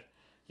red,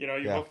 you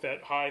hook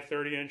that high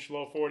 30-inch,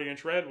 low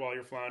 40-inch red while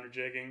you're flounder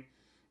jigging,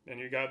 and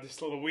you got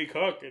this little weak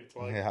hook. It's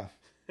like,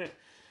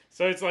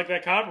 so it's like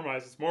that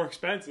compromise. It's more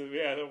expensive.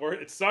 Yeah,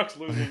 it sucks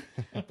losing,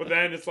 but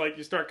then it's like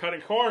you start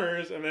cutting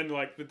corners, and then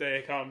like the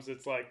day comes,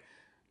 it's like,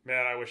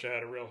 man, I wish I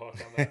had a real hook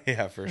on that.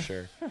 Yeah, for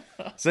sure.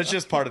 So it's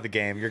just part of the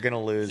game. You're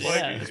gonna lose.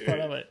 Yeah, it's part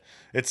of it.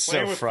 It's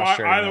so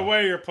frustrating. Either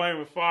way, you're playing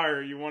with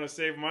fire. You want to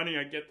save money.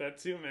 I get that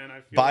too, man.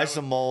 Buy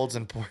some molds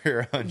and pour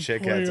your own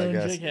jig heads, I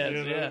guess.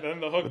 Then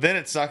the hook. But then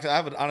it sucks.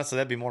 I would honestly,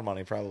 that'd be more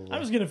money probably. I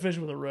was gonna fish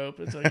with a rope.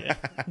 It's okay.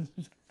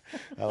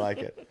 I like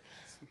it.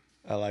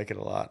 I like it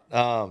a lot.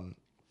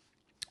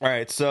 All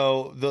right,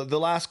 so the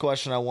last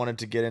question I wanted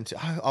to get into,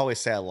 I always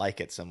say I like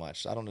it so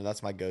much. I don't know,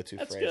 that's my go-to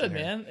phrase. That's good,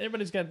 man.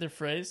 Everybody's got their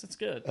phrase. That's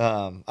good.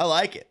 I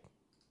like it.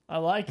 I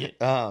like it.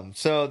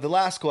 So the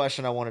last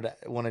question I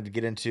wanted to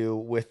get into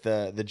with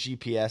the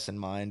GPS in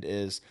mind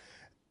is,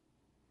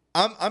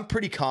 I'm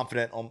pretty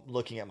confident on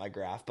looking at my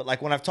graph, but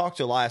like when I've talked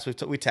to Elias,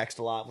 we text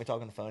a lot, and we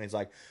talk on the phone. He's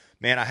like,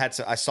 man,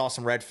 I saw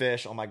some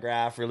redfish on my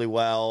graph really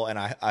well, and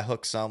I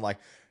hooked some. Like,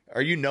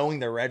 are you knowing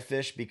they're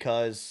redfish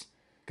because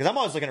I'm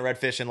always looking at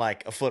redfish in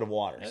like a foot of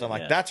water. So I'm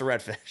like, that's a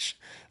redfish.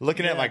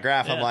 Looking at my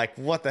graph, I'm like,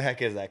 what the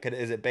heck is that?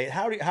 Is it bait?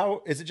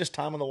 How is it just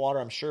time on the water?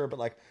 I'm sure, but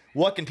like,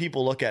 what can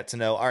people look at to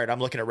know? All right, I'm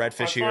looking at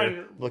redfish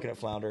here. Looking at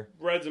flounder.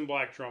 Reds and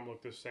black drum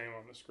look the same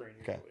on the screen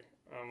usually,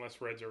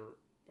 unless reds are.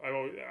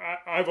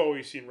 I've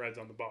always seen reds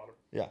on the bottom.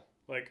 Yeah.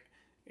 Like,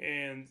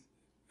 and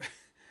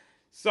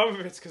some of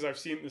it's because I've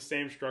seen the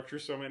same structure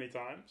so many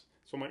times.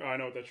 So I'm like, oh, I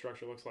know what that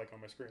structure looks like on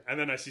my screen. And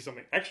then I see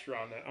something extra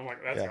on that. I'm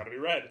like, that's got to be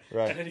red.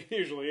 Right. And it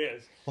usually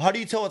is. Well, how do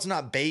you tell it's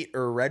not bait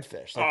or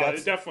redfish? Like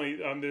it definitely,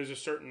 there's a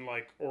certain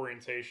like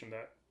orientation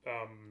that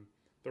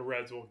the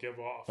reds will give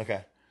off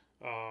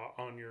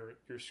on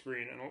your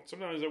screen. And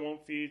sometimes they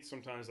won't feed.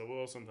 Sometimes they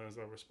will. Sometimes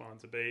they'll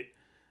respond to bait.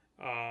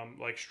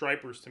 Like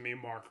stripers to me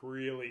mark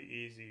really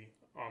easy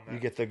on that. You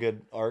get the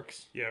good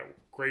arcs? Yeah.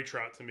 Gray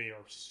trout to me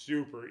are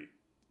super,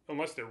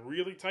 unless they're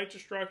really tight to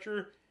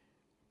structure.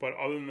 But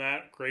other than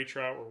that, gray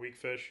trout or weak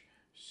fish,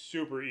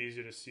 super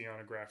easy to see on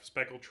a graph.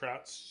 Speckled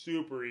trout,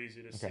 super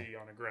easy to see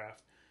on a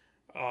graph.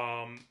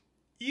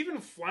 Even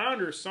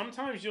flounder,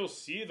 sometimes you'll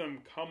see them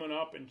coming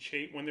up and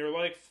when they're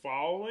like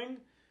following,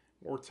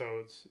 or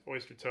toads,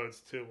 oyster toads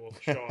too will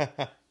show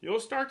up.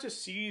 You'll start to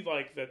see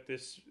like that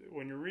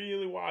when you're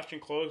really watching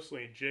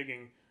closely and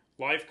jigging,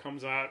 life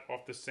comes out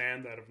off the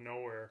sand out of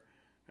nowhere.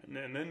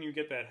 And then you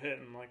get that hit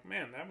and like,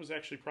 man, that was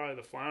actually probably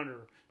the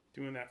flounder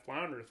doing that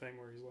flounder thing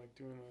where he's like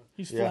doing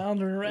he's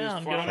floundering around.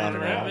 He's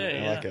floundering around.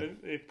 I like it.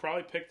 It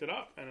probably picked it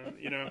up,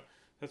 and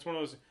that's one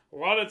of those. A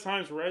lot of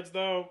times reds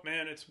though,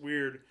 man, it's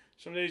weird.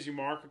 Some days you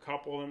mark a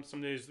couple of them.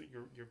 Some days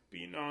you're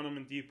beating on them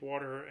in deep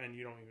water, and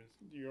you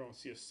don't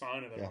see a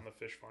sign of them on the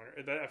fish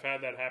finder. I've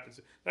had that happen.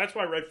 That's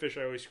why redfish,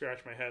 I always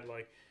scratch my head.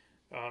 Like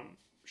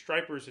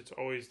stripers, it's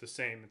always the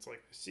same. It's like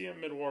I see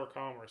them mid-water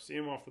column, or I see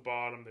them off the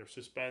bottom. They're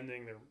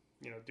suspending.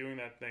 They're doing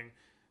that thing.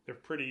 They're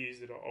pretty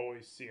easy to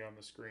always see on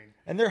the screen.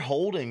 And they're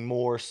holding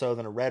more so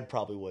than a red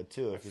probably would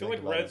too. I feel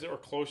like reds are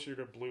closer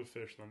to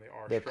bluefish than they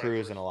are. They're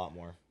cruising a lot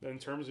more. In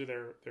terms of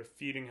their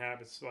feeding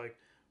habits, like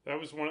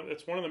that's one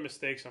of the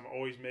mistakes I'm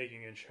always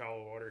making in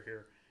shallow water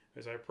here.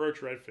 Is I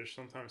approach redfish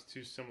sometimes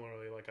too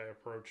similarly like I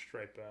approach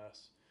striped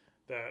bass.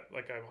 That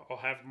like I'll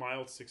have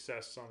mild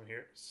success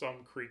some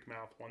creek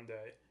mouth one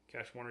day,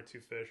 catch 1 or 2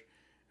 fish.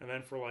 And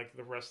then for like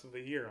the rest of the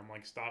year, I'm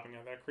like stopping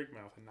at that creek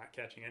mouth and not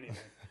catching anything.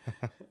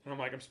 And I'm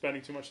like, I'm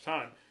spending too much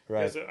time.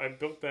 Right. Because I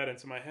built that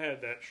into my head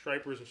that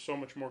stripers are so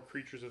much more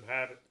creatures of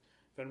habit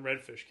than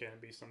redfish can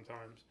be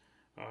sometimes.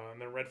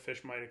 And then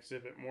redfish might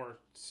exhibit more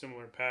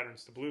similar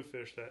patterns to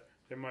bluefish, that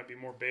they might be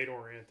more bait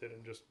oriented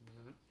and just,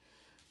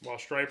 while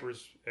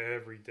stripers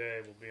every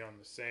day will be on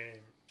the same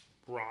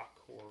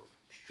rock or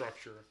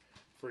structure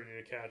for you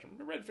to catch them.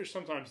 The redfish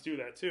sometimes do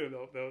that too.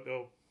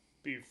 They'll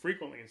be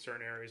frequently in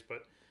certain areas,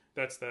 but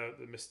that's the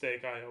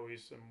mistake I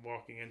always am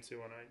walking into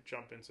when I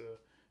jump into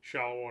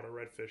shallow water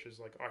redfish.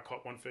 Is like, I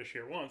caught one fish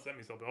here once. That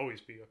means there'll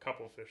always be a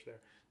couple of fish there.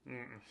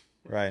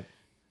 Right.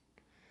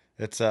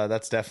 It's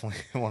that's definitely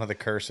one of the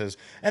curses.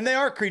 And they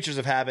are creatures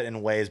of habit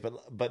in ways,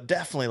 but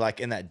definitely like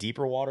in that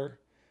deeper water,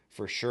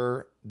 for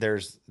sure.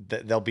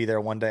 They'll be there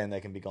one day and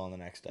they can be gone the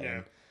next day. Yeah.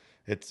 And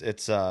it's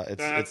That's the thing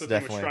with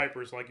definitely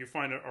stripers. Like you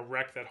find a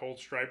wreck that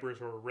holds stripers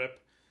or a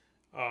rip,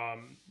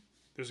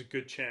 there's a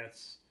good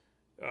chance.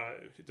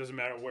 It doesn't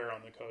matter where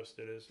on the coast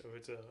it is. If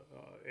it's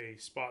a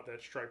spot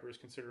that stripers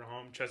consider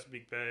home,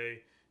 Chesapeake Bay,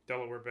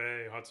 Delaware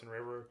Bay, Hudson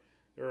River,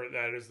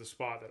 that is the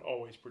spot that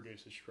always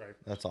produces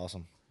stripers. That's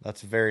awesome.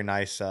 That's a very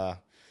nice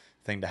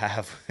thing to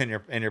have in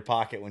your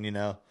pocket when you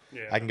know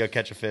I can go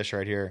catch a fish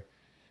right here.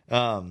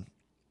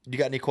 You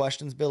got any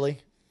questions, Billy?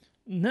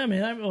 No,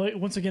 man.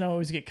 Once again, I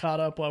always get caught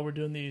up while we're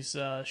doing these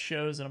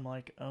shows, and I'm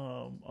like,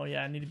 oh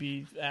yeah, I need to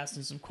be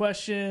asking some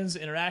questions,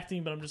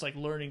 interacting, but I'm just like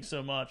learning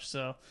so much.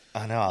 So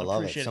I know, I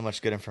love it. So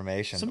much good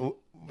information. Oh,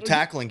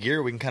 tackling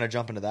gear, we can kind of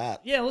jump into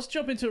that. Yeah, let's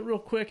jump into it real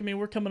quick. I mean,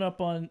 we're coming up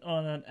on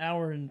an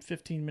hour and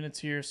 15 minutes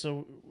here,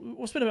 so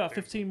we'll spend about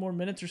 15 more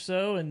minutes or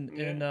so,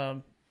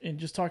 and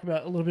just talk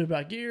about a little bit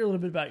about gear, a little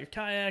bit about your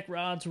kayak,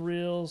 rods,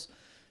 reels,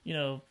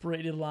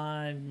 braided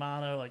line,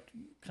 mono, like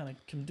kind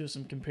of can do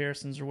some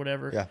comparisons or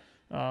whatever. Yeah.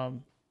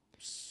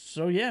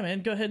 So yeah,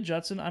 man, go ahead,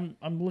 Judson.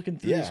 I'm looking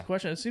through these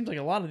questions. It seems like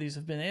a lot of these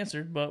have been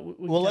answered,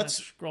 but let's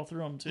scroll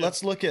through them too.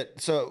 Let's look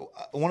at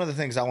one of the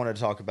things I wanted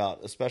to talk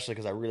about, especially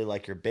because I really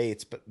like your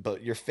baits,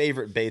 but your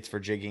favorite baits for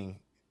jigging,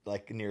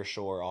 like near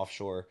shore,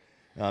 offshore.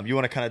 You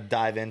want to kind of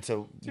dive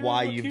into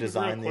why you've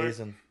designed these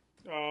and.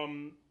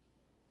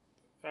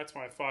 That's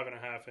my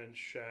 5.5-inch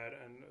shad,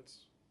 and it's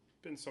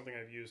been something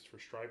I've used for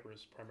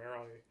stripers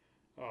primarily,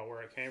 where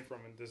I came from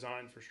and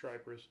designed for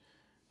stripers.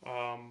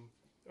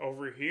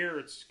 Over here,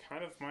 it's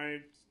kind of my,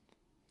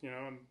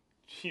 I'm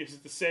use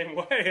it the same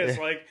way. It's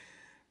like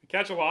I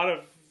catch a lot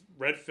of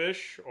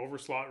redfish,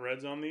 overslot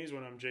reds on these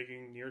when I'm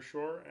jigging near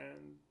shore,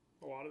 and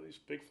a lot of these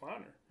big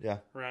flounder. Yeah.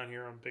 Around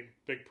here on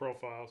big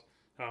profiles.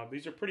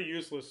 These are pretty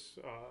useless.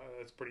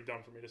 That's pretty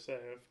dumb for me to say.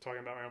 I'm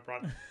talking about my own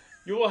product.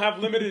 You will have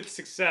limited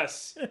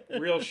success,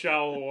 real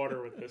shallow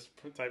water with this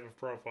type of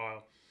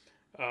profile.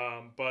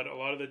 But a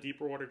lot of the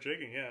deeper water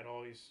jigging, and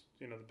all these,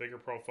 the bigger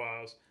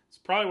profiles. It's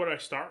probably what I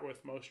start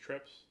with most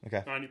trips.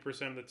 Okay.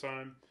 90% of the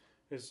time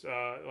is,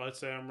 let's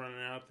say I'm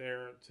running out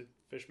there to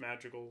fish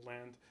magical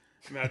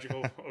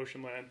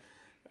ocean land.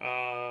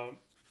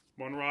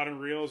 One rod and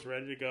reel is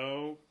ready to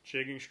go.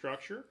 Jigging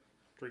structure,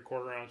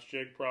 3/4 ounce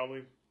jig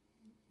probably,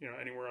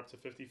 anywhere up to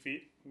 50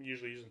 feet. I'm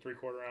usually using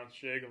 3/4 ounce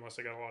jig unless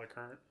I got a lot of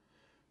current.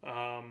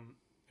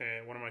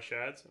 And one of my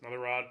shads. Another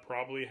rod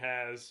probably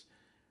has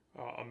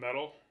a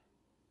metal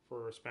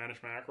for a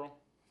Spanish mackerel.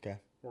 Okay.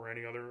 Or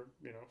any other,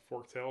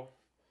 fork tail.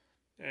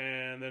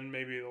 And then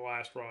maybe the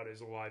last rod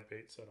is a live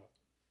bait setup.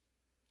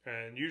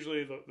 And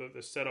usually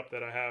the setup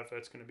that I have,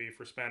 that's going to be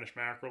for Spanish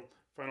mackerel.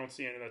 If I don't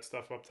see any of that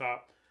stuff up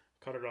top,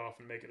 cut it off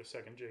and make it a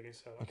second jigging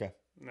setup. Okay.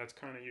 And that's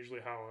kind of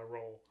usually how I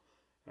roll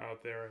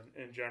out there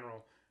in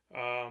general.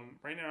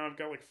 Right now I've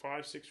got like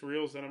 5-6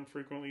 reels that I'm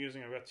frequently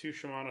using. I've got 2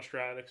 Shimano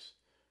Stratics,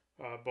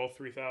 both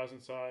 3,000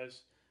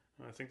 size.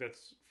 I think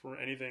that's for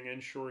anything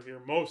inshore here.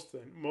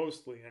 Mostly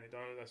any.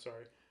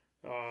 Sorry.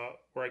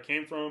 Where I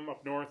came from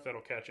up north,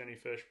 that'll catch any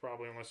fish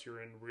probably unless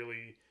you're in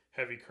really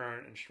heavy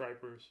current and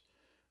stripers.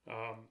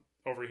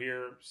 Over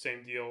here,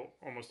 same deal.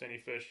 Almost any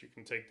fish you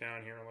can take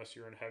down here unless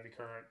you're in heavy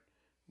current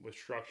with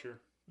structure.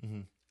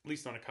 Mm-hmm. At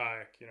least on a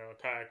kayak.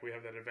 A kayak, we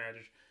have that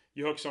advantage.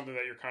 You hook something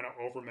that you're kind of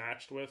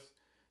overmatched with,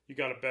 you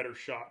got a better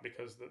shot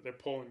because they're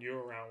pulling you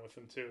around with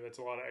them too. That's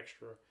a lot of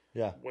extra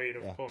weight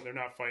of pulling. They're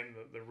not fighting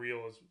the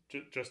reel as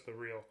just the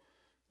reel.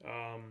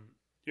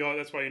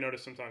 That's why you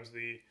notice sometimes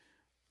it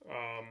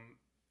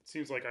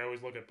seems like I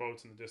always look at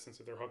boats in the distance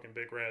if they're hooking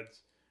big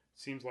reds. It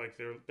seems like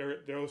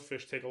those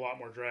fish take a lot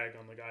more drag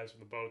on the guys with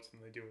the boats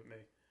than they do with me.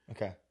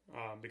 Okay.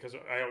 Because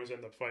I always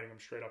end up fighting them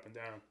straight up and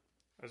down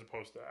as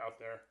opposed to out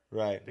there.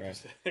 Right.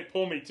 Because they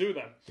pull me to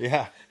them.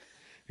 Yeah.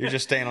 You're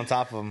just staying on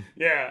top of them.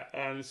 Yeah,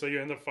 and so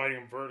you end up fighting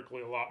them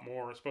vertically a lot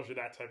more, especially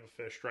that type of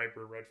fish,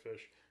 striper, redfish.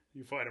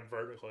 You fight them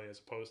vertically as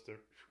opposed to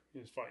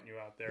just fighting you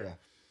out there.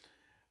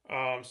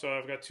 Yeah. So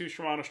I've got 2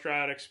 Shimano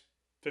Stratics,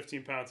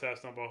 15-pound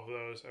test on both of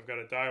those. I've got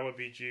a Daiwa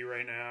BG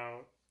right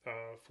now,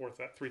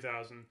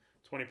 3,000,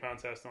 20-pound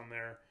test on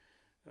there.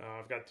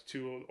 I've got the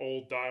 2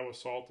 old Daiwa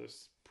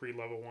Saltus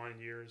pre-level 1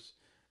 years.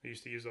 I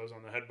used to use those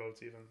on the head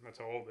boats even. That's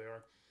how old they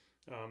are.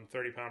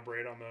 30-pound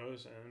braid on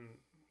those, and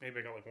maybe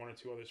I got like 1 or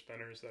 2 other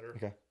spinners that are.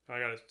 Okay. I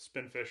got a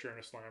Spin Fisher and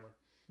a Slammer.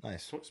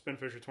 Nice. Spin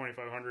Fisher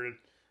 2500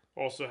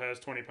 also has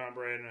 20-pound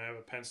braid, and I have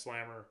a Penn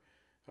Slammer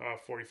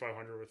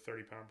 4500 with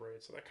 30-pound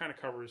braid. So that kind of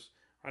covers.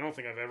 I don't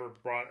think I've ever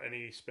brought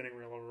any spinning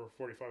reel over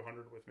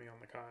 4500 with me on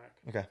the kayak.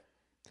 Okay.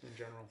 In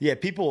general. Yeah,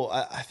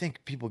 I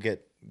think people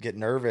get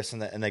nervous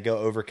and they go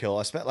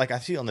overkill. Like I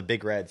see on the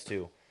big reds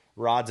too.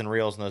 Rods and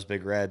reels and those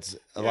big reds.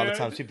 A lot of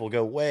times people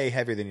go way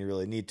heavier than you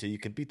really need to. You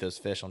can beat those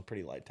fish on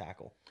pretty light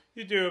tackle.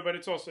 You do, but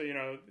it's also,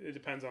 it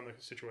depends on the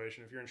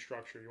situation. If you're in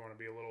structure, you want to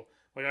be a little...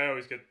 Like, I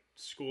always get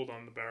schooled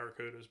on the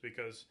Barracudas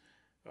because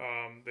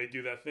they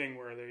do that thing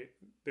where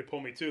they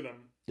pull me to them.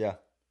 Yeah.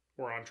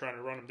 Or I'm trying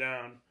to run them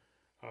down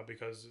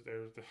because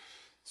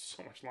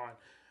so much line.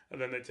 And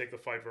then they take the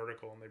fight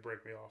vertical and they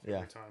break me off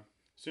every time.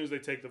 As soon as they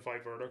take the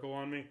fight vertical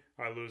on me,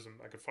 I lose them.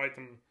 I could fight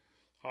them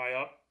high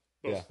up,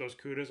 those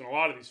kudas, and a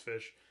lot of these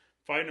fish,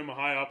 fighting them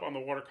high up on the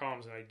water column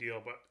is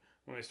ideal. But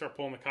when they start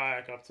pulling the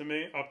kayak up to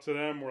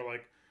them, or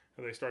like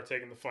they start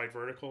taking the fight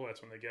vertical,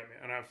 that's when they get me.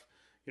 And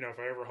if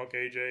I ever hook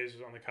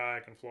AJs on the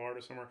kayak in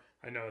Florida somewhere,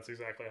 I know that's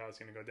exactly how it's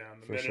going to go down.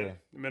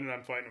 The minute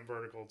I'm fighting them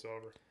vertical, it's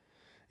over.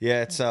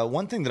 Yeah, it's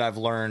one thing that I've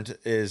learned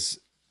is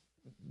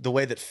the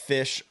way that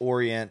fish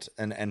orient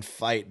and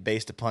fight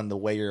based upon the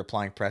way you're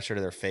applying pressure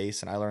to their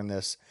face. And I learned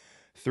this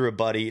through a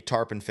buddy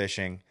tarpon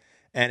fishing,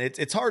 and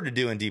it's hard to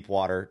do in deep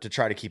water to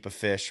try to keep a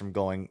fish from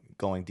going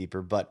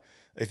deeper. But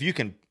if you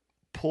can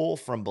pull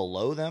from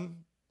below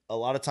them, a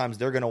lot of times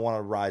they're going to want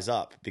to rise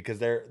up because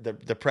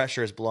the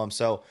pressure is below them.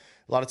 So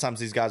a lot of times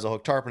these guys will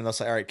hook tarpon and they'll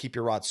say, all right, keep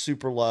your rod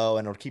super low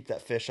and it'll keep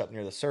that fish up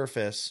near the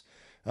surface.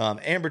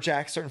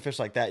 Amberjack, certain fish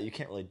like that, you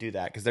can't really do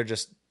that because they're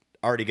just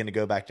already going to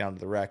go back down to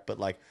the wreck. But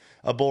like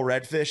a bull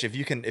redfish,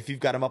 if you've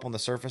got him up on the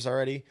surface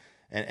already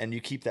and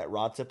you keep that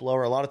rod tip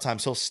lower, a lot of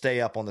times he'll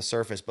stay up on the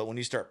surface. But when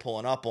you start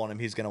pulling up on him,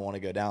 he's going to want to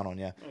go down on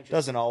you.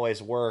 Doesn't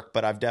always work,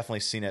 but I've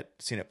definitely seen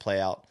it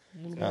play out.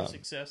 A little more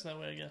success that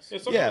way, I guess.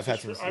 Yeah, I've had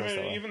some success.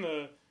 I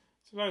mean,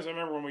 sometimes I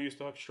remember when we used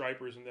to hook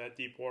stripers in that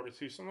deep water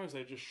too. Sometimes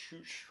they just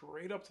shoot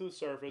straight up to the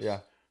surface.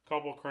 Yeah.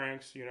 Couple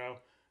cranks, and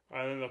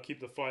then they'll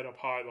keep the fight up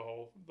high the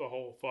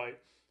whole fight.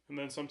 And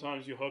then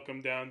sometimes you hook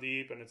them down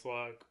deep, and it's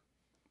like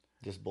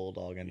just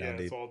bulldogging down deep.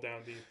 Yeah, it's all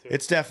down deep too.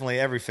 It's definitely,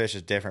 every fish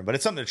is different, but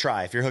it's something to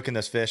try. If you're hooking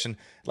this fish, and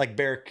like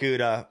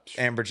barracuda,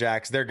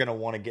 amberjacks, they're going to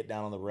want to get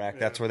down on the wreck.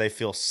 That's where they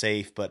feel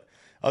safe. But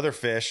other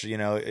fish, you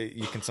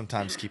can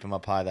sometimes keep them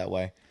up high that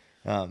way.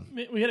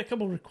 We had a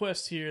couple of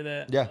requests here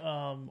that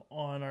on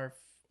our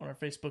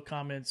Facebook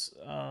comments.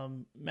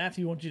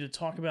 Matthew wants you to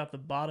talk about the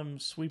bottom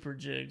sweeper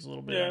jigs a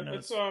little bit. Yeah,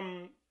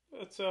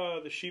 it's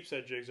the sheep's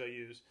head jigs I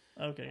use.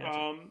 Okay,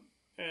 gotcha.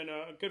 And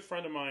a good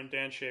friend of mine,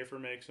 Dan Schaefer,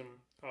 makes them.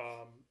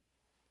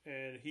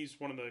 And he's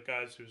one of the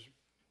guys who's,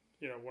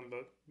 one of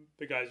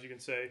the guys you can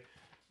say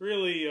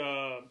really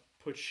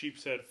put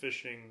sheep's head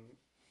fishing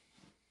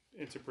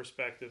into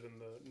perspective in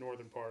the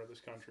northern part of this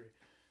country.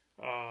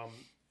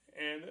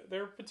 And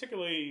they're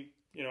particularly,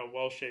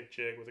 well-shaped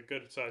jig with a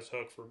good-sized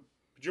hook for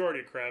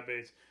majority of crab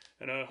baits,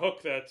 and a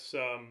hook that's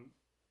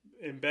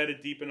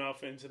embedded deep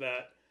enough into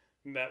that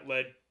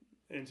lead,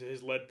 into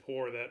his lead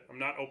pore, that I'm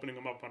not opening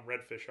them up on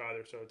redfish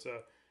either. So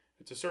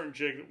it's a certain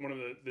jig, one of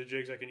the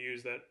jigs I can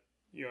use that,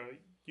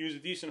 use a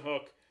decent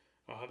hook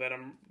that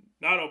I'm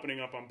not opening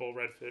up on bull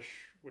redfish,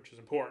 which is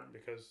important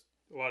because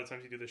a lot of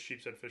times you do this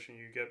sheep's head fishing,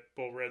 you get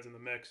bull reds in the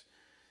mix,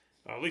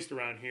 at least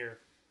around here.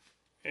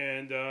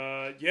 And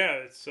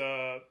it's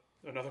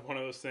another one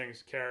of those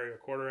things. Carry a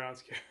quarter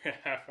ounce, carry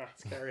a half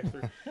ounce, carry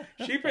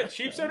through.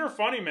 Sheep's head are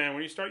funny, man.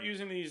 When you start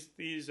using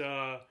these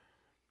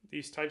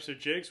types of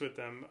jigs with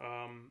them,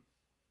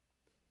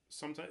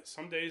 some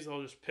days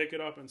they'll just pick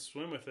it up and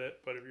swim with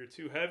it. But if you're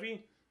too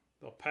heavy,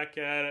 they'll peck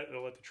at it.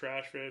 They'll let the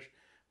trash fish.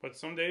 But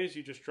some days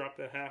you just drop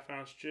that half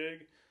ounce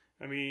jig.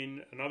 I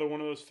mean, another one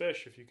of those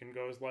fish. If you can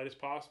go as light as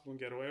possible and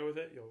get away with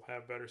it, you'll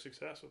have better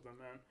success with them,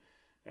 man.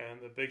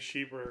 And the big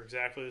sheep are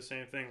exactly the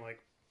same thing.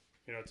 Like,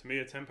 to me,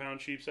 a 10-pound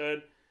sheep's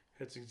head,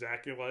 it's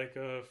exactly like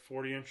a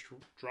 40-inch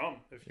drum.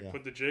 If you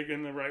put the jig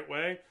in the right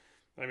way,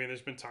 I mean,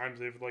 there's been times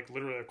they've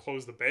literally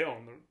closed the bail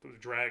and the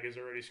drag is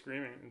already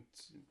screaming.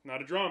 It's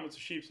not a drum, it's a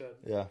sheep's head.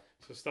 Yeah.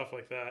 So stuff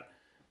like that.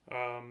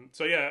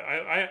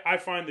 I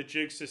find the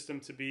jig system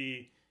to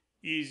be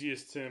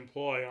easiest to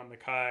employ on the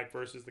kayak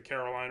versus the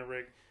Carolina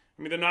rig.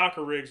 I mean, the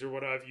knocker rigs are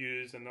what I've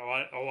used, and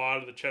a lot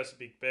of the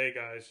Chesapeake Bay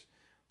guys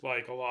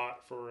like a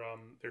lot for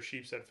their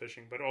sheep's head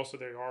fishing, but also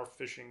they are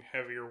fishing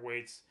heavier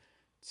weights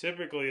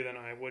typically than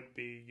I would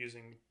be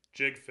using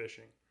jig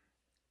fishing.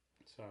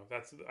 So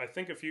I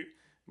think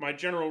my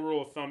general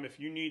rule of thumb, if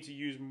you need to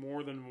use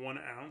more than 1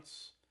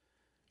 ounce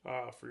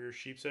for your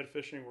sheep's head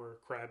fishing or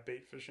crab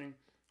bait fishing,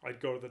 I'd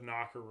go to the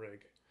knocker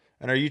rig.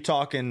 And are you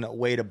talking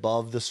weight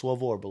above the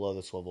swivel or below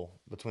the swivel,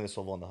 between the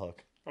swivel and the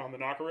hook? On the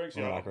knocker rigs,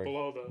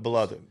 below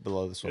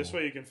the swivel. This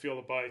way you can feel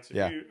the bites.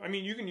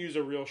 You can use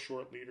a real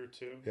short leader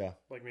too. Yeah,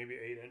 like maybe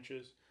 8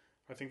 inches.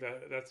 I think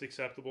that's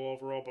acceptable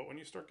overall. But when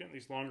you start getting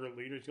these longer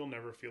leaders, you'll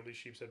never feel these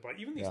sheep's head bite.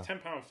 Even these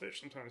 10-pound fish,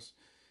 sometimes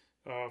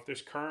if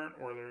there's current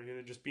or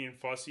they're just being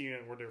fussy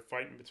or they're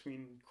fighting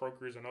between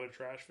croakers and other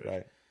trash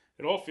fish,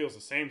 it all feels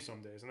the same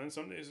some days. And then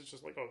some days it's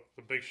just like,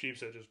 the big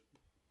sheep's head just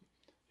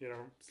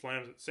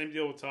slams it. Same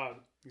deal with Todd.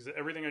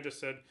 Everything I just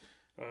said,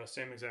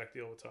 same exact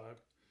deal with Todd.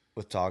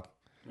 With Todd.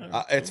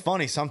 It's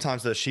funny,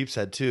 sometimes the sheep's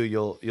head too,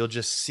 you'll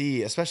just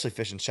see, especially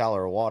fishing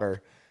shallower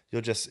water,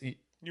 you'll just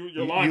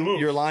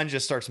your line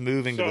just starts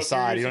moving to the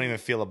side. You don't even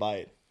feel a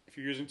bite. If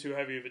you're using too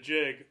heavy of a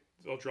jig,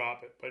 they'll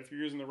drop it. But if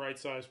you're using the right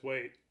size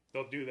weight,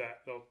 they'll do that.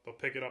 They'll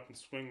pick it up and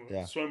swim with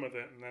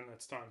it, and then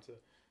it's time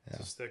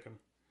to stick them.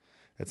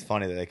 It's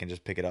funny that they can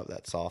just pick it up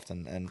that soft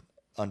and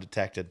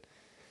undetected.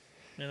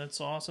 Man,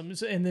 that's awesome.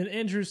 And then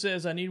Andrew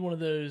says, I need one of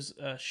those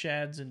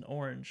shads in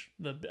orange.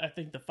 I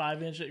think the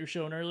 5-inch that you were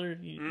showing earlier.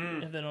 You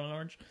have that on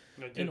orange.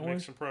 I did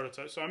make some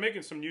prototypes. So I'm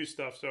making some new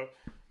stuff. So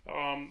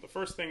the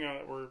first thing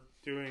that we're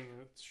doing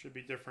that should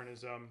be different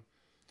is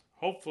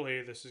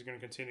hopefully this is going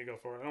to continue to go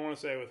forward. I don't want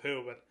to say with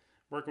who, but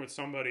working with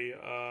somebody,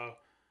 a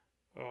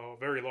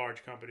very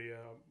large company,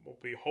 will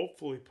be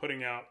hopefully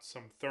putting out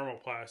some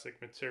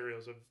thermoplastic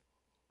materials of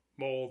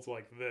molds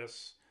like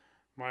this.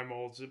 My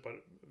molds,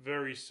 but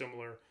very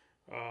similar.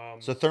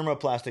 So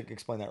thermoplastic,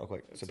 explain that real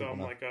quick. So they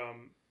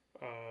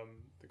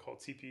call it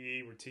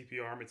TPE or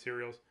TPR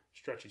materials,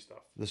 stretchy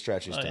stuff. The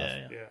stretchy stuff.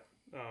 Yeah.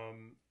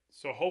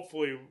 So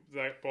hopefully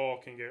that ball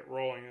can get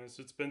rolling.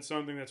 It's been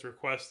something that's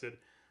requested.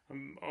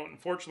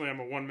 Unfortunately, I'm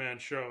a one-man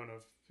show, and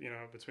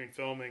between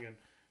filming and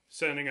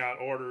sending out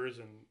orders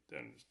and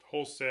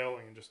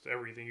wholesaling and just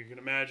everything you can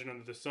imagine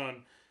under the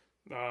sun,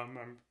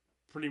 I'm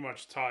pretty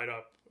much tied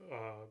up.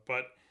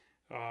 But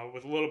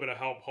with a little bit of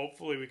help,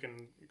 hopefully we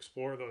can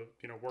explore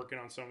working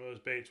on some of those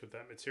baits with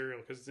that material,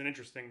 because it's an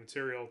interesting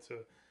material to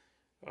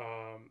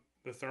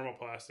the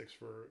thermoplastics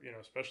for,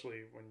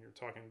 especially when you're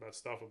talking about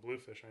stuff with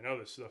bluefish. I know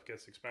this stuff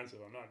gets expensive.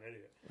 I'm not an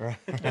idiot.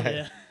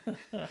 Right.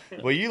 Yeah.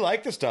 Well, you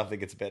like the stuff that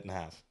gets bit in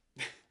half.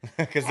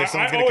 Because there's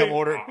someone's going to come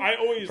order. I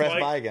always press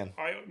buy again.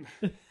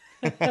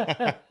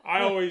 I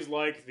always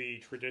like the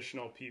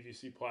traditional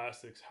PVC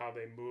plastics, how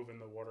they move in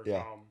the water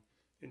column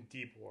in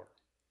deep water.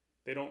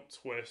 They don't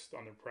twist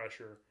under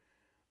pressure.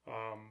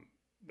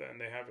 Then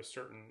they have a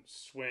certain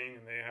swing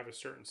and they have a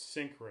certain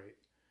sink rate.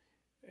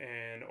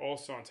 And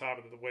also on top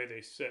of the way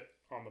they sit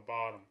on the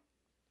bottom.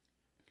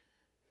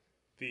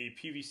 The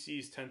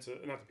PVCs tend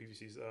to, not the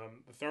PVCs,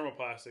 the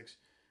thermoplastics,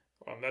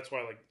 that's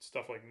why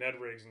stuff like Ned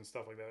rigs and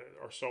stuff like that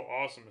are so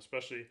awesome.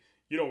 Especially,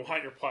 you don't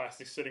want your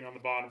plastic sitting on the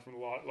bottom from the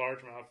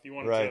largemouth. You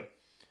want it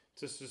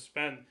to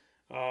suspend.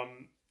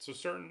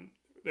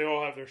 They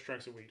all have their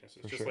strengths and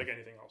weaknesses, just like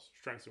anything else.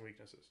 Strengths and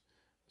weaknesses.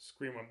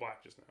 Screen went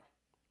black just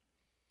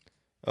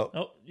now.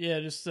 Oh yeah,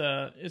 just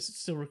it's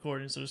still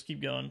recording, so just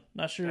keep going.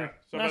 Not sure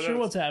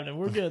what's happening.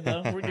 We're good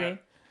though. We're good.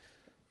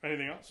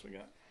 Anything else we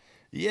got?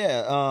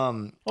 Yeah.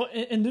 Well,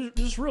 and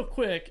just real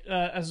quick,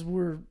 as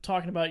we're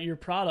talking about your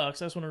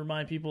products, I just want to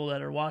remind people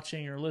that are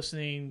watching or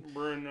listening.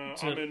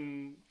 I'm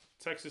in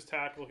Texas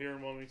Tackle here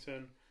in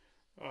Wilmington,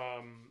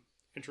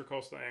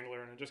 Intracoastal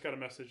Angler, and I just got a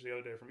message the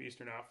other day from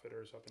Eastern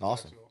Outfitters up in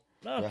Jacksonville.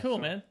 Oh, cool,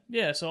 man.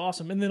 Yeah, so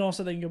awesome. And then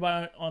also they can go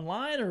buy it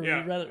online, or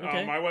rather,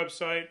 okay. My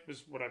website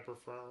is what I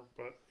prefer,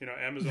 but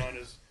Amazon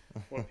is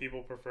what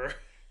people prefer.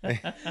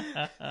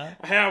 I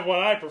have what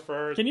I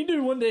prefer. Can you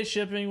do 1-day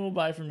shipping? We'll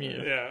buy from you.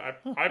 Yeah,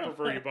 I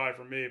prefer you buy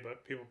from me,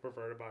 but people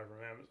prefer to buy from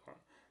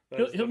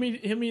Amazon. He'll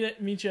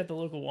meet you at the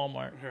local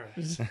Walmart.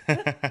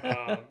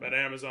 At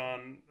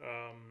Amazon,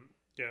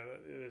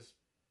 it is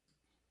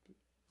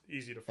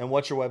easy to find. And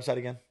what's your website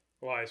again?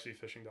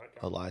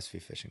 EliasVFishing.com.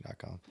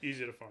 EliasVFishing.com.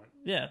 Easy to find.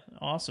 Yeah,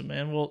 awesome,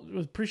 man. Well,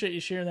 we appreciate you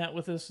sharing that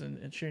with us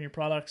and sharing your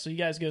products. So you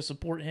guys go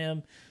support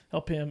him,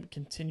 help him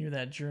continue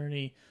that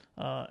journey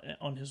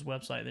on his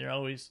website.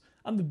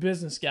 I'm the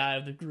business guy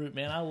of the group,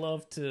 man. I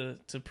love to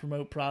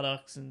promote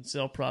products and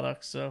sell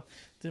products, so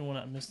didn't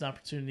want to miss an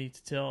opportunity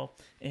to tell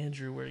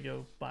Andrew where to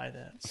go buy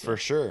that. So. For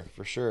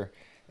sure.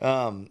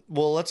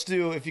 Well, let's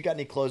do, if you got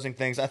any closing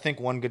things, I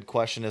think one good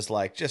question is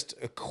just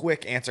a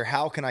quick answer.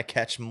 How can I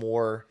catch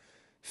more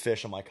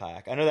fish on my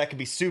kayak? I know that could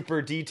be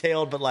super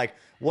detailed, but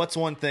what's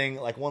one thing,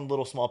 one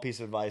little small piece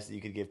of advice that you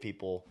could give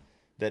people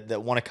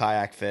that want to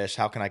kayak fish?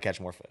 How can I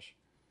catch more fish?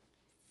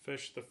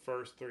 Fish the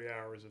first 3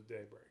 hours of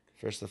daybreak.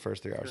 Fish the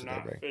first 3 hours of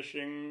daybreak. If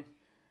you're not fishing,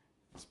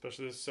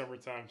 especially this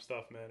summertime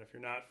stuff, man, if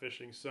you're not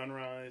fishing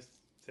sunrise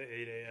to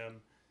 8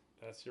 a.m.,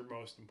 that's your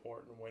most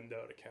important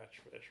window to catch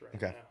fish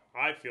now.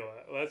 I feel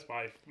that. That's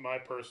my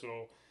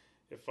personal.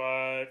 If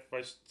I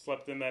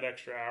slept in that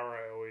extra hour,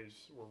 I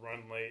always will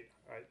run late.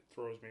 It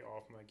throws me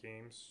off my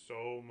game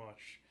so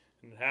much.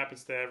 And it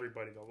happens to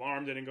everybody. The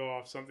alarm didn't go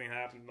off. Something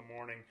happened in the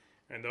morning.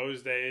 And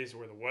those days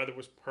where the weather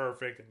was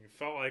perfect and you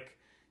felt like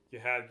you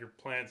had your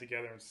plan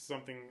together and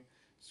something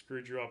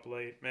screwed you up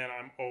late. Man,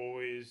 I'm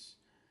always,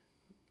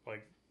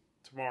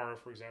 tomorrow,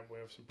 for example, we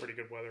have some pretty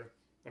good weather.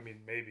 I mean,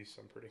 maybe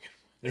some pretty good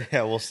weather.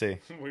 Yeah, we'll see.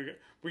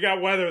 we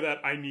got weather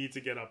that I need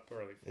to get up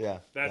early. Yeah.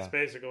 That's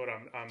basically what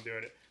I'm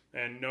doing it.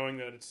 And knowing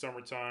that it's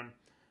summertime,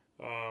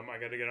 I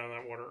got to get on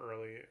that water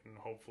early, and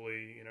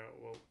hopefully,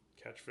 we'll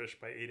catch fish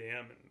by 8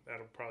 a.m. and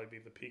that'll probably be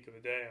the peak of the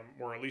day.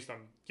 Or at least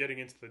I'm getting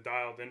into the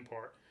dialed-in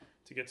part.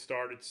 To get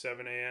started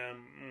 7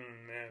 a.m.,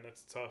 man,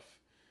 that's tough.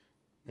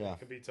 Yeah, it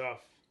can be tough.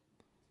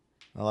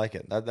 I like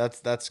it.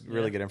 That's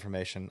really good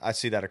information. I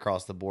see that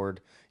across the board.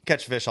 You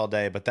catch fish all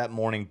day, but that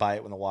morning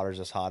bite when the water's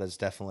just hot is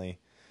definitely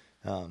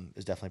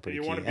pretty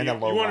key. And you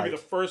want to be the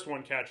first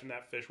one catching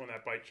that fish when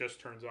that bite just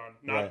turns on,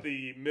 not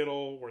the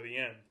middle or the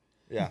end.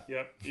 Yeah.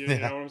 Yep. You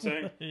know what I'm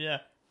saying? Yeah.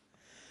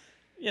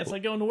 Yeah, it's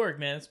like going to work,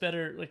 man. It's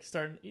better like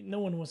starting. No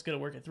one wants to go to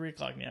work at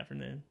 3:00 in the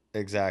afternoon.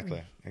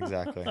 Exactly.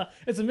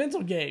 It's a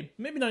mental game.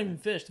 Maybe not even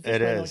fish. The fish It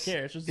probably is. don't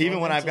care. It's just Even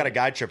all when I've mental. got a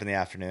guide trip in the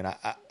afternoon,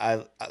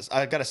 I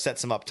got to set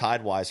some up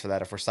tide-wise for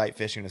that if we're sight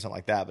fishing or something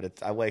like that.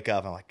 But I wake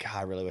up, I'm like, God,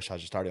 I really wish I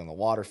was just already on the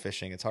water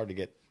fishing. It's hard to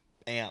get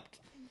amped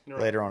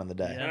later on in the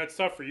day. Yeah. And it's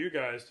tough for you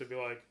guys to be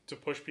like, to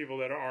push people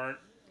that aren't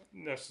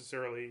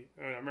necessarily,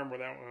 I remember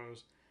that when I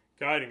was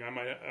guiding, I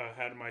might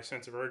had my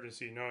sense of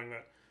urgency knowing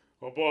that,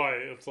 oh boy,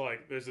 it's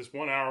like there's this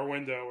 1 hour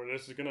window where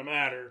this is going to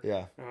matter.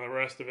 Yeah. And the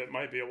rest of it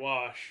might be a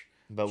wash.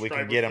 But we can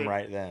Striper get them fish-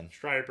 right then.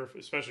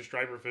 Especially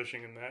striper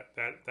fishing in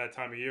that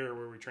time of year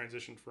where we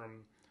transitioned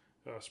from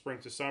spring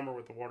to summer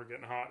with the water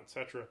getting hot,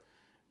 etc.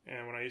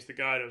 And when I used to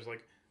guide, it was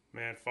like,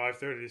 man, 5:30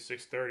 to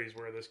 6:30 is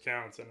where this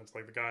counts, and it's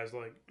like the guy's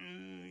like,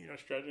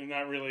 stretching,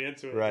 not really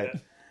into it Right.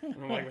 yet.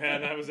 And I'm like,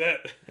 man, that was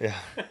it. Yeah.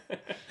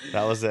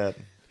 That was it.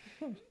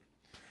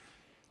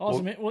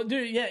 Awesome, man. Well,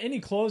 dude, yeah. Any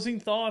closing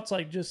thoughts?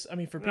 Like, just I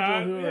mean, for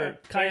people who are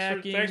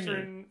kayaking. Thanks for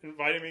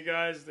inviting me,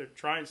 guys. They're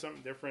trying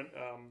something different.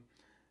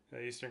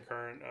 The Eastern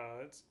Current.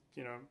 It's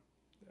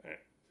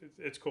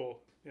it's cool.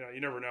 You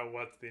never know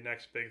what the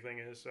next big thing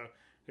is. So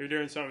they're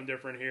doing something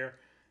different here.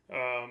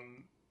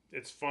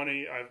 It's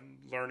funny. I'm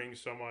learning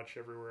so much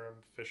everywhere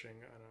I'm fishing,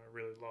 and I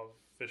really love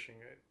fishing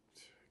at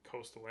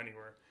coastal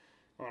anywhere.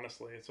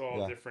 Honestly, it's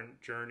all a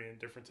different journey and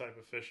different type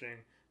of fishing.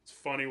 It's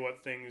funny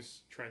what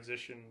things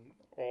transition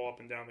all up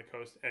and down the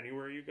coast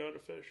anywhere you go to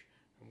fish,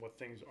 and what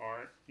things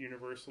aren't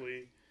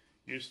universally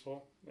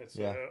useful. It's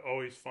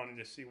always fun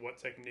to see what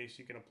techniques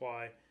you can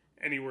apply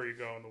anywhere you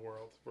go in the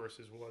world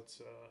versus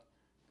what's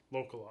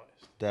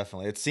localized.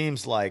 Definitely. It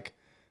seems like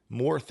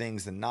more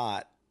things than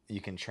not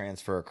you can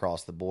transfer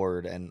across the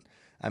board. And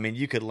I mean,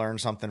 you could learn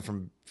something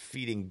from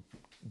feeding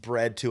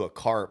bread to a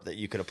carp that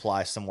you could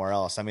apply somewhere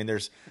else. I mean,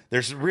 there's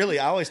really,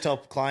 I always tell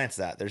clients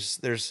that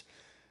there's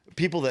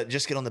people that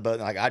just get on the boat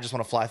and like, I just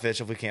want to fly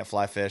fish. If we can't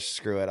fly fish,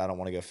 screw it. I don't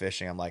want to go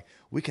fishing. I'm like,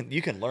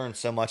 you can learn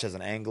so much as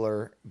an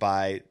angler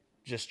by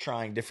just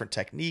trying different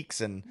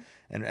techniques and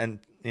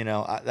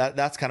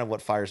that's kind of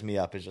what fires me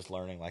up is just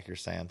learning, like you're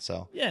saying.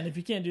 So yeah, and if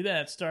you can't do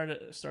that, start a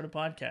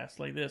podcast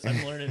like this.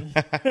 I'm learning.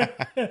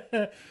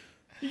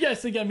 You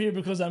guys think I'm here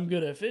because I'm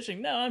good at fishing?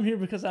 No, I'm here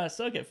because I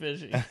suck at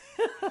fishing.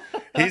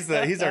 He's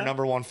our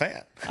number one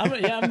fan.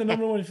 I'm the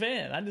number one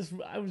fan. I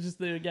was just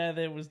the guy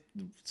that was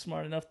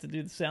smart enough to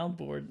do the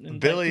soundboard. And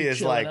Billy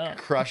is like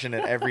crushing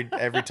it every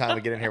time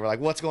we get in here. We're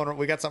like, what's going on?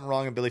 We got something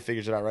wrong, and Billy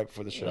figures it out right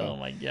before the show. Oh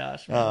my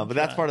gosh! Man, but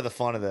that's part of the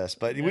fun of this.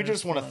 But we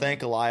just want to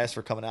thank Elias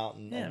for coming out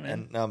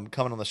and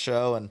coming on the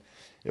show, and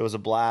it was a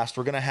blast.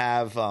 We're gonna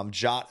have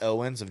Jot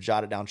Owens of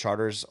Jot It Down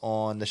Charters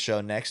on the show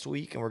next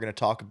week, and we're gonna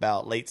talk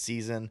about late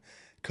season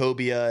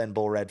cobia and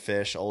bull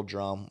redfish, old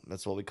drum.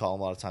 That's what we call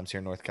them a lot of times here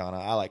in North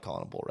Carolina. I like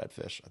calling them bull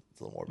redfish. It's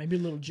a little more maybe a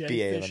little jetty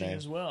fishing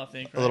as well. I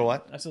think right? A little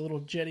what? That's a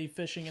little jetty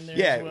fishing in there.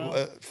 Yeah, as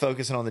well.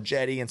 Focusing on the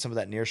jetty and some of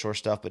that nearshore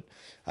stuff. But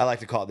I like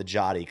to call it the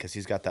Jotty because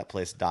he's got that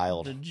place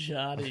dialed. The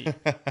Jotty.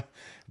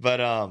 But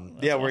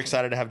we're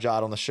excited to have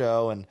Jot on the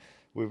show, and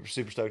we were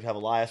super stoked to have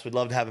Elias. We'd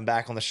love to have him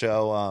back on the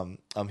show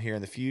here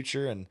in the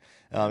future. And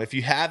if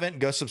you haven't,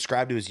 go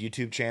subscribe to his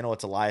YouTube channel.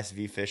 It's Elias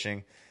V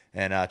Fishing.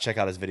 And check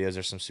out his videos.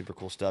 There's some super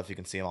cool stuff. You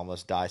can see him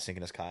almost die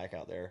sinking his kayak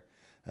out there.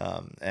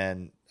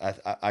 And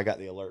I got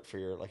the alert for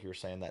your, like you were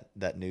saying,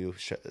 that new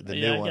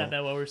new one. I got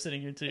that while we were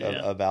sitting here too.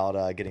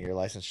 About getting your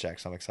license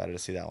checked. So I'm excited to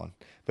see that one.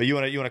 But you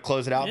want to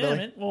close it out, Billy?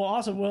 Man. Well,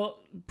 awesome. Well,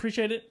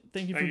 appreciate it.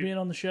 Thank you for being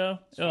on the show.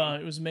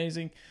 It was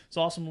amazing. It's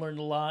awesome. Learned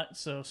a lot.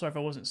 So sorry if I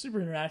wasn't super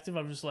interactive.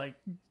 I was just like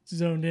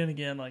zoned in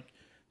again, like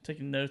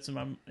taking notes in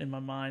my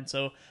mind.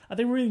 So I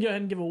think we're gonna go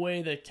ahead and give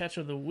away the catch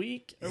of the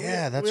week.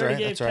 Yeah, that's we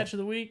already right. Gave catch of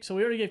the week. So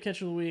we already gave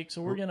catch of the week.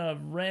 So we're gonna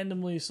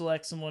randomly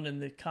select someone in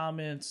the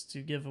comments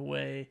to give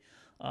away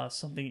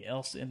something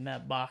else in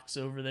that box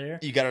over there.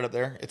 You got it up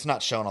there. It's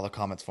not showing all the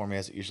comments for me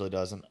as it usually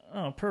doesn't.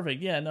 Oh,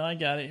 perfect. Yeah, no, I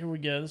got it. Here we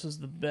go. This is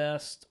the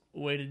best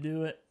way to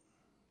do it.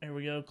 Here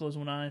we go. Close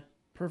one eye.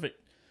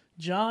 Perfect.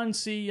 John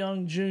C.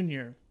 Young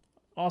Jr.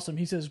 Awesome.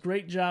 He says,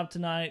 great job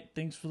tonight.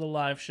 Thanks for the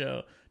live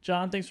show.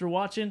 John, thanks for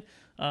watching.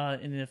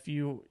 And if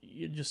you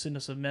just send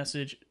us a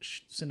message,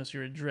 send us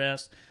your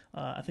address.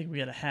 I think we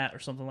got a hat or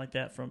something like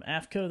that from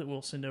AFCO that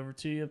we'll send over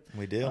to you.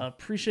 We do.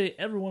 Appreciate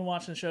everyone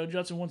watching the show.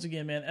 Judson, once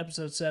again, man,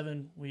 episode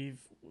 7, we've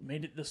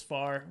made it this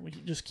far. We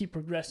just keep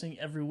progressing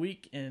every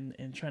week and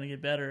trying to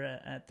get better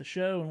at the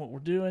show and what we're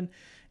doing,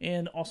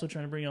 and also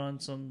trying to bring on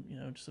some,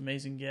 just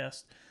amazing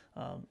guests,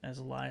 as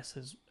Elias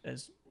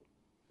has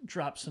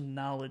drop some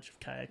knowledge of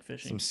kayak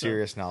fishing. Some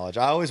serious knowledge.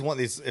 I always want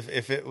these,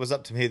 if it was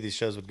up to me, these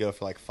shows would go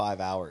for like 5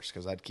 hours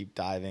because I'd keep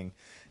diving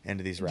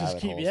into these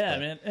rabbit holes. Yeah,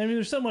 man. I mean,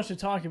 there's so much to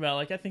talk about.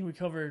 Like, I think we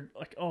covered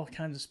like all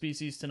kinds of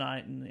species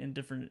tonight and in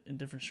different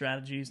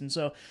strategies. And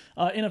so,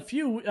 in a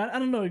few, I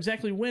don't know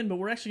exactly when, but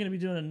we're actually going to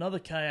be doing another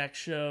kayak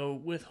show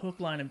with Hook,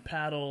 Line, and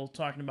Paddle,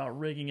 talking about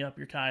rigging up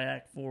your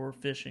kayak for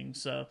fishing.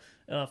 So,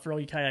 for all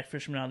you kayak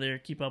fishermen out there,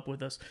 keep up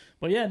with us.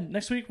 But yeah,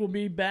 next week we'll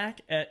be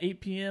back at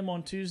 8 p.m.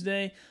 on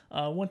Tuesday.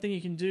 One thing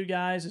you can do,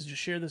 guys, is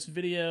just share this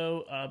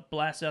video,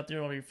 blast out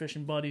there all your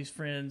fishing buddies,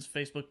 friends,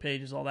 Facebook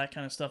pages, all that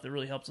kind of stuff that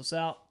really helps us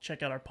out.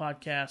 Check out our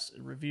podcast,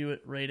 review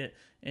it, rate it,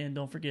 and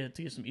don't forget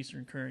to get some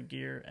Eastern Current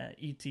gear at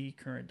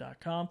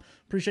etcurrent.com.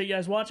 Appreciate you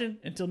guys watching.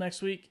 Until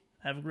next week,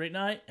 have a great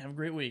night. Have a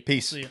great week.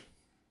 Peace. See you.